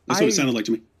like? That's what it sounded like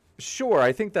to me. Sure,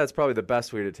 I think that's probably the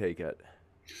best way to take it.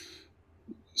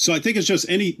 So I think it's just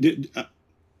any.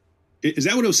 Is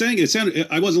that what it was saying? It sounded.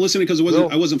 I wasn't listening because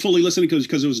I wasn't fully listening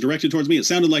because it was directed towards me. It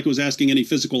sounded like it was asking any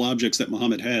physical objects that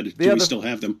Muhammad had. Do we still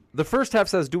have them? The first half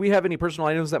says, "Do we have any personal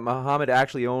items that Muhammad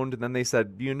actually owned?" And then they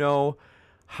said, "You know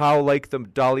how, like the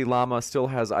Dalai Lama still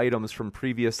has items from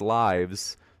previous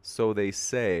lives, so they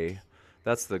say."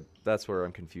 That's where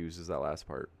I'm confused. Is that last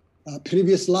part?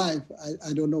 Previous life.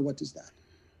 I don't know what is that.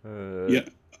 Yeah.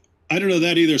 I don't know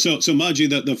that either. So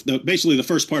Maji, basically the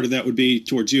first part of that would be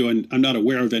towards you, and I'm not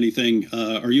aware of anything.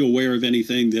 Are you aware of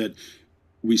anything that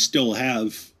we still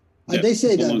have? They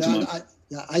say that.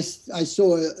 I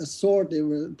saw a sword. They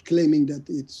were claiming that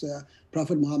it's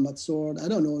Prophet Muhammad's sword. I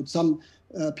don't know. Some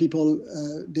people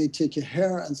they take a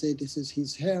hair and say this is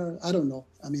his hair. I don't know.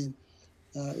 I mean,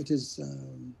 it is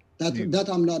that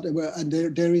I'm not aware. And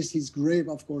there is his grave,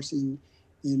 of course, in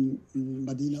in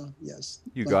Medina. Yes.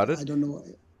 You But got it. I don't know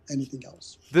anything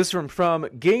else. This one from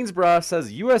Gainsborough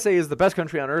says, USA is the best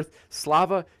country on earth.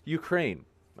 Slava, Ukraine.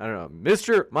 I don't know.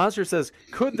 Mr. Monster says,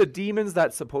 could the demons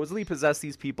that supposedly possess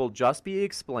these people just be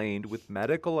explained with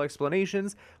medical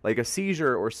explanations like a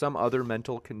seizure or some other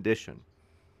mental condition?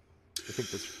 I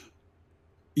think that's...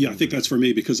 Yeah, I think that's for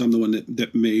me because I'm the one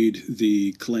that made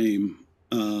the claim.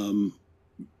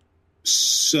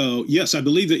 So, yes, I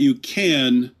believe that you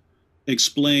can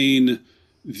explain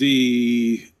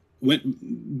basically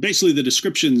the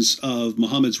descriptions of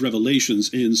Muhammad's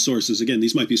revelations in sources. Again,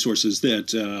 these might be sources that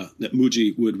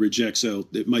Muji would reject, so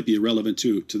it might be irrelevant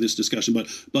to this discussion.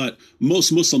 But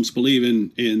most Muslims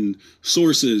believe in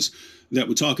sources that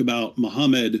would talk about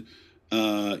Muhammad.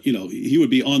 He would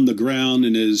be on the ground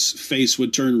and his face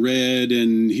would turn red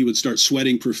and he would start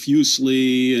sweating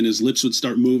profusely and his lips would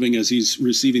start moving as he's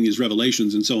receiving these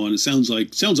revelations and so on. It sounds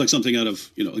like something out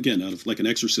of like an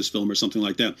Exorcist film or something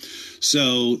like that.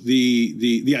 So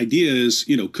the idea is,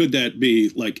 could that be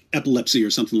like epilepsy or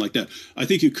something like that? I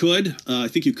think you could.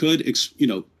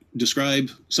 Describe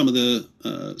some of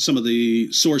the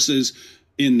sources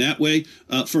in that way.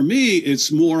 For me,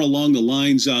 it's more along the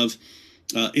lines of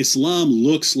Islam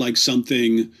looks like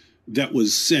something that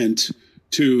was sent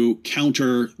to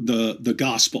counter the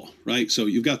gospel, right? So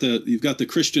you've got the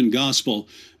Christian gospel,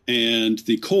 and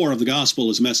the core of the gospel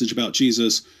is a message about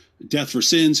Jesus' death for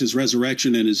sins, his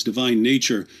resurrection, and his divine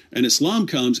nature. And Islam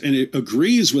comes and it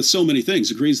agrees with so many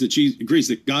things. Agrees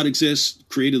that God exists,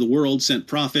 created the world, sent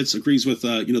prophets. Agrees with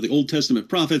the Old Testament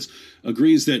prophets.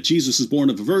 Agrees that Jesus is born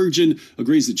of a virgin.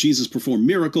 Agrees that Jesus performed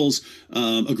miracles.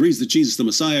 Agrees that Jesus the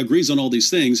Messiah. Agrees on all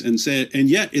these things, and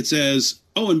yet it says,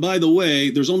 oh, and by the way,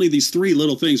 there's only these three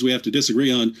little things we have to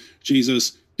disagree on.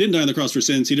 Jesus didn't die on the cross for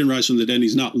sins. He didn't rise from the dead. And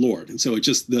he's not Lord. And so it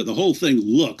just the whole thing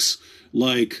looks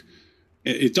like.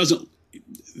 It doesn't.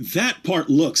 That part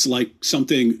looks like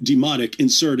something demonic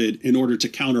inserted in order to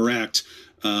counteract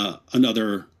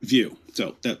another view.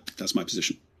 So that's my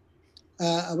position.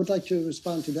 I would like to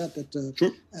respond to that.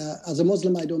 Sure. As a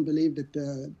Muslim, I don't believe that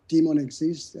demon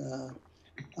exists,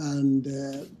 and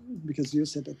because you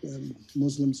said that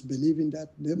Muslims believe in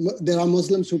that. There are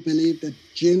Muslims who believe that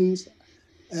jinns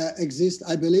exist.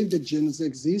 I believe that jinns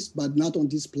exist, but not on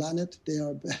this planet. They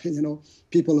are,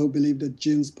 people who believe that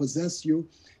jinns possess you,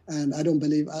 and I don't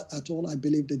believe at all. I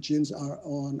believe that jinns are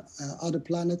on other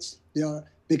planets.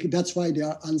 That's why they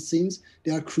are unseen.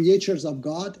 They are creatures of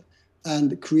God,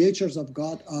 and creatures of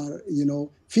God are,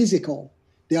 physical.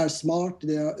 They are smart.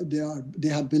 They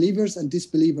have believers and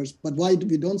disbelievers. But why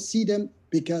we don't see them?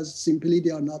 Because simply they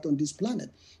are not on this planet.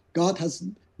 God has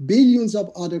billions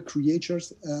of other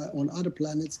creatures on other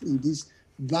planets in this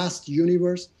vast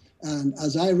universe. And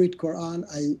as I read Quran,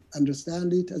 I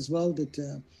understand it as well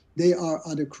that they are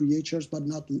other creatures, but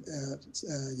not,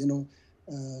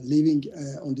 living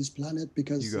on this planet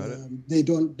because they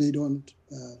don't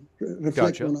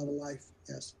reflect on our life.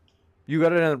 Yes. You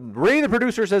got it. Ray, the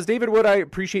producer, says, David Wood, I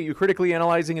appreciate you critically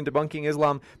analyzing and debunking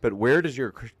Islam, but where does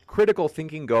your critical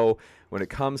thinking go when it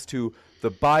comes to the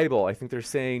Bible? I think they're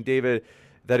saying, David,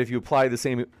 that if you apply the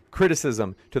same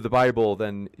criticism to the Bible,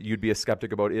 then you'd be a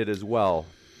skeptic about it as well.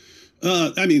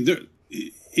 Notice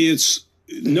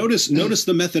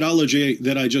the methodology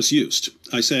that I just used.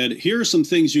 I said, here are some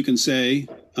things you can say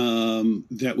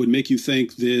that would make you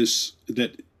think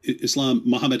that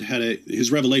Muhammad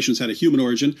his revelations had a human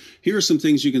origin. Here are some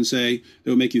things you can say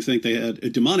that would make you think they had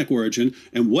a demonic origin.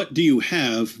 And what do you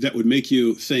have that would make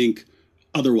you think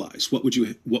otherwise? What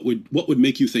would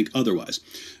make you think otherwise?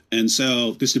 And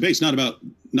so this debate's not about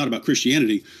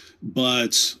Christianity,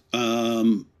 but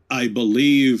I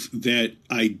believe that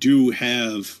I do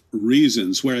have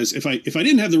reasons. Whereas if I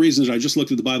didn't have the reasons, I just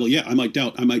looked at the Bible. Yeah, I might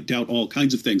doubt all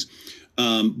kinds of things.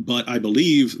 But I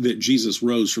believe that Jesus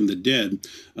rose from the dead.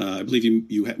 I believe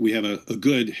we have a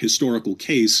good historical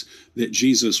case that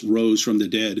Jesus rose from the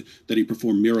dead, that he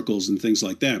performed miracles and things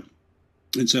like that.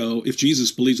 And so if Jesus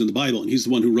believes in the Bible and he's the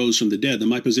one who rose from the dead, then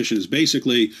my position is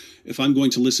basically, if I'm going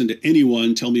to listen to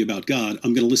anyone tell me about God,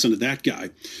 I'm going to listen to that guy.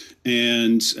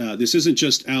 And this isn't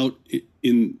just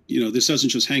this doesn't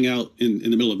just hang out in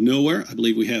the middle of nowhere. I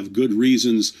believe we have good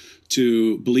reasons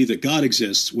to believe that God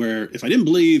exists, where if I didn't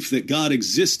believe that God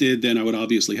existed, then I would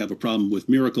obviously have a problem with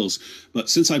miracles. But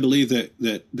since I believe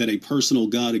that a personal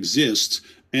God exists,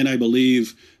 and I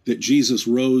believe that Jesus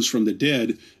rose from the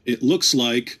dead, it looks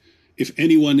like if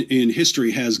anyone in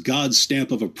history has God's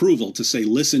stamp of approval to say,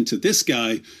 listen to this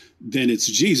guy, then it's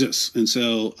Jesus. And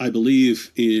so I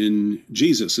believe in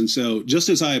Jesus. And so just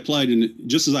as I applied in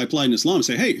Islam,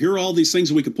 say, hey, here are all these things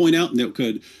that we could point out and that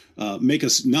could make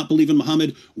us not believe in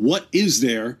Muhammad. What is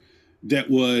there that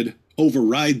would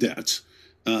override that.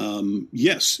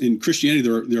 Yes, in Christianity,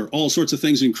 there are all sorts of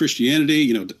things in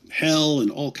Christianity, hell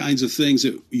and all kinds of things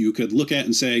that you could look at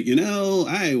and say,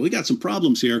 we got some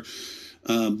problems here.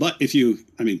 But if you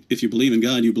believe in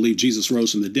God, you believe Jesus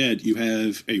rose from the dead, you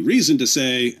have a reason to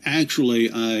say,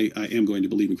 actually, I am going to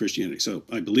believe in Christianity. So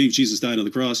I believe Jesus died on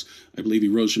the cross. I believe he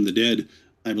rose from the dead.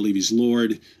 I believe he's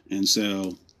Lord. And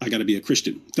so I got to be a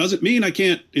Christian. Doesn't mean I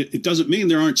can't. It doesn't mean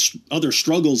there aren't other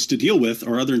struggles to deal with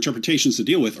or other interpretations to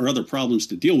deal with or other problems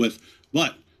to deal with.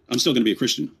 But I'm still going to be a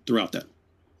Christian throughout that.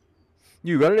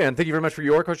 You got it, and thank you very much for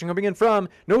your question coming in from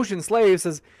Notion Slave.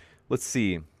 Says, let's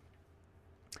see.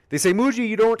 They say, Muji,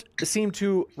 you don't seem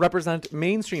to represent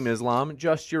mainstream Islam,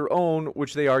 just your own,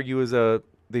 which they argue is a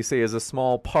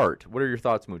small part. What are your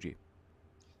thoughts, Muji?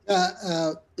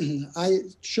 I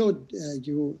showed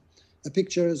you a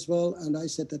picture as well, and I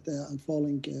said that I'm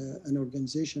following an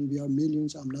organization. We are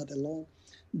millions. I'm not alone.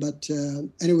 But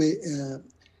anyway,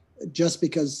 just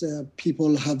because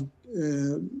people have,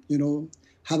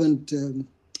 haven't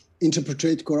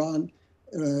interpreted Quran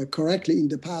correctly in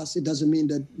the past, it doesn't mean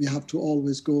that we have to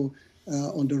always go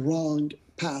on the wrong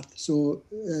path. So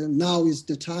now is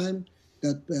the time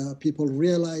that people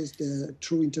realize the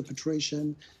true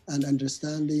interpretation and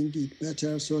understanding it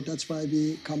better. So that's why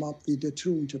we come up with the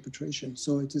true interpretation.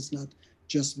 So it is not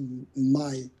just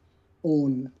my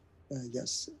own,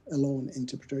 alone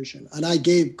interpretation. And I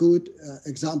gave good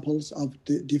examples of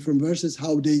the different verses,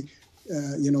 how they,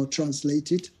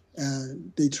 translate it.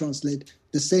 They translate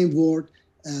the same word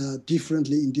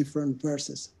differently in different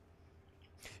verses.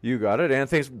 You got it. And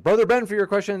thanks, Brother Ben, for your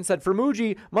question. Said, for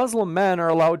Muji, Muslim men are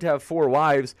allowed to have 4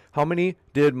 wives. How many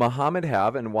did Muhammad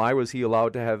have, and why was he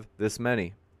allowed to have this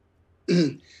many?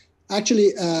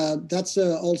 Actually, that's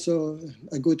also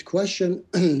a good question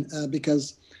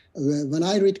because when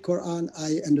I read Quran,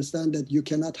 I understand that you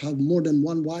cannot have more than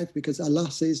one wife because Allah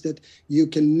says that you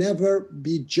can never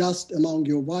be just among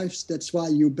your wives. That's why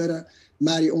you better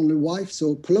marry only wife.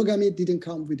 So polygamy didn't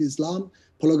come with Islam.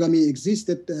 Polygamy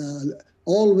existed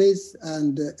always,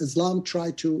 and Islam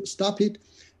tried to stop it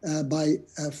by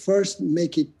first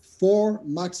make it 4,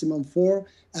 maximum 4,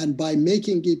 and by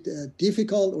making it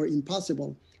difficult or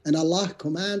impossible. And Allah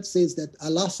says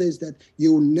that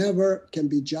you never can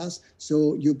be just,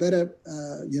 so you better,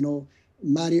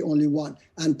 marry only one.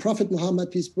 And Prophet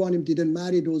Muhammad, peace be upon him, didn't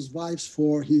marry those wives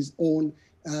for his own,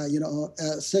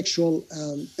 sexual,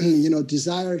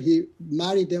 desire. He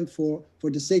married them for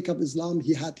the sake of Islam.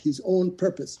 He had his own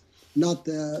purpose. Not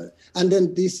and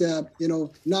then this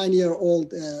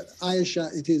 9-year-old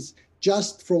Aisha, it is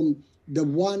just from the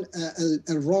one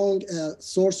a wrong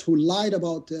source who lied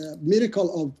about the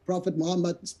miracle of Prophet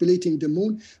Muhammad splitting the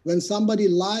moon. When somebody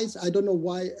lies, I don't know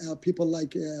why people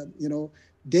like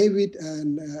David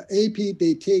and AP,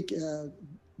 they take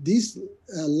this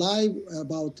lie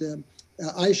about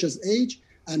Aisha's age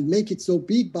and make it so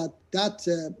big, but that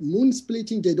moon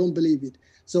splitting, they don't believe it.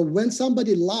 So when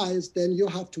somebody lies, then you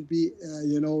have to be,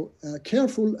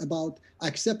 careful about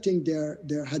accepting their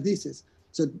hadiths.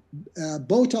 So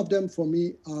both of them, for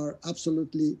me, are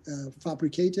absolutely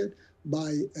fabricated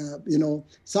by,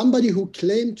 somebody who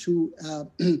claimed to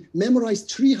memorize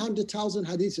 300,000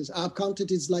 hadiths. I've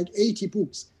counted, it's like 80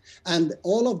 books, and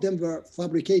all of them were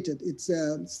fabricated. It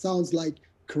sounds like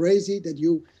crazy that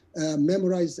you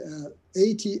memorize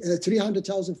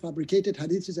 300,000 fabricated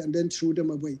hadiths and then threw them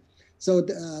away. So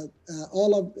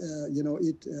all of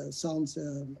it sounds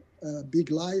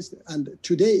big lies. And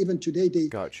today, they.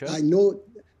 Gotcha. I know.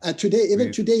 Today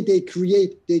they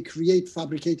create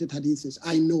fabricated hadiths.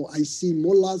 I know. I see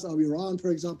mullahs of Iran,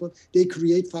 for example, they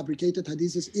create fabricated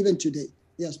hadiths even today.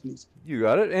 Yes, please. You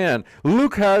got it. And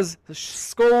Lukas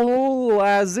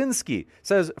Skolazinski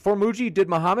says, for Muji, did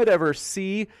Muhammad ever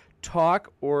see,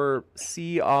 talk, or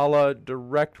see Allah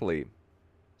directly?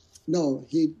 No,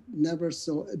 he never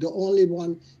saw. The only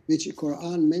one which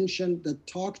Quran mentioned that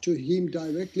talked to him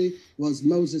directly was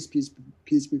Moses, peace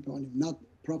be upon him. Not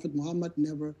Prophet Muhammad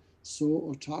never saw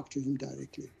or talked to him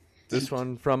directly. This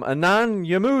one from Anan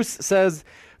Yamus says,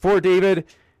 for David,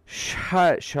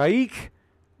 Shaikh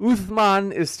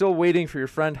Uthman is still waiting for your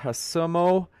friend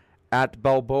Hasamo at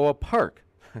Balboa Park.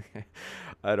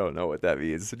 I don't know what that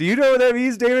means. Do you know what that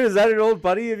means, David? Is that an old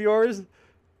buddy of yours?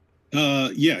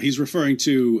 Yeah, he's referring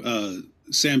to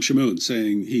Sam Shamoon,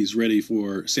 saying he's ready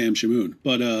for Sam Shamoon.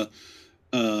 But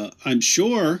I'm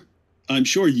sure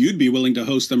you'd be willing to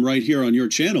host them right here on your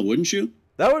channel, wouldn't you?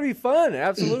 That would be fun.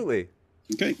 Absolutely.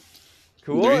 Okay.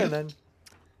 Cool. And then,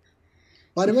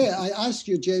 by the way, I asked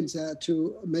you, James,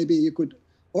 to maybe you could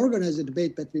organize a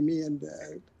debate between me and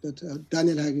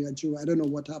Daniel Haggai. I don't know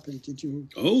what happened. Did you?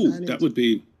 Oh, that would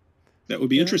be That would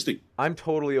be interesting. I'm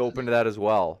totally open to that as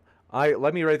well.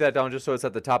 Let me write that down just so it's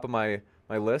at the top of my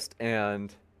list.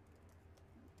 And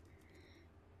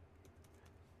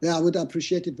yeah, I would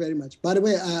appreciate it very much. By the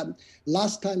way,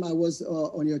 last time I was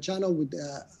on your channel with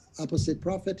Apostate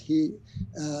Prophet, he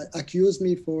accused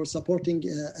me for supporting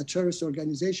a terrorist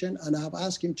organization, and I have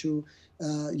asked him to,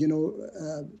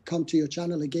 come to your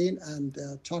channel again and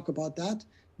talk about that.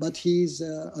 But he's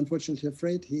unfortunately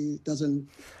afraid. He doesn't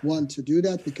want to do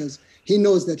that because he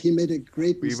knows that he made a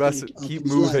great mistake. We must keep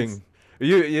moving. Life.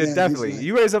 You definitely.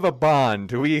 You guys have a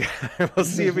bond. We'll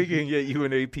see if we can get you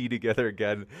and AP together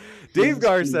again. Dave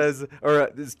Gar says,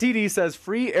 or TD says,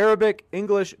 free Arabic,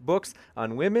 English books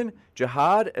on women,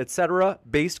 jihad, etc.,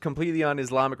 based completely on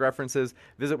Islamic references.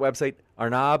 Visit website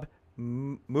Arnab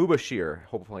Mubashir.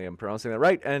 Hopefully I'm pronouncing that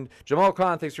right. And Jamal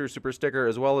Khan, thanks for your super sticker,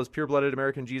 as well as Pure-Blooded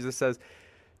American Jesus says,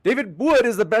 David Wood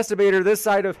is the best debater this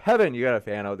side of heaven. You got a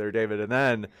fan out there, David. And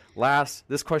then last,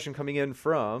 this question coming in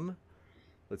from,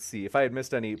 let's see, if I had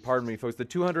missed any, pardon me, folks. The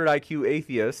 200 IQ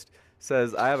atheist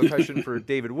says, I have a question for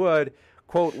David Wood.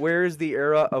 Quote, where is the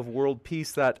era of world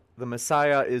peace that the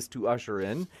Messiah is to usher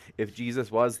in? If Jesus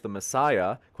was the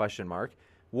Messiah, ?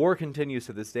 War continues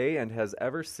to this day and has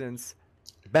ever since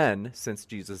been since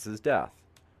Jesus' death.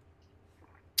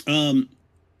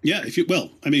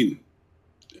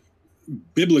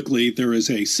 Biblically, there is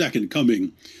a second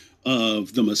coming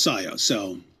of the Messiah.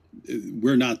 So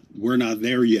we're not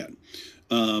there yet.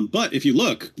 But if you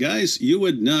look, guys, you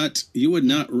would not,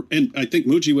 and I think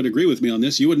Muji would agree with me on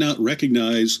this, you would not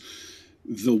recognize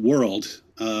the world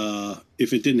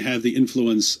if it didn't have the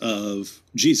influence of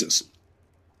Jesus.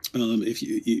 If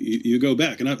you go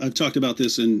back, and I've talked about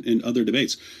this in other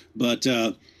debates, but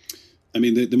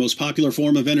the most popular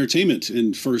form of entertainment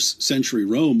in first century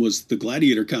Rome was the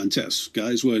gladiator contests.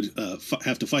 Guys would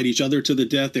have to fight each other to the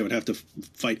death. They would have to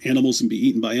fight animals and be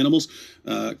eaten by animals.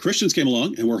 Christians came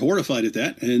along and were horrified at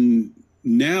that. And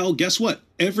now, guess what?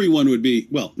 Everyone would be,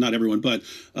 well, not everyone, but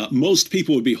most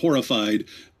people would be horrified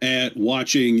at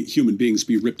watching human beings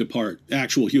be ripped apart.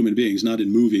 Actual human beings, not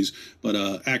in movies, but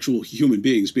actual human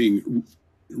beings being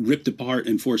ripped apart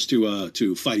and forced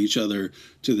to fight each other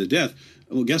to the death.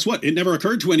 Well, guess what? It never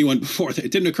occurred to anyone before that.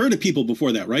 It didn't occur to people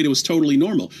before that, right? It was totally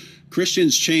normal.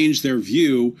 Christians changed their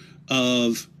view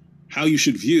of how you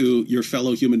should view your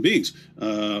fellow human beings.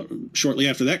 Shortly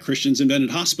after that, Christians invented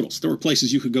hospitals. There were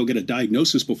places you could go get a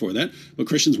diagnosis before that, but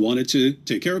Christians wanted to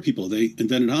take care of people. They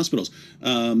invented hospitals.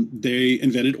 They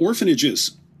invented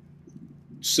orphanages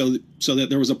so that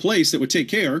there was a place that would take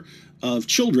care of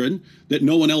children that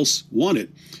no one else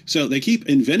wanted. So they keep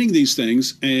inventing these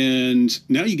things, and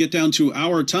now you get down to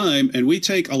our time, and we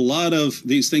take a lot of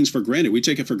these things for granted. We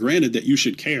take it for granted that you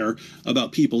should care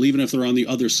about people, even if they're on the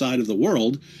other side of the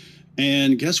world.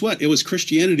 And guess what? It was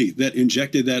Christianity that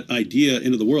injected that idea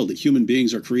into the world, that human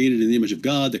beings are created in the image of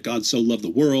God, that God so loved the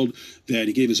world that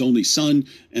he gave his only son.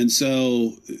 And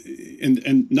so,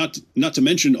 and not to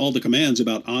mention all the commands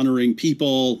about honoring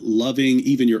people, loving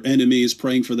even your enemies,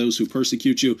 praying for those who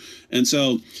persecute you. And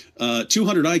so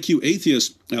 200 IQ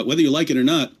atheists, whether you like it or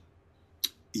not,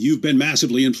 you've been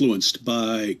massively influenced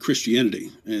by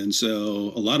Christianity. And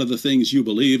so a lot of the things you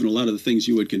believe and a lot of the things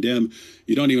you would condemn,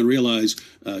 you don't even realize.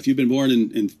 If you've been born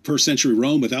in first century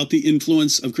Rome without the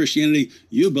influence of Christianity,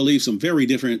 you believe some very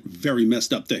different, very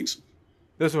messed up things.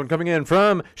 This one coming in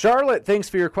from Charlotte. Thanks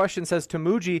for your question. Says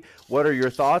Tamuji, what are your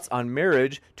thoughts on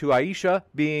marriage to Aisha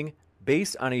being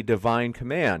based on a divine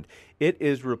command? It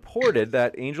is reported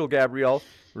that Angel Gabriel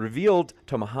revealed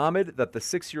to Muhammad that the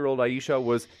 6-year-old Aisha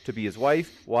was to be his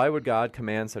wife. Why would God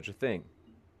command such a thing?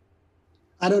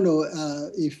 I don't know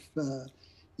if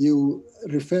you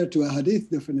refer to a hadith,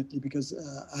 definitely, because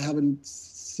I haven't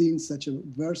seen such a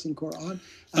verse in Quran.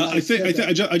 I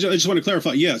just want to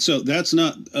clarify. Yeah, so that's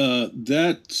not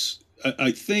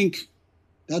I think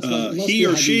that's he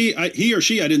or she. I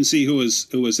didn't see who was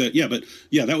that. Yeah, but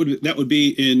yeah, that would be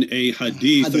in a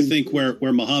hadith. I think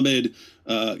where Muhammad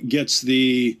gets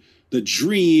the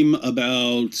dream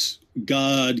about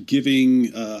God giving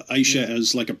Aisha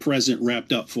as like a present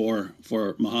wrapped up for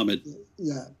Muhammad.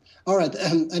 Yeah. All right.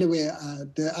 Anyway,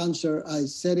 the answer, I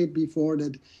said it before,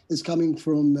 that is coming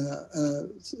from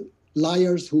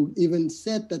liars who even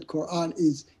said that Quran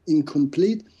is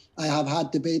incomplete. I have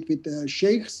had debate with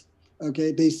sheikhs.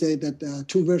 Okay, they say that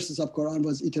 2 verses of Quran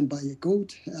was eaten by a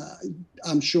goat.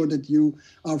 I'm sure that you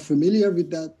are familiar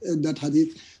with that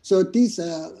hadith. So these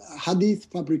hadith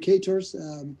fabricators,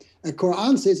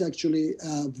 Quran says actually,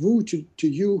 woe to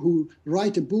you who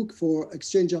write a book for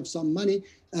exchange of some money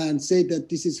and say that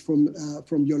this is from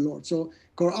your Lord. So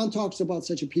Quran talks about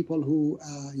such a people who,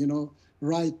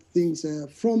 write things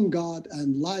from God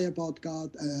and lie about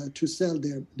God to sell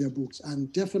their books.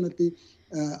 And definitely,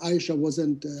 Aisha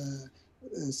wasn't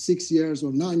 6 years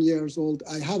or 9 years old.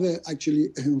 I have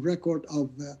actually a record of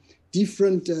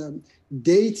different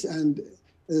dates and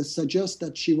suggest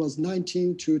that she was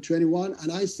 19 to 21.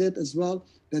 And I said as well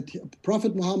that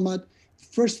Prophet Muhammad,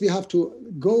 first we have to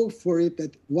go for it,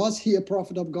 that was he a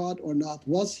prophet of God or not?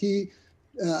 Was he,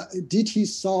 did he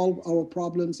solve our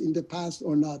problems in the past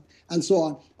or not? And so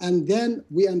on. And then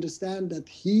we understand that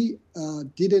he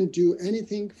didn't do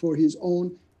anything for his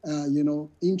own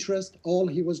interest. All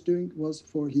he was doing was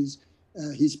for his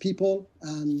people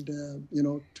and,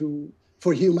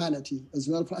 for humanity as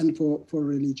well, and for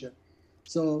religion.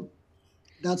 So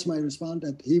that's my response,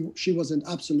 that she wasn't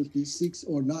absolutely 6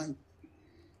 or 9.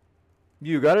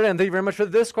 You got it, and thank you very much for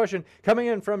this question. Coming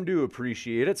in from Do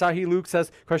Appreciate It. Sahi Luke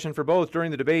says, question for both.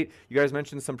 During the debate, you guys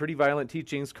mentioned some pretty violent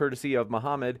teachings courtesy of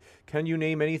Muhammad. Can you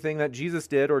name anything that Jesus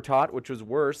did or taught which was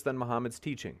worse than Muhammad's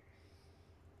teaching?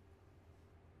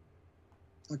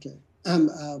 Okay.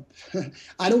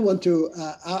 I don't want to,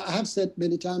 I have said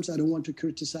many times, I don't want to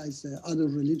criticize other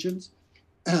religions.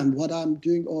 And what I'm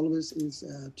doing always is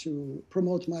to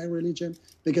promote my religion,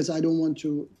 because I don't want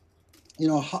to,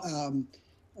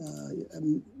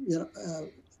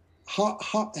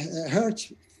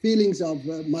 hurt feelings of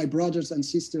my brothers and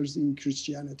sisters in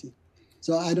Christianity.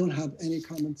 So I don't have any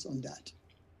comments on that.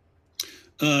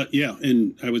 Yeah,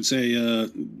 and I would say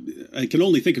I can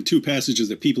only think of 2 passages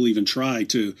that people even try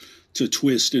to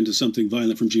twist into something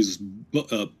violent from Jesus.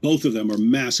 Both of them are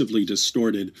massively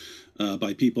distorted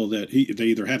by people that they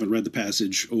either haven't read the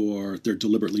passage or they're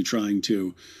deliberately trying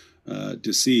to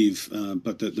deceive.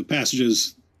 But the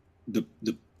passages, the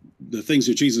things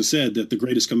that Jesus said, that the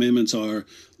greatest commandments are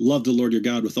love the Lord your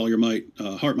God with all your might,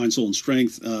 heart, mind, soul, and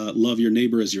strength, love your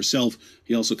neighbor as yourself.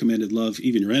 He also commanded love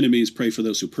even your enemies, pray for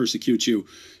those who persecute you.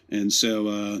 And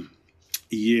so,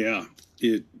 if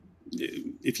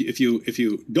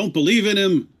you don't believe in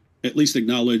him, at least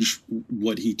acknowledge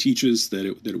what he teaches, that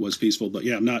it was peaceful. But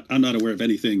yeah, I'm not aware of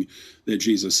anything that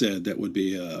Jesus said that would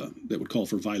be that would call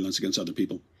for violence against other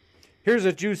people. Here's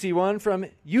a juicy one from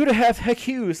Udahef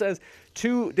Heku. Says,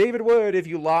 to David Wood, if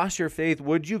you lost your faith,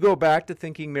 would you go back to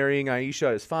thinking marrying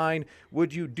Aisha is fine?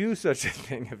 Would you do such a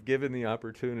thing if given the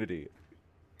opportunity?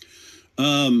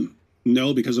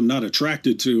 No, because I'm not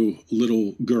attracted to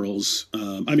little girls.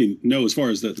 No, as far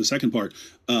as the second part.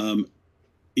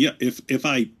 If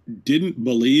I didn't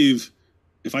believe,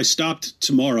 if I stopped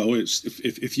tomorrow,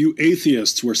 if you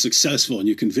atheists were successful and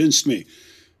you convinced me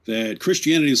that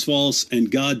Christianity is false and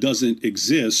God doesn't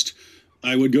exist,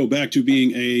 I would go back to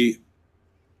being a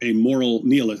moral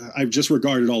nihilist. I've just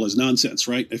regarded all as nonsense,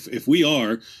 right? If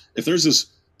there's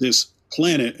this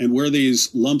planet and we're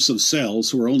these lumps of cells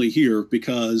who are only here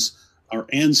because our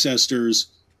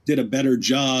ancestors did a better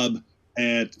job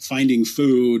at finding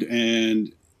food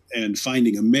and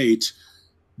finding a mate,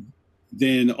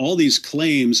 then all these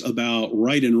claims about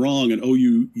right and wrong and,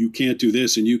 you can't do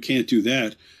this and you can't do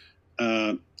that.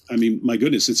 My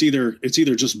goodness, it's either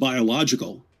just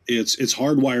biological, it's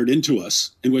hardwired into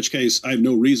us, in which case I have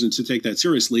no reason to take that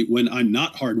seriously when I'm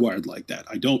not hardwired like that.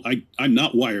 I'm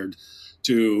not wired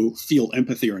to feel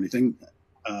empathy or anything.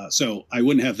 So I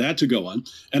wouldn't have that to go on.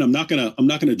 And I'm not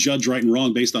gonna judge right and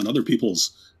wrong based on other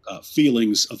people's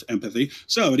feelings of empathy.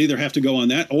 So I would either have to go on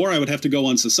that, or I would have to go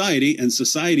on society, and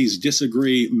societies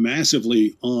disagree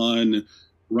massively on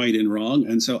right and wrong.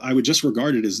 And so I would just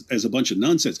regard it as a bunch of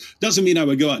nonsense. Doesn't mean I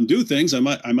would go out and do things. I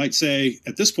might say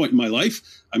at this point in my life,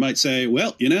 I might say,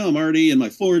 well, I'm already in my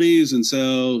 40s. And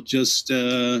so just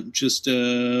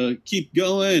keep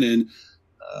going and,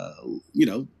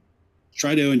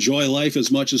 try to enjoy life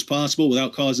as much as possible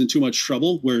without causing too much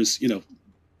trouble. Whereas,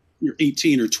 you're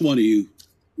 18 or 20,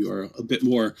 you are a bit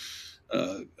more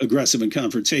aggressive and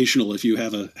confrontational if you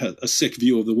have a sick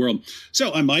view of the world.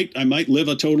 So I might live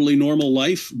a totally normal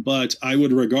life, but I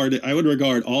would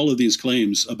regard all of these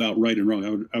claims about right and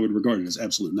wrong. I would regard it as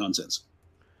absolute nonsense.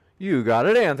 You got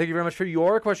it, and thank you very much for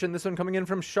your question. This one coming in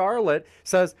from Charlotte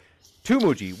says, to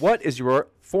Muji, what is your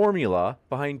formula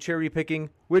behind cherry picking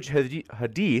which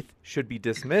hadith should be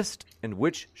dismissed and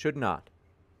which should not?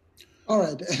 All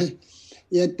right.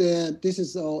 Yet this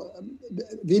is all,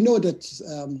 we know that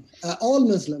all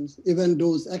Muslims, even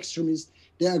those extremists,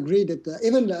 they agree that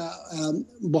even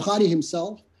Bukhari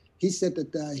himself, he said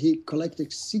that he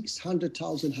collected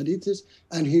 600,000 hadiths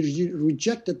and he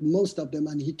rejected most of them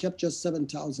and he kept just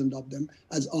 7,000 of them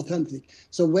as authentic.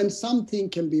 So when something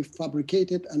can be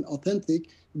fabricated and authentic,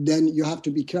 then you have to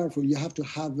be careful. You have to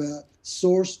have a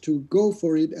source to go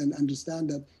for it and understand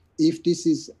that if this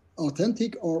is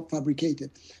authentic or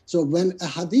fabricated. So when a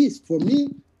hadith, for me,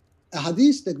 a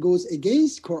hadith that goes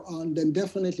against Quran, then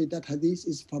definitely that hadith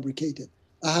is fabricated.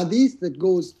 A hadith that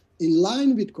goes in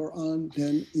line with Quran,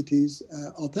 then it is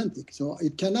authentic. So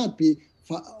it cannot be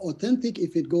authentic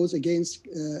if it goes against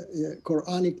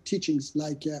Quranic teachings,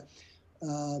 like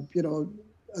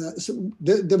so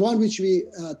the one which we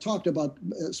talked about,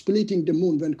 splitting the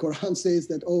moon, when Quran says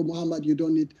that, oh Muhammad, you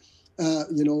don't need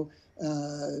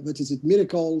what is it,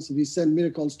 miracles, we send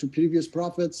miracles to previous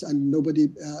prophets, and nobody,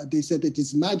 they said it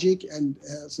is magic. And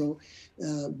so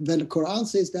when the Quran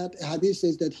says that, hadith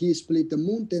says that he split the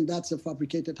moon, then that's a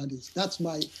fabricated hadith. That's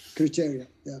my criteria.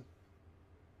 Yeah.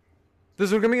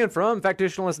 This is coming in from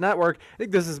Factitionalist Network. I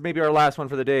think this is maybe our last one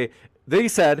for the day. They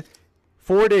said,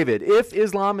 for David, if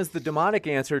Islam is the demonic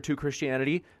answer to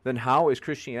Christianity, then how is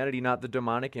Christianity not the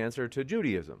demonic answer to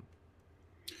Judaism?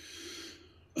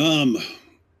 I'm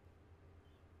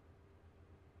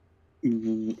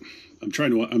trying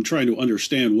to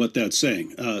understand what that's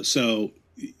saying. So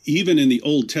even in the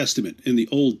Old Testament,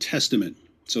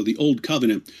 so the Old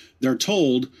Covenant, they're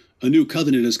told a new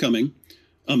covenant is coming,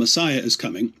 a Messiah is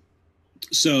coming.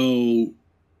 So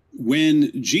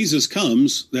when Jesus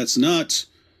comes, that's not,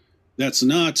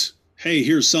 hey,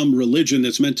 here's some religion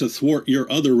that's meant to thwart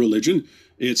your other religion.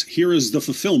 It's, here's the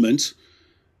fulfillment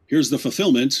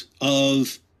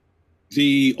of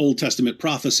the Old Testament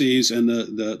prophecies and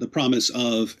the promise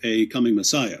of a coming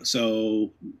Messiah.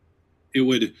 So you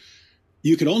would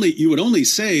only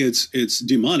say it's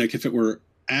demonic if it were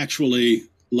actually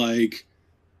like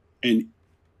an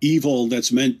evil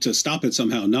that's meant to stop it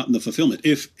somehow, not in the fulfillment.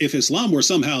 If Islam were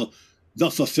somehow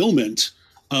the fulfillment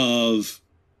of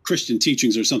Christian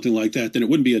teachings or something like that, then it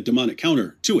wouldn't be a demonic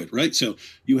counter to it, right? So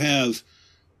you have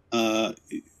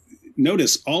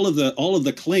notice all of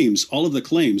the claims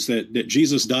that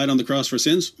Jesus died on the cross for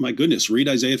sins. My goodness, read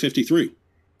Isaiah 53.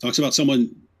 Talks about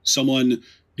someone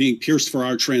being pierced for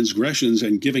our transgressions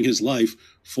and giving his life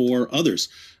for others.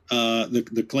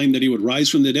 The claim that he would rise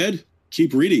from the dead.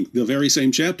 Keep reading the very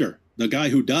same chapter. The guy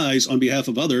who dies on behalf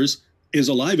of others is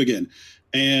alive again,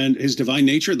 and his divine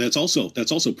nature. That's also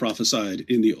prophesied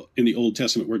in the Old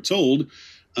Testament. We're told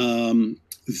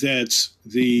that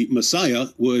the Messiah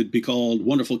would be called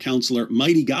Wonderful Counselor,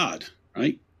 Mighty God,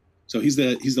 right? So he's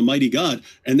the mighty God,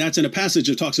 and that's in a passage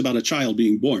that talks about a child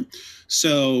being born.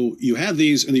 So you have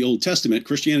these in the Old Testament.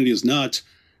 Christianity is not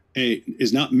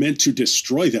meant to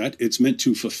destroy that. It's meant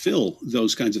to fulfill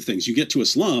those kinds of things. You get to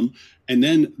Islam, and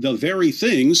then the very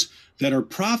things that are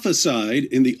prophesied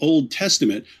in the Old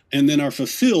Testament and then are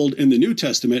fulfilled in the New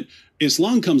Testament,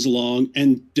 Islam comes along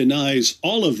and denies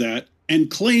all of that and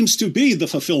claims to be the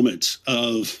fulfillment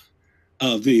of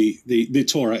the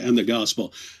Torah and the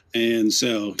gospel. And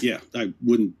so, yeah, I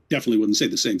definitely wouldn't say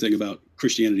the same thing about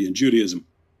Christianity and Judaism.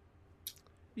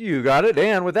 You got it.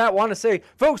 And with that, want to say,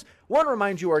 folks, want to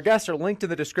remind you our guests are linked in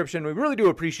the description. We really do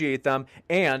appreciate them.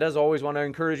 And as always, want to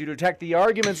encourage you to attack the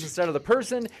arguments instead of the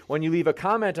person when you leave a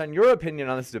comment on your opinion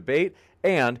on this debate.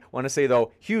 And want to say,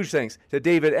 though, huge thanks to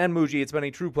David and Muji. It's been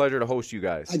a true pleasure to host you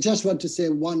guys. I just want to say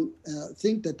one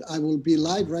thing, that I will be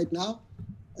live right now.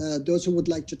 Those who would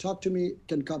like to talk to me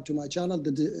can come to my channel.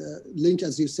 The link,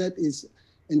 as you said, is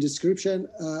in description,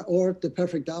 or The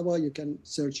Perfect Dawah. You can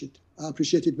search it. I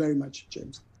appreciate it very much,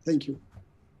 James. Thank you.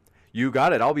 You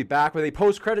got it. I'll be back with a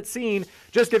post-credit scene,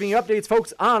 just giving you updates,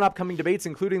 folks, on upcoming debates,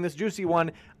 including this juicy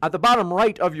one at the bottom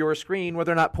right of your screen,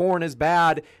 whether or not porn is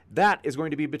bad. That is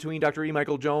going to be between Dr. E.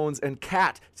 Michael Jones and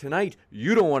Kat tonight.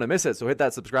 You don't want to miss it, so hit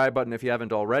that subscribe button if you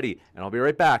haven't already, and I'll be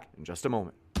right back in just a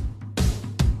moment.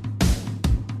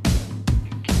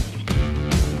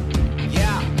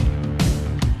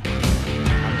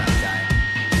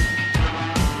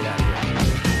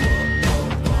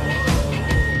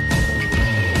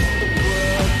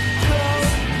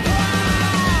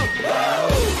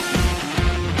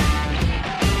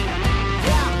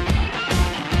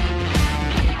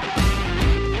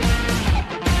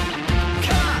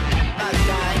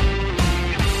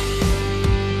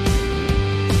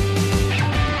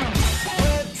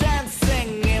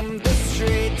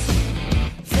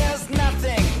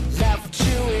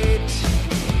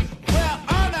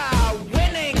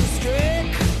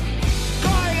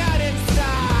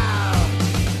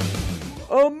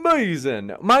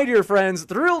 Amazing. My dear friends,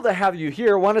 thrilled to have you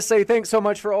here. Want to say thanks so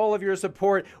much for all of your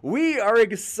support. We are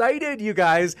excited, you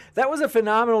guys. That was a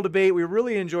phenomenal debate. We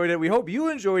really enjoyed it. We hope you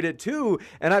enjoyed it too.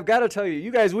 And I've got to tell you,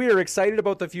 you guys, we are excited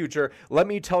about the future. Let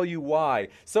me tell you why.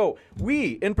 So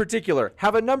we, in particular,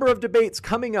 have a number of debates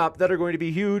coming up that are going to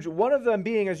be huge. One of them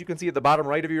being, as you can see at the bottom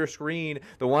right of your screen,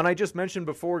 the one I just mentioned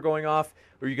before going off,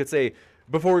 or you could say,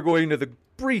 before going to the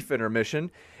brief intermission,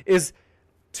 is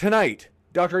tonight.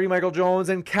 Dr. E. Michael Jones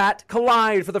and Kat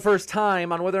collide for the first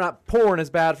time on whether or not porn is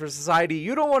bad for society.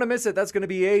 You don't want to miss it. That's going to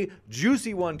be a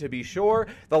juicy one, to be sure.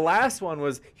 The last one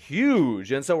was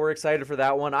huge, and so we're excited for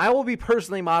that one. I will be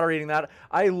personally moderating that.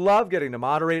 I love getting to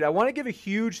moderate. I want to give a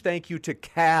huge thank you to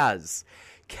Kaz.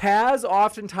 Kaz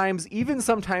oftentimes, even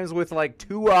sometimes with like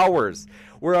 2 hours,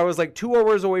 where I was like 2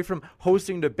 hours away from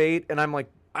hosting debate, and I'm like,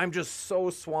 I'm just so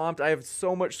swamped. I have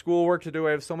so much schoolwork to do.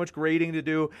 I have so much grading to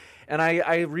do. And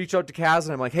I reach out to Kaz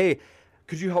and I'm like, hey,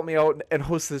 could you help me out and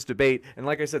host this debate? And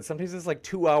like I said, sometimes it's like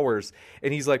 2 hours.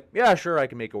 And he's like, yeah, sure, I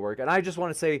can make it work. And I just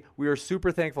want to say we are super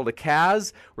thankful to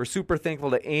Kaz. We're super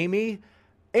thankful to Amy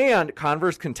and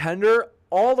Converse Contender.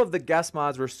 All of the guest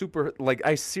mods were super, like,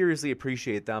 I seriously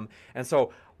appreciate them. And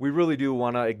so we really do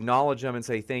want to acknowledge them and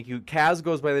say thank you. Kaz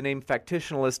goes by the name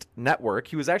Factitionalist Network.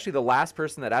 He was actually the last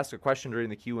person that asked a question during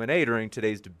the Q&A during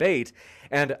today's debate.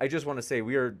 And I just want to say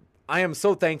I am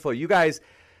so thankful. You guys,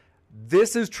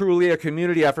 this is truly a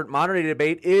community effort. Moderated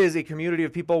Debate is a community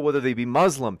of people, whether they be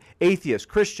Muslim, atheist,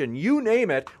 Christian, you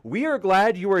name it. We are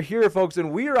glad you are here, folks,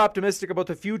 and we are optimistic about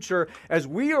the future as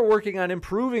we are working on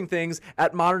improving things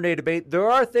at Modern Day Debate. There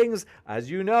are things,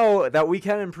 as you know, that we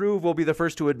can improve. We'll be the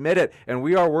first to admit it, and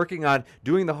we are working on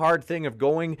doing the hard thing of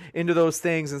going into those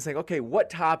things and saying, okay, what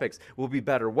topics will be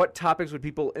better? What topics would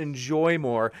people enjoy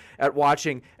more at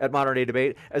watching at Modern Day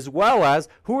Debate, as well as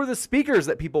who are the speakers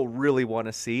that people really want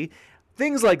to see?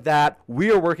 Things like that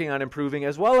we are working on improving,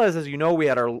 as well as you know, we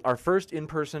had our first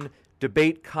in-person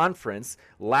debate conference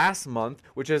last month,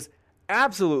 which is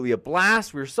absolutely a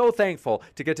blast. We're so thankful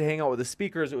to get to hang out with the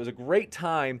speakers. It was a great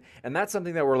time, and that's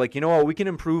something that we're like, you know what, we can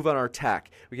improve on our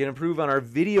tech. We can improve on our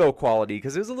video quality,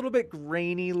 because it was a little bit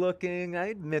grainy looking. I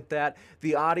admit that.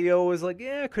 The audio was like,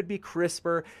 yeah, it could be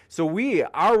crisper. So we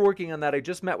are working on that. I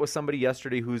just met with somebody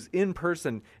yesterday who's in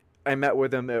person. I met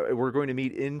with him. We're going to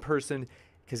meet in person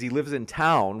because he lives in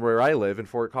town where I live in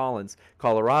Fort Collins,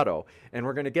 Colorado. And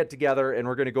we're going to get together and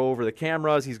we're going to go over the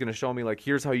cameras. He's going to show me, like,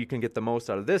 here's how you can get the most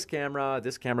out of this camera.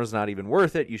 This camera's not even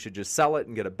worth it. You should just sell it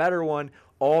and get a better one,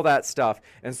 all that stuff.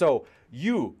 And so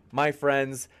you, my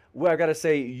friends, well, I got to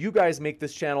say, you guys make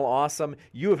this channel awesome.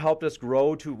 You have helped us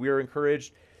grow to, we're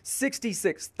encouraged,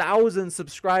 66,000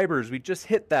 subscribers. We just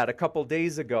hit that a couple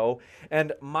days ago.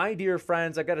 And my dear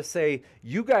friends, I got to say,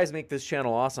 you guys make this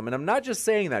channel awesome. And I'm not just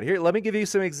saying that. Here, let me give you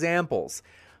some examples.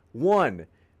 One,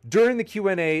 during the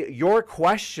Q&A, your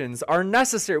questions are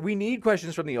necessary. We need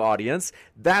questions from the audience.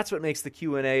 That's what makes the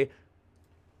Q&A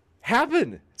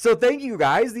happen. So thank you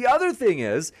guys. The other thing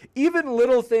is, even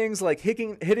little things like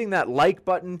hitting that like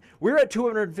button. We're at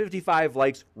 255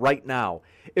 likes right now.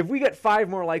 If we get 5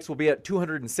 more likes, we'll be at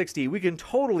 260. We can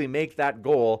totally make that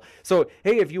goal. So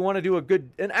hey, if you want to do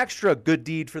an extra good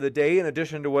deed for the day in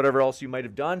addition to whatever else you might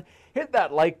have done, hit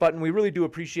that like button. We really do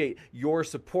appreciate your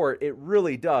support. It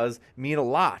really does mean a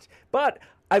lot. But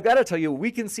I've got to tell you,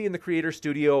 we can see in the Creator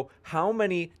Studio how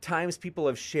many times people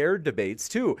have shared debates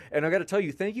too. And I've got to tell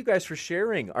you, thank you guys for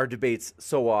sharing our debates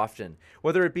so often,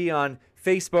 whether it be on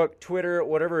Facebook, Twitter,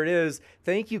 whatever it is.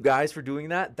 Thank you guys for doing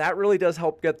that. That really does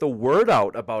help get the word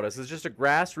out about us. It's just a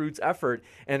grassroots effort,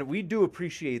 and we do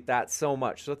appreciate that so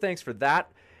much. So thanks for that.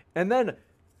 And then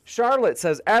Charlotte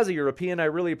says, as a European, I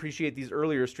really appreciate these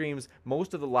earlier streams.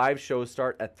 Most of the live shows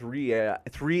start at 3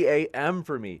 a.m.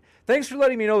 for me. Thanks for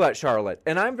letting me know that, Charlotte.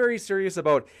 And I'm very serious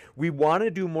about, we want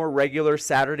to do more regular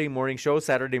Saturday morning shows,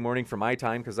 Saturday morning for my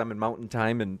time, because I'm in mountain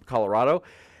time in Colorado,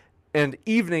 and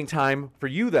evening time for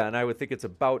you then. I would think it's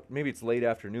about, maybe it's late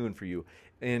afternoon for you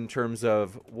in terms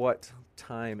of what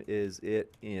time is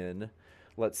it in.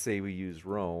 Let's say we use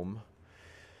Rome.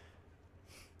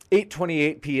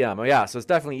 8:28 p.m. Oh, yeah, so it's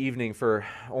definitely evening for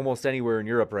almost anywhere in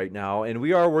Europe right now. And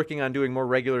we are working on doing more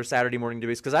regular Saturday morning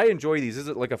debates because I enjoy these. This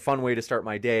is like a fun way to start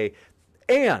my day.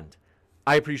 And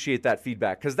I appreciate that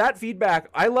feedback, because that feedback,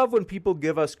 I love when people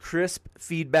give us crisp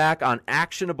feedback on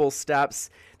actionable steps.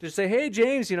 Just say, hey,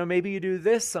 James, maybe you do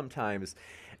this sometimes.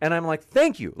 And I'm like,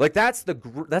 thank you. Like, that's the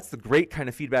great kind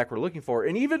of feedback we're looking for.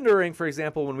 And even during, for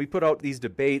example, when we put out these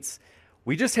debates,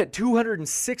 we just hit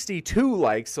 262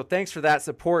 likes, so thanks for that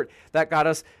support. That got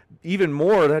us even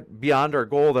more beyond our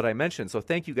goal that I mentioned. So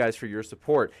thank you guys for your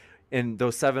support, and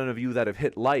those 7 of you that have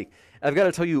hit like. I've got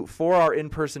to tell you, for our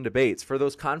in-person debates, for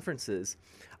those conferences,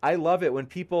 I love it when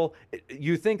people,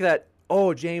 you think that,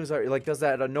 oh, James, does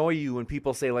that annoy you when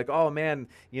people say, like, oh, man,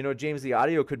 James, the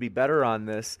audio could be better on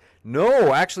this?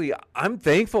 No, actually, I'm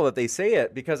thankful that they say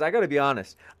it, because I got to be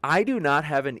honest, I do not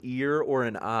have an ear or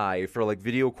an eye for, like,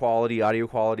 video quality, audio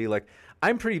quality. Like,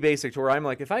 I'm pretty basic to where I'm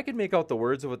like, if I could make out the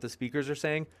words of what the speakers are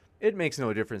saying, it makes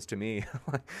no difference to me.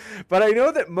 But I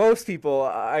know that most people,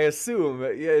 I assume,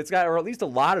 it's got, or at least a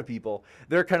lot of people,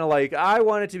 they're kind of like, I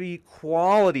want it to be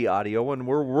quality audio, and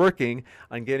we're working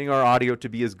on getting our audio to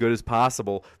be as good as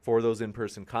possible for those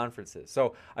in-person conferences.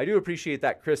 So I do appreciate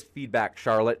that crisp feedback,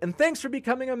 Charlotte. And thanks for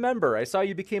becoming a member. I saw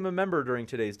you became a member during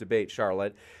today's debate,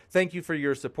 Charlotte. Thank you for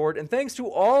your support. And thanks to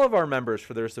all of our members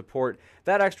for their support.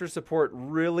 That extra support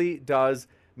really does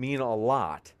mean a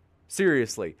lot.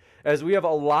 Seriously, as we have a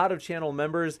lot of channel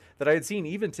members that I had seen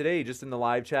even today just in the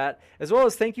live chat, as well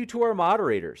as thank you to our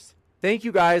moderators. Thank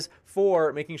you guys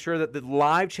for making sure that the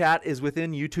live chat is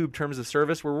within YouTube terms of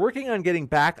service. We're working on getting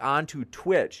back onto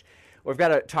Twitch. We've got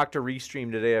to talk to Restream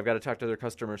today. I've got to talk to their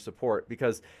customer support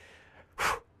because,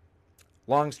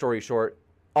 long story short,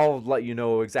 I'll let you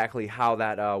know exactly how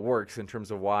that works in terms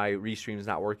of why Restream is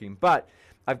not working. But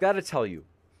I've got to tell you,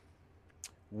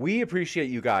 we appreciate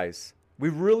you guys. We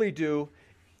really do.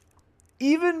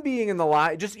 Even being in the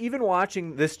live, just even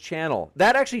watching this channel,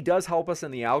 that actually does help us in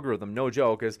the algorithm, no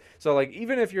joke. So like,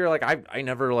 even if you're like, I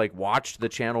never like watched the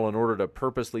channel in order to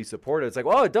purposely support it, it's like,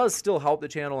 well, it does still help the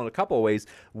channel in a couple of ways.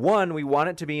 One, we want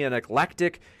it to be an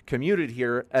eclectic community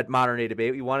here at Modern Day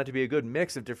Debate. We want it to be a good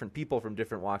mix of different people from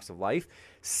different walks of life.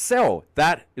 So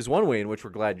that is one way in which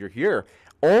we're glad you're here.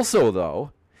 Also,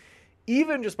 though,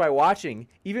 even just by watching,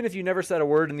 even if you never said a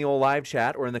word in the old live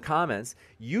chat or in the comments,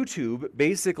 YouTube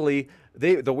basically,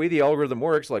 the way the algorithm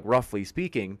works, like roughly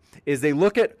speaking, is they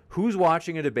look at who's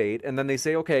watching a debate and then they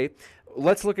say, okay,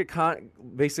 let's look at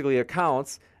basically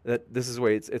accounts that this is the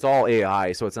way it's all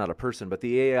AI, so it's not a person, but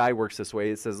the AI works this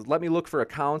way. It says, let me look for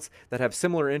accounts that have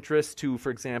similar interests to, for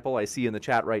example, I see in the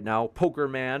chat right now,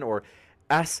 Pokerman or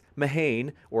S.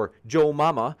 Mahane or Joe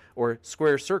Mama or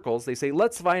Square Circles. They say,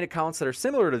 let's find accounts that are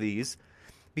similar to these,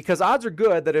 because odds are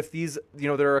good that if these,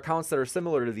 there are accounts that are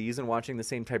similar to these and watching the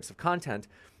same types of content,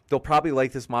 they'll probably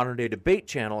like this Modern Day Debate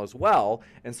channel as well.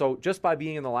 And so just by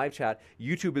being in the live chat,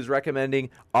 YouTube is recommending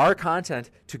our content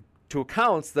to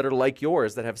accounts that are like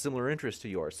yours, that have similar interests to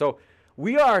yours. So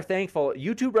we are thankful.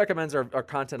 YouTube recommends our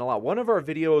content a lot. One of our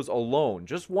videos alone,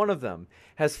 just one of them,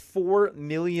 has 4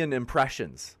 million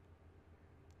impressions.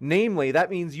 Namely,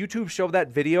 that means YouTube showed that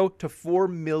video to 4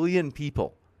 million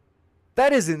people.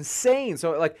 That is insane.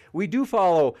 So, like, we do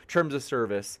follow terms of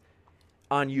service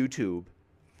on YouTube.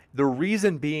 The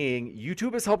reason being,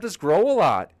 YouTube has helped us grow a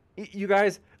lot. You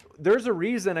guys, there's a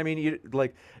reason. I mean,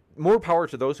 more power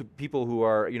to those people who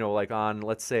are, like on,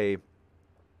 let's say,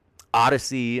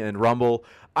 Odyssey and Rumble.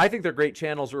 I think they're great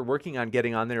channels. We're working on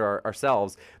getting on there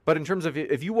ourselves. But in terms of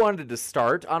if you wanted to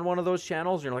start on one of those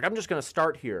channels, you're like, I'm just going to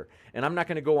start here and I'm not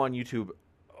going to go on YouTube.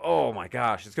 Oh my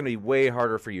gosh, it's going to be way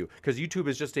harder for you because YouTube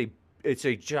is just it's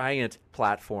a giant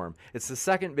platform. It's the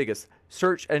second biggest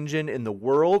search engine in the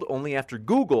world, only after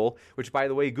Google, which, by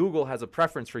the way, Google has a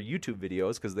preference for YouTube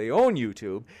videos because they own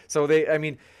YouTube. So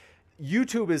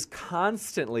YouTube is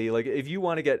constantly, like, if you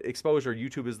want to get exposure,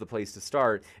 YouTube is the place to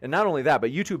start. And not only that,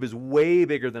 but YouTube is way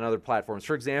bigger than other platforms.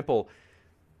 For example,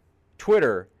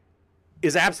 Twitter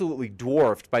is absolutely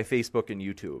dwarfed by Facebook and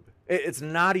YouTube. It's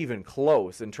not even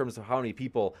close in terms of how many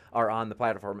people are on the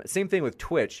platform. Same thing with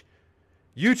Twitch.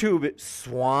 YouTube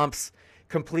swamps,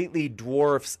 completely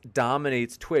dwarfs,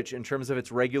 dominates Twitch in terms of its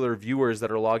regular viewers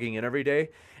that are logging in every day.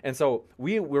 And so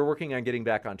we're working on getting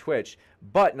back on Twitch.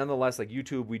 But nonetheless, like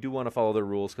YouTube, we do want to follow their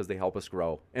rules because they help us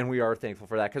grow. And we are thankful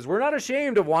for that because we're not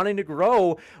ashamed of wanting to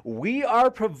grow. We are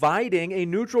providing a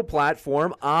neutral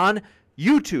platform on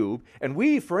YouTube, and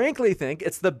we frankly think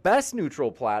it's the best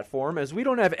neutral platform, as we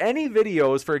don't have any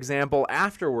videos, for example,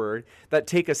 afterward that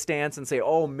take a stance and say,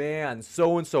 oh man,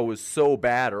 so-and-so is so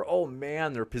bad, or oh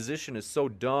man, their position is so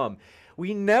dumb.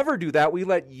 We never do that. We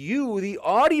let you, the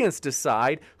audience,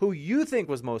 decide who you think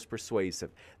was most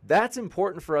persuasive. That's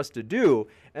important for us to do,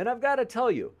 and I've got to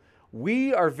tell you,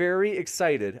 we are very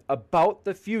excited about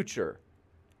the future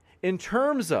in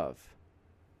terms of,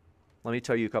 let me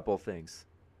tell you a couple of things.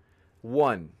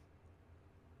 One,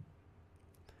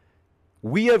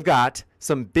 we have got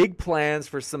some big plans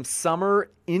for some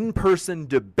summer in-person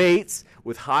debates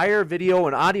with higher video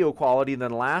and audio quality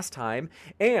than last time.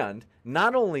 And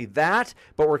not only that,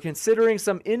 but we're considering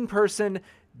some in-person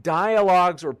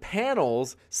dialogues or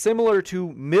panels similar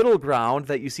to Middle Ground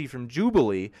that you see from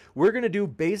Jubilee. We're going to do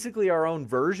basically our own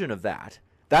version of that.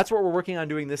 That's what we're working on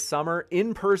doing this summer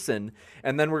in person,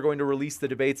 and then we're going to release the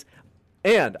debates.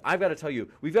 And I've got to tell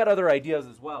you, we've got other ideas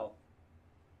as well.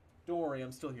 Don't worry,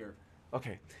 I'm still here.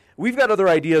 Okay. We've got other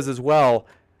ideas as well.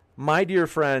 My dear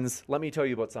friends, let me tell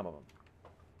you about some of them.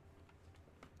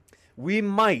 We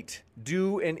might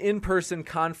do an in-person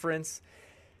conference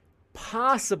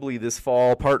possibly this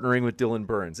fall partnering with Dylan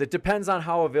Burns. It depends on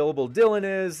how available Dylan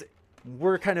is.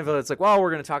 We're kind of, it's like, well, we're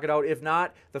going to talk it out. If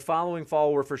not, the following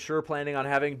fall, we're for sure planning on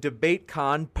having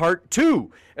DebateCon Part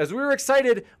 2. As we were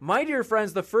excited, my dear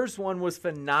friends, the first one was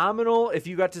phenomenal. If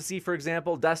you got to see, for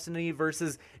example, Destiny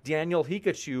versus Daniel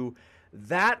Hikachu,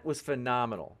 that was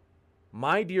phenomenal.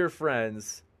 My dear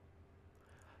friends,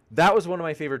 that was one of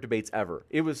my favorite debates ever.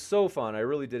 It was so fun. I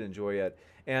really did enjoy it.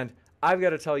 And I've got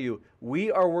to tell you,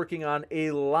 we are working on a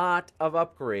lot of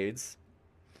upgrades.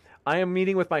 I am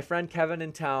meeting with my friend Kevin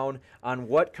in town on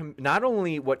not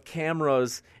only what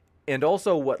cameras and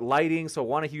also what lighting. So I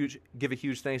want to give a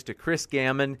huge thanks to Chris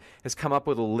Gammon, has come up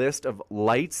with a list of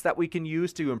lights that we can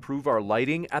use to improve our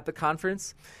lighting at the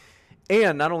conference.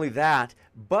 And not only that,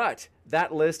 but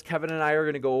that list Kevin and I are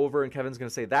going to go over, and Kevin's going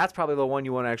to say that's probably the one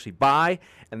you want to actually buy,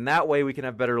 and that way we can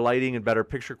have better lighting and better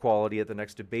picture quality at the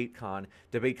next DebateCon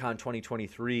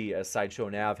 2023, as Sideshow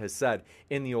Nav has said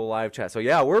in the old live chat. So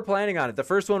yeah, we're planning on it. The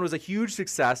first one was a huge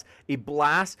success, a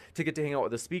blast to get to hang out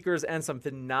with the speakers and some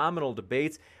phenomenal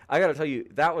debates. I got to tell you,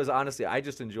 that was honestly, I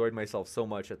just enjoyed myself so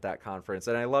much at that conference,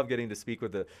 and I love getting to speak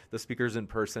with the speakers in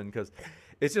person, because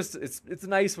it's just, it's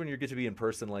nice when you get to be in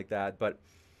person like that. But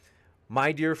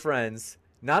my dear friends,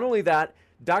 not only that,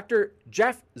 Dr.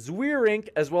 Jeff Zwierink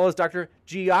as well as Dr.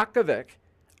 Giakovic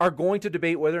are going to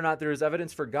debate whether or not there is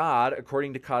evidence for God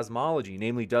according to cosmology.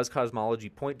 Namely, does cosmology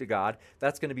point to God?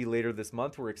 That's going to be later this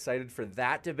month. We're excited for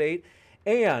that debate.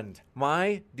 And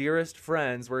my dearest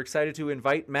friends, we're excited to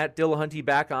invite Matt Dillahunty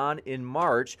back on in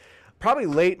March. Probably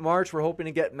late March, we're hoping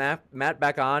to get Matt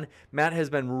back on. Matt has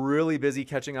been really busy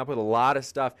catching up with a lot of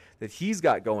stuff that he's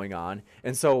got going on.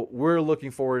 And so we're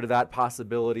looking forward to that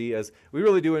possibility, as we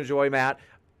really do enjoy Matt.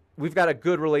 We've got a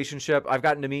good relationship. I've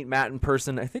gotten to meet Matt in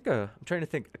person, I think, I'm trying to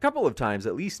think, a couple of times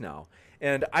at least now.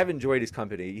 And I've enjoyed his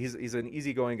company. He's an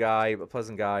easygoing guy, a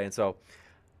pleasant guy. And so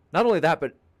not only that,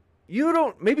 but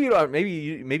maybe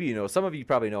you know, some of you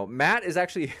probably know, Matt is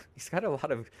actually, he's got a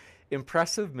lot of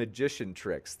impressive magician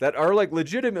tricks that are like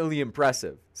legitimately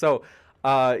impressive. So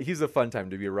he's a fun time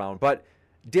to be around. But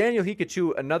Daniel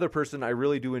Hikachu, another person I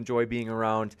really do enjoy being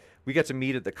around. We got to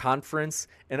meet at the conference,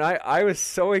 and I was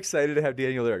so excited to have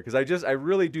Daniel there, because I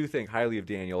really do think highly of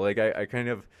Daniel. Like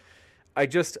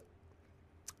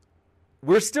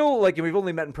we're still, like, we've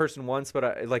only met in person once,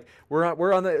 but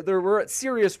we're at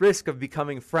serious risk of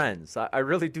becoming friends. I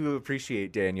really do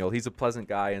appreciate Daniel. He's a pleasant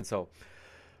guy. And so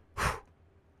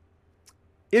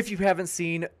if you haven't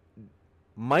seen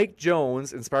Mike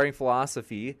Jones, Inspiring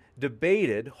Philosophy,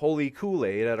 debated Holy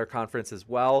Kool-Aid at our conference as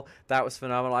well. That was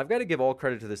phenomenal. I've got to give all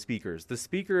credit to the speakers. The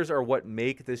speakers are what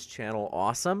make this channel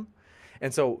awesome.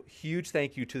 And so huge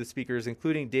thank you to the speakers,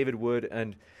 including David Wood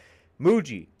and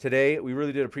Muji today. We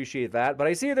really did appreciate that. But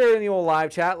I see you there in the old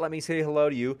live chat. Let me say hello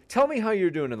to you. Tell me how you're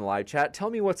doing in the live chat. Tell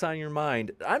me what's on your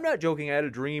mind. I'm not joking. I had a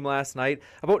dream last night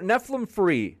about Nephilim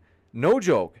Free. No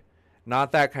joke.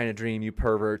 Not that kind of dream, you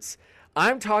perverts.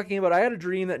 I'm talking about, I had a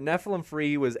dream that Nephilim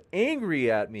Free was angry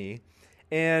at me,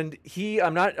 and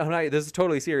I'm not, this is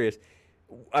totally serious.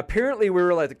 Apparently we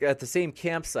were at the same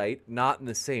campsite, not in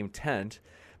the same tent,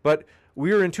 but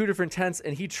we were in two different tents,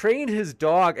 and he trained his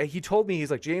dog. He told me,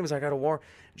 he's like, James, I gotta warn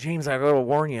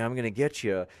you, I'm gonna get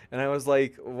you. And I was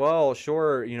like, well,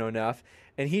 sure, Neff.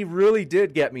 And he really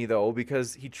did get me, though,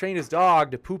 because he trained his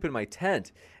dog to poop in my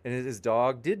tent, and his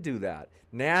dog did do that.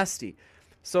 Nasty.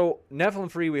 So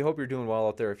Nephilim Free, we hope you're doing well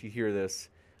out there if you hear this.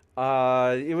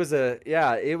 It was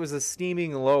a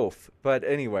steaming loaf. But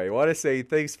anyway, I want to say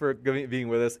thanks for being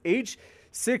with us.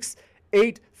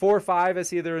 H6845, I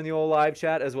see you there in the old live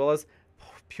chat, as well as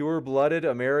pure-blooded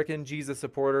American Jesus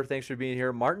supporter. Thanks for being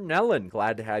here. Martin Ellen,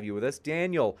 glad to have you with us.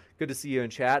 Daniel, good to see you in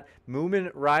chat.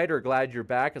 Moomin Rider, glad you're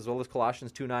back, as well as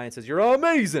Colossians 2:9 says, you're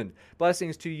amazing.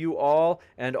 Blessings to you all,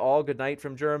 and all good night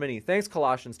from Germany. Thanks,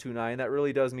 Colossians 2:9. That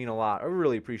really does mean a lot. I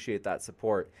really appreciate that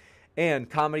support. And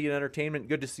Comedy and Entertainment,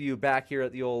 good to see you back here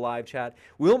at the old live chat.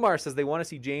 Wilmar says they want to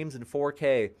see James in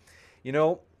 4K.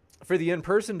 For the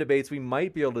in-person debates, we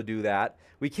might be able to do that.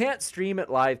 We can't stream at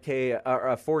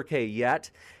 4K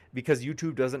yet, because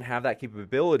YouTube doesn't have that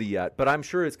capability yet, but I'm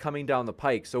sure it's coming down the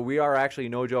pike. So we are actually,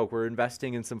 no joke, we're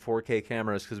investing in some 4K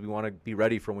cameras, because we want to be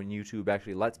ready for when YouTube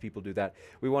actually lets people do that.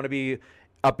 We want to be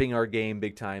upping our game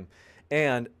big time.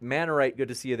 And Manorite, good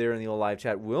to see you there in the old live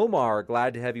chat. Wilmar,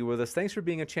 glad to have you with us. Thanks for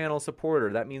being a channel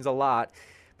supporter. That means a lot.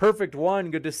 Perfect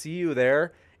One, good to see you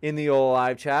there in the old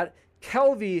live chat.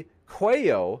 Kelvy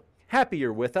Quayo, happy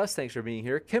you're with us. Thanks for being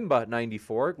here.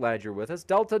 Kimba94, glad you're with us.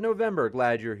 Delta November,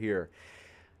 glad you're here.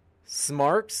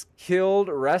 Smarks Killed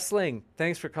Wrestling,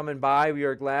 thanks for coming by. We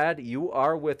are glad you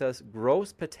are with us.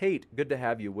 Gross Potate, good to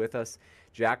have you with us.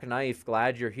 Jackknife,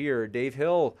 glad you're here. Dave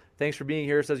Hill, thanks for being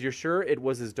here. Says, you're sure it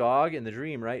was his dog in the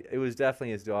dream, right? It was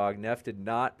definitely his dog. Neff did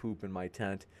not poop in my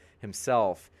tent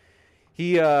himself.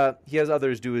 He has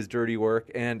others do his dirty work.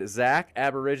 And Zach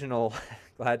Aboriginal,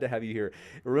 glad to have you here.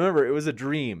 Remember, it was a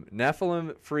dream.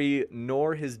 Nephilim Free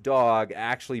nor his dog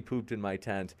actually pooped in my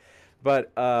tent.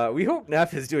 But we hope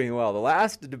Neff is doing well. The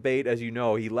last debate, as you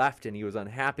know, he left and he was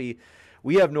unhappy.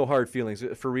 We have no hard feelings,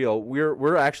 for real.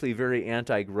 We're actually very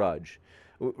anti-grudge.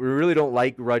 We really don't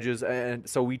like grudges, and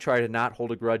so we try to not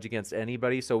hold a grudge against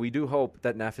anybody. So we do hope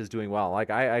that Neff is doing well.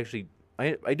 Like I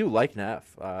do like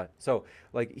Neff. So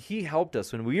like he helped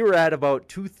us when we were at about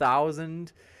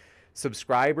 2,000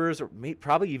 subscribers, or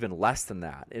probably even less than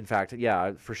that. In fact,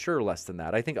 yeah, for sure less than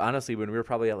that. I think honestly when we were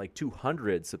probably at like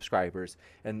 200 subscribers,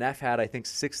 and Neff had I think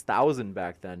 6,000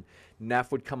 back then,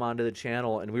 Neff would come onto the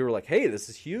channel and we were like, hey, this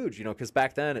is huge, because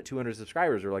back then at 200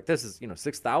 subscribers we were like, this is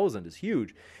 6,000 is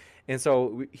huge. And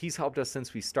so he's helped us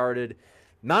since we started.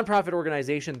 Nonprofit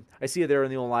organization, I see you there in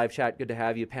the old live chat. Good to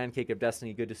have you. Pancake of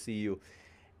Destiny, good to see you.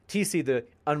 TC the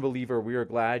Unbeliever, we are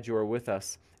glad you are with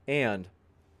us. And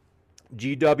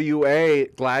GWA,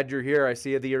 glad you're here. I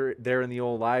see you there in the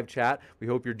old live chat. We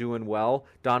hope you're doing well.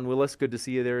 Don Willis, good to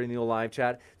see you there in the old live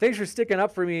chat. Thanks for sticking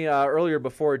up for me earlier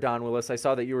before, Don Willis. I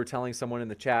saw that you were telling someone in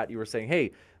the chat, you were saying,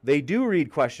 hey, they do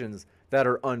read questions that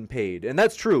are unpaid. And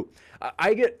that's true.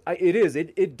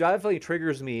 It definitely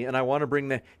triggers me, and I want to bring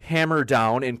the hammer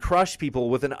down and crush people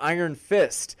with an iron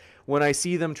fist when I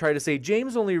see them try to say,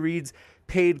 James only reads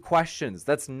paid questions.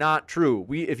 That's not true.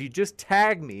 If you just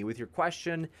tag me with your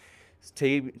question,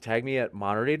 tag me at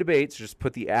Modern Day Debates, just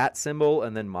put the @ symbol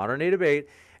and then Modern Day Debate,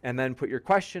 and then put your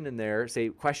question in there, say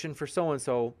question for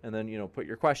so-and-so, and then, put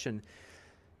your question.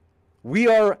 We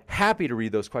are happy to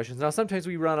read those questions. Now, sometimes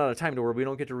we run out of time to where we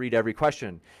don't get to read every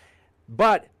question.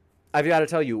 But I've got to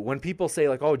tell you, when people say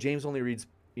like, oh, James only reads,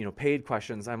 paid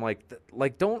questions, I'm like,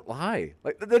 don't lie.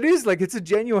 Like that is like, it's a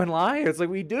genuine lie. It's like,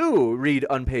 we do read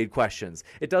unpaid questions.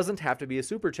 It doesn't have to be a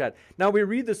super chat. Now we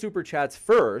read the super chats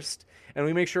first, and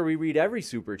we make sure we read every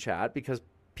super chat because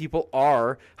people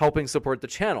are helping support the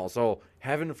channel. So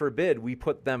heaven forbid we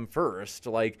put them first,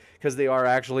 because they are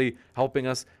actually helping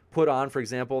us put on, for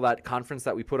example, that conference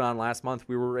that we put on last month.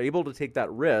 We were able to take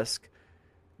that risk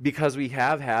because we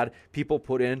have had people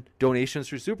put in donations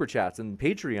through super chats and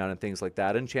Patreon and things like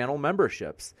that, and channel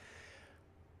memberships.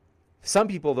 Some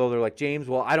people, though, they're like, James,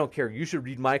 well, I don't care. You should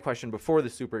read my question before the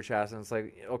super chats. And it's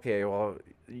like, okay, well,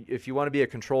 if you want to be a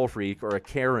control freak or a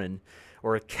Karen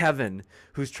or a Kevin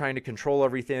who's trying to control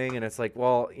everything, and it's like,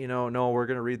 well, no, we're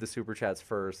going to read the super chats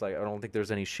first. Like, I don't think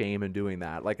there's any shame in doing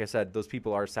that. Like I said, those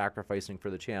people are sacrificing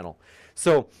for the channel.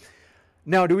 So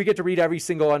now, do we get to read every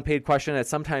single unpaid question? At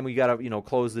some time, we got to,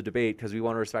 close the debate because we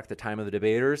want to respect the time of the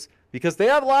debaters because they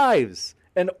have lives.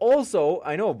 And also,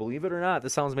 I know, believe it or not,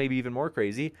 this sounds maybe even more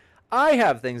crazy, I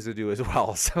have things to do as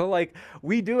well. So,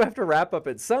 we do have to wrap up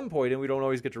at some point, and we don't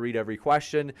always get to read every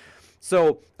question.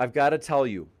 So, I've got to tell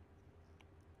you,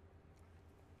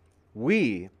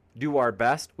 we do our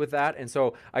best with that. And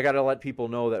so I got to let people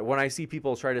know that when I see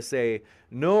people try to say,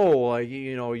 no,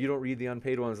 you don't read the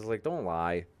unpaid ones, it's like, don't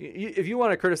lie. If you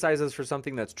want to criticize us for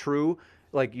something that's true,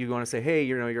 like you want to say, hey,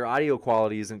 your audio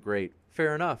quality isn't great,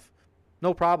 fair enough.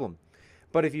 No problem.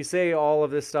 But if you say all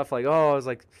of this stuff like, oh, it's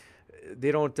like,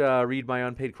 they don't read my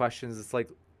unpaid questions, it's like,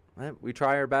 we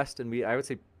try our best, and I would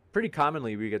say pretty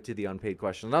commonly we get to the unpaid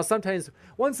questions. Now, sometimes,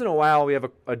 once in a while, we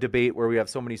have a debate where we have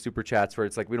so many super chats where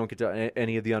it's like we don't get to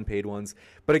any of the unpaid ones.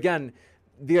 But again,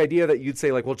 the idea that you'd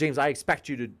say like, well, James, I expect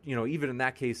you to, even in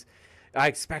that case, I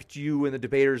expect you and the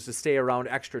debaters to stay around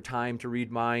extra time to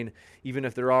read mine, even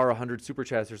if there are 100 super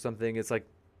chats or something. It's like,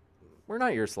 we're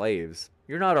not your slaves.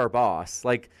 You're not our boss.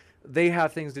 Like, they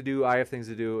have things to do, I have things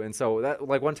to do. And so that,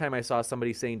 like, one time I saw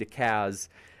somebody saying to Kaz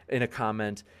in a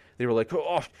comment, they were like,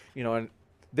 oh, and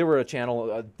they were a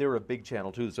big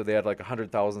channel too, so they had like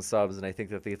 100,000 subs, and I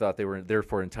think that they thought they were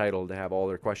therefore entitled to have all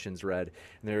their questions read,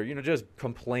 and they're just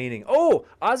complaining. Oh,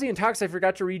 Ozzy and Tox, I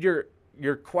forgot to read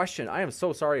your question. I am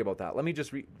so sorry about that. Let me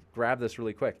just grab this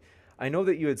really quick. I know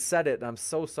that you had said it, and I'm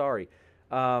so sorry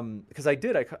because I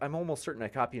did. I'm almost certain I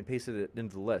copy and pasted it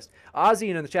into the list. Ozzy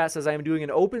in the chat says I am doing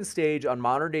an open stage on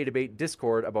Modern Day Debate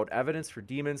Discord about evidence for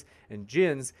demons and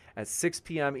jinns at 6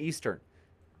 p.m. Eastern.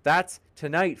 That's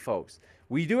tonight, folks.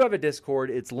 We do have a Discord.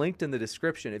 It's linked in the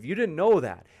description. If you didn't know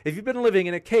that, if you've been living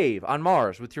in a cave on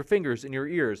Mars with your fingers in your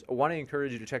ears, I want to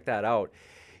encourage you to check that out.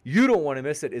 You don't want to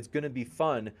miss it. It's going to be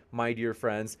fun, my dear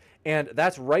friends. And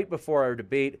that's right before our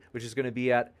debate, which is going to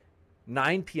be at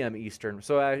 9 p.m. Eastern.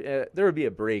 So there would be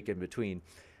a break in between.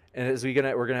 And as we're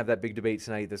gonna have that big debate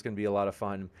tonight, that's gonna be a lot of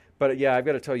fun. But yeah, I've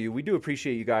got to tell you, we do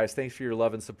appreciate you guys. Thanks for your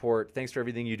love and support. Thanks for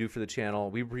everything you do for the channel.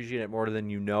 We appreciate it more than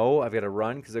you know. I've got to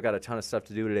run because I've got a ton of stuff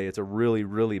to do today. It's a really,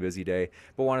 really busy day.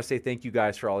 But want to say thank you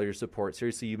guys for all your support.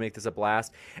 Seriously, you make this a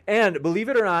blast. And believe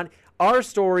it or not, our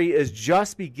story is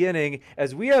just beginning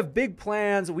as we have big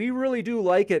plans. We really do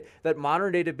like it that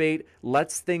Modern Day Debate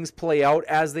lets things play out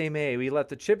as they may. We let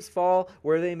the chips fall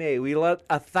where they may. We let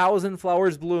 1,000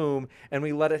 flowers bloom, and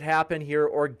we let it happen here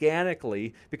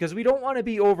organically because we don't want to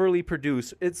be overly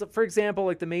produced. It's, for example,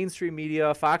 like the mainstream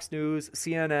media, Fox News,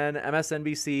 CNN,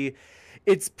 MSNBC.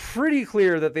 It's pretty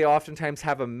clear that they oftentimes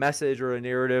have a message or a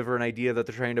narrative or an idea that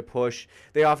they're trying to push.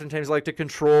 They oftentimes like to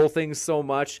control things so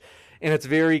much, and it's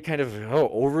very kind of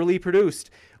overly produced.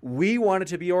 We want it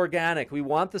to be organic. We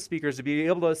want the speakers to be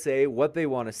able to say what they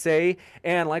want to say.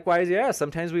 And likewise, yeah,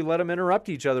 sometimes we let them interrupt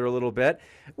each other a little bit.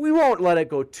 We won't let it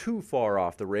go too far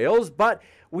off the rails, but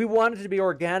we want it to be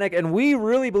organic, and we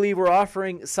really believe we're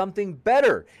offering something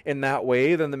better in that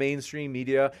way than the mainstream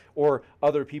media or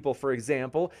other people, for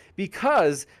example,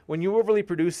 because when you overly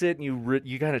produce it and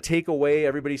you kind of take away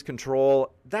everybody's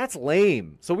control, that's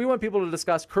lame. So we want people to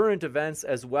discuss current events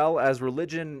as well as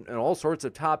religion and all sorts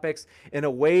of topics in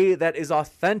a way that is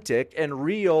authentic and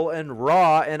real and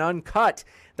raw and uncut.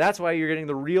 That's why you're getting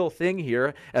the real thing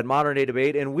here at Modern Day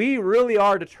Debate, and we really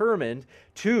are determined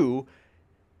to,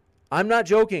 I'm not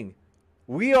joking,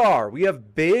 we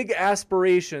have big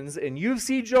aspirations, and you've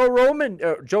seen Joe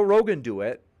Rogan do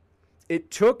it. It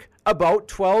took about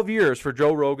 12 years for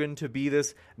Joe Rogan to be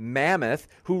this mammoth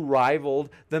who rivaled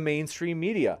the mainstream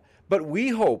media. But we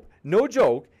hope, no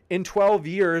joke, in 12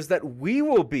 years that we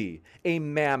will be a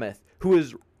mammoth who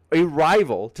is a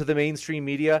rival to the mainstream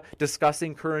media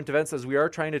discussing current events, as we are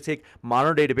trying to take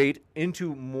Modern Day Debate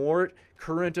into more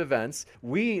current events.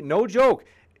 No joke,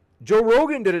 Joe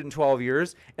Rogan did it in 12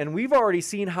 years, and we've already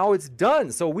seen how it's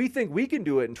done. So we think we can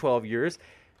do it in 12 years.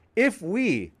 If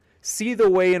we see the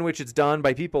way in which it's done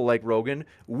by people like Rogan,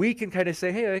 we can kind of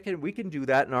say, hey, we can do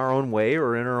that in our own way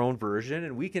or in our own version,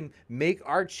 and we can make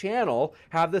our channel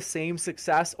have the same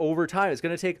success over time. It's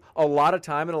going to take a lot of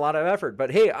time and a lot of effort, but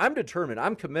hey, I'm determined.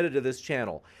 I'm committed to this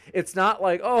channel. It's not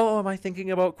like, oh, am I thinking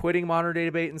about quitting Modern Day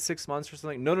Debate in 6 months or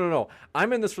something? No.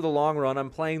 I'm in this for the long run. I'm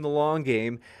playing the long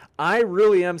game. I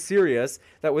really am serious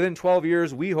that within 12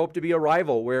 years, we hope to be a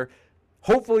rival where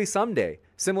hopefully someday,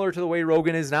 similar to the way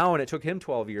Rogan is now, and it took him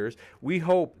 12 years, we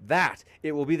hope that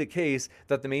it will be the case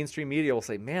that the mainstream media will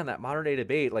say, man, that Modern Day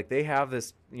Debate, like they have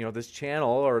this, this channel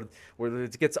or where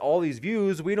it gets all these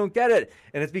views, we don't get it.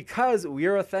 And it's because we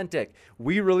are authentic.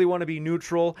 We really want to be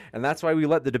neutral, and that's why we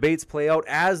let the debates play out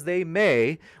as they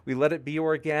may. We let it be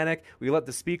organic. We let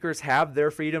the speakers have their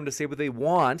freedom to say what they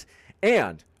want,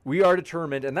 and we are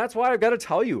determined. And that's why I've got to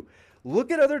tell you,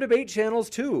 look at other debate channels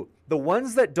too. The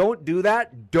ones that don't do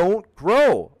that don't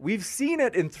grow. We've seen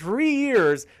it in 3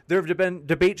 years. There have been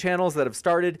debate channels that have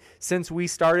started since we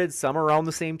started, some around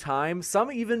the same time,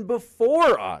 some even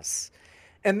before us.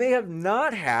 And they have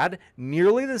not had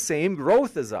nearly the same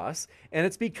growth as us. And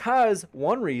it's because,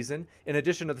 one reason, in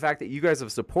addition to the fact that you guys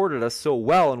have supported us so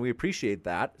well, and we appreciate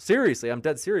that. Seriously, I'm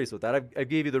dead serious with that. I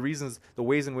gave you the reasons, the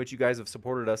ways in which you guys have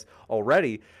supported us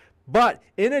already. But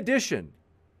in addition,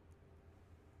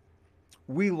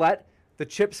 we let the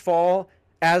chips fall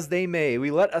as they may. We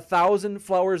let 1,000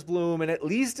 flowers bloom, and at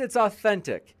least it's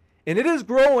authentic. And it is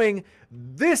growing.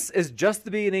 This is just the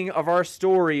beginning of our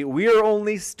story. We are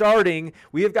only starting.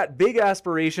 We have got big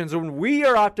aspirations, and we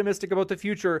are optimistic about the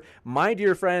future. My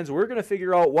dear friends, we're going to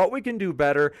figure out what we can do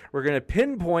better. We're going to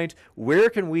pinpoint where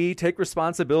can we take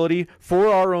responsibility for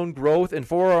our own growth and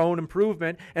for our own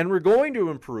improvement, and we're going to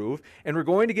improve, and we're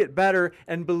going to get better.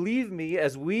 And believe me,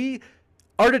 as we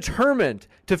are determined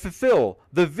to fulfill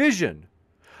the vision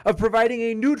of providing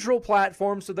a neutral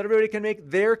platform so that everybody can make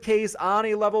their case on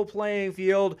a level playing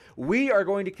field, we are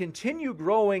going to continue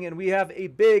growing, and we have a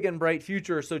big and bright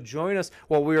future. So join us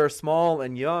while we are small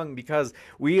and young, because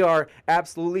we are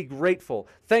absolutely grateful,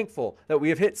 thankful that we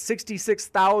have hit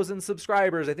 66,000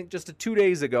 subscribers, I think just 2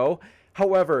 days ago.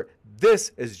 However,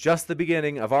 this is just the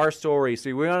beginning of our story. So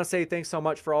we want to say thanks so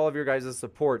much for all of your guys'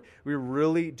 support. We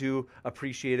really do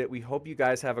appreciate it. We hope you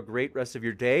guys have a great rest of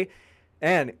your day.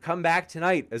 And come back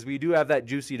tonight, as we do have that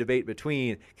juicy debate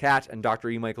between Kat and Dr.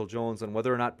 E. Michael Jones on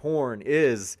whether or not porn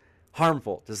is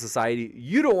harmful to society.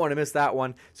 You don't want to miss that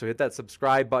one. So hit that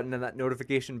subscribe button and that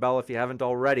notification bell if you haven't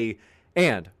already.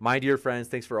 And my dear friends,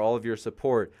 thanks for all of your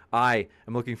support. I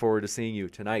am looking forward to seeing you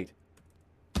tonight.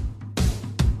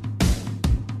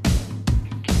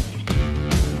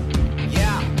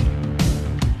 Yeah.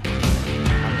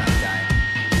 I'm that guy.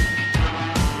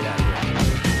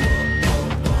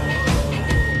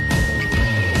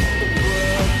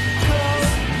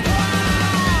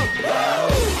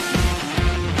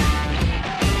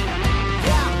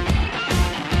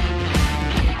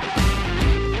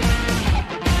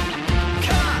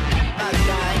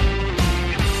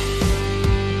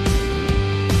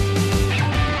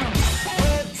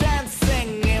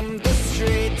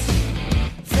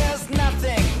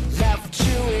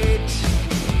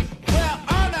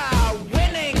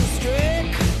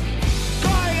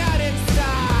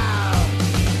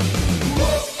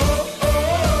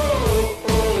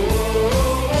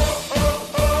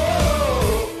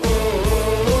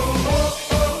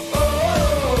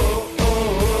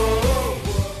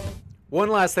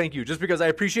 last thank you, just because I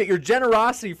appreciate your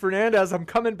generosity, Fernandez. I'm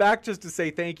coming back just to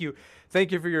say thank you.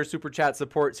 Thank you for your super chat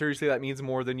support. Seriously, that means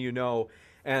more than you know.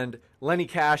 And Lenny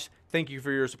Cash, thank you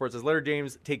for your support. Says, Letter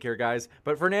James, take care, guys.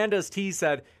 But Fernandez T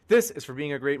said, this is for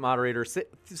being a great moderator.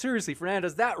 Seriously,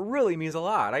 Fernandez, that really means a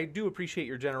lot. I do appreciate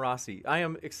your generosity. I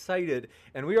am excited,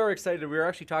 and we are excited. We are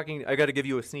actually talking, I got to give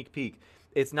you a sneak peek.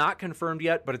 It's not confirmed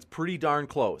yet, but it's pretty darn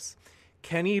close.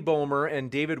 Kenny Bomer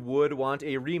and David Wood want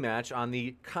a rematch on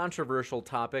the controversial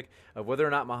topic of whether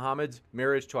or not Muhammad's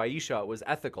marriage to Aisha was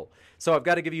ethical. So I've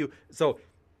got to give you,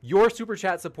 your super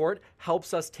chat support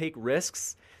helps us take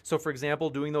risks. So, for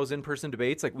example, doing those in-person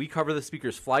debates, like we cover the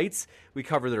speakers' flights, we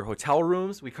cover their hotel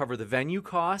rooms, we cover the venue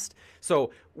cost.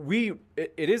 So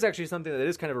it is actually something that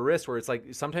is kind of a risk where it's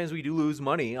like sometimes we do lose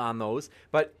money on those,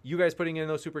 but you guys putting in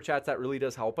those super chats, that really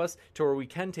does help us to where we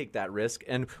can take that risk,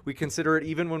 and we consider it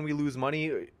even when we lose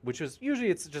money, which is usually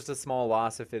it's just a small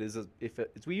loss.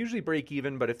 We usually break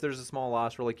even, but if there's a small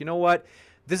loss, we're like, you know what?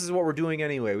 This is what we're doing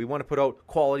anyway. We want to put out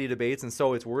quality debates, and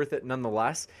so it's worth it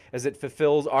nonetheless as it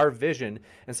fulfills our vision.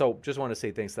 And so just want to say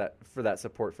thanks for that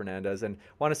support, Fernandez, and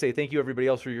want to say thank you everybody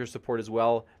else for your support as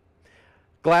well.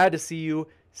 Glad to see you,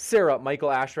 Sarah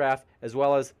Michael Ashraf, as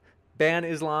well as Ban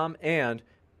Islam, and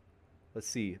let's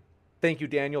see. Thank you,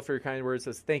 Daniel, for your kind words.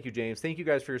 Says, thank you, James. Thank you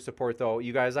guys for your support, though.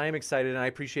 You guys, I am excited, and I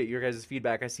appreciate your guys'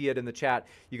 feedback. I see it in the chat.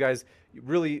 You guys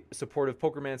really supportive.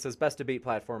 Pokerman says, best debate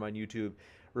platform on YouTube.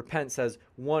 Repent says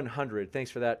 100. Thanks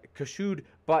for that. Kashud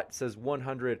Butt says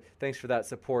 100. Thanks for that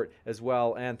support as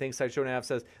well. And thanks, Sideshow Nav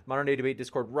says, Modern Day Debate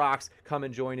Discord rocks. Come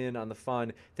and join in on the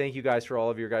fun. Thank you guys for all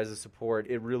of your guys' support.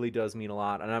 It really does mean a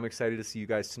lot, and I'm excited to see you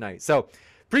guys tonight. So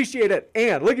appreciate it,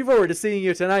 and looking forward to seeing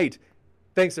you tonight.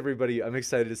 Thanks, everybody. I'm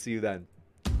excited to see you then.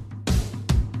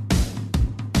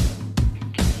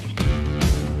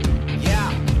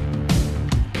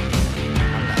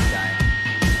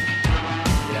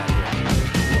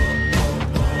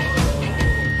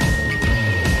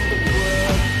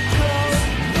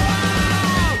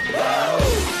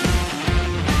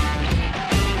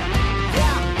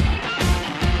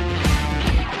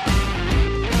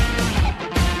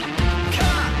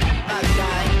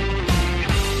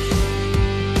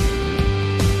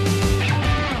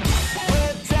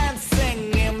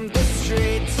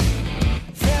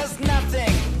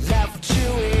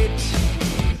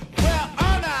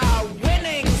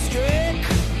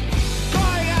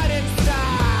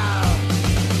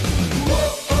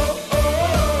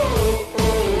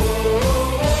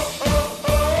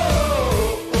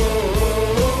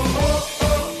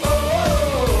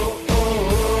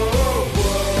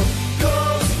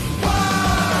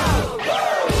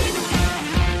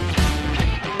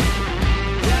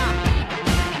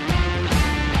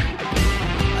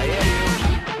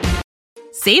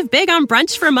 Save big on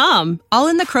brunch for mom, all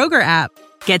in the Kroger app.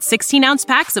 Get 16-ounce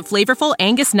packs of flavorful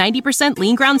Angus 90%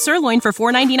 lean ground sirloin for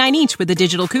 $4.99 each with a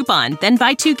digital coupon. Then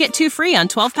buy 2, get 2 free on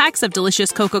 12 packs of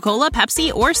delicious Coca-Cola,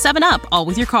 Pepsi, or 7-Up, all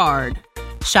with your card.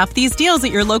 Shop these deals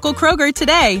at your local Kroger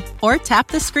today, or tap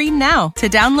the screen now to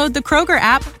download the Kroger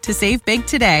app to save big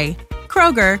today.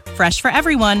 Kroger, fresh for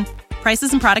everyone.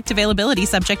 Prices and product availability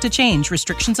subject to change.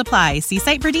 Restrictions apply. See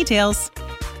site for details.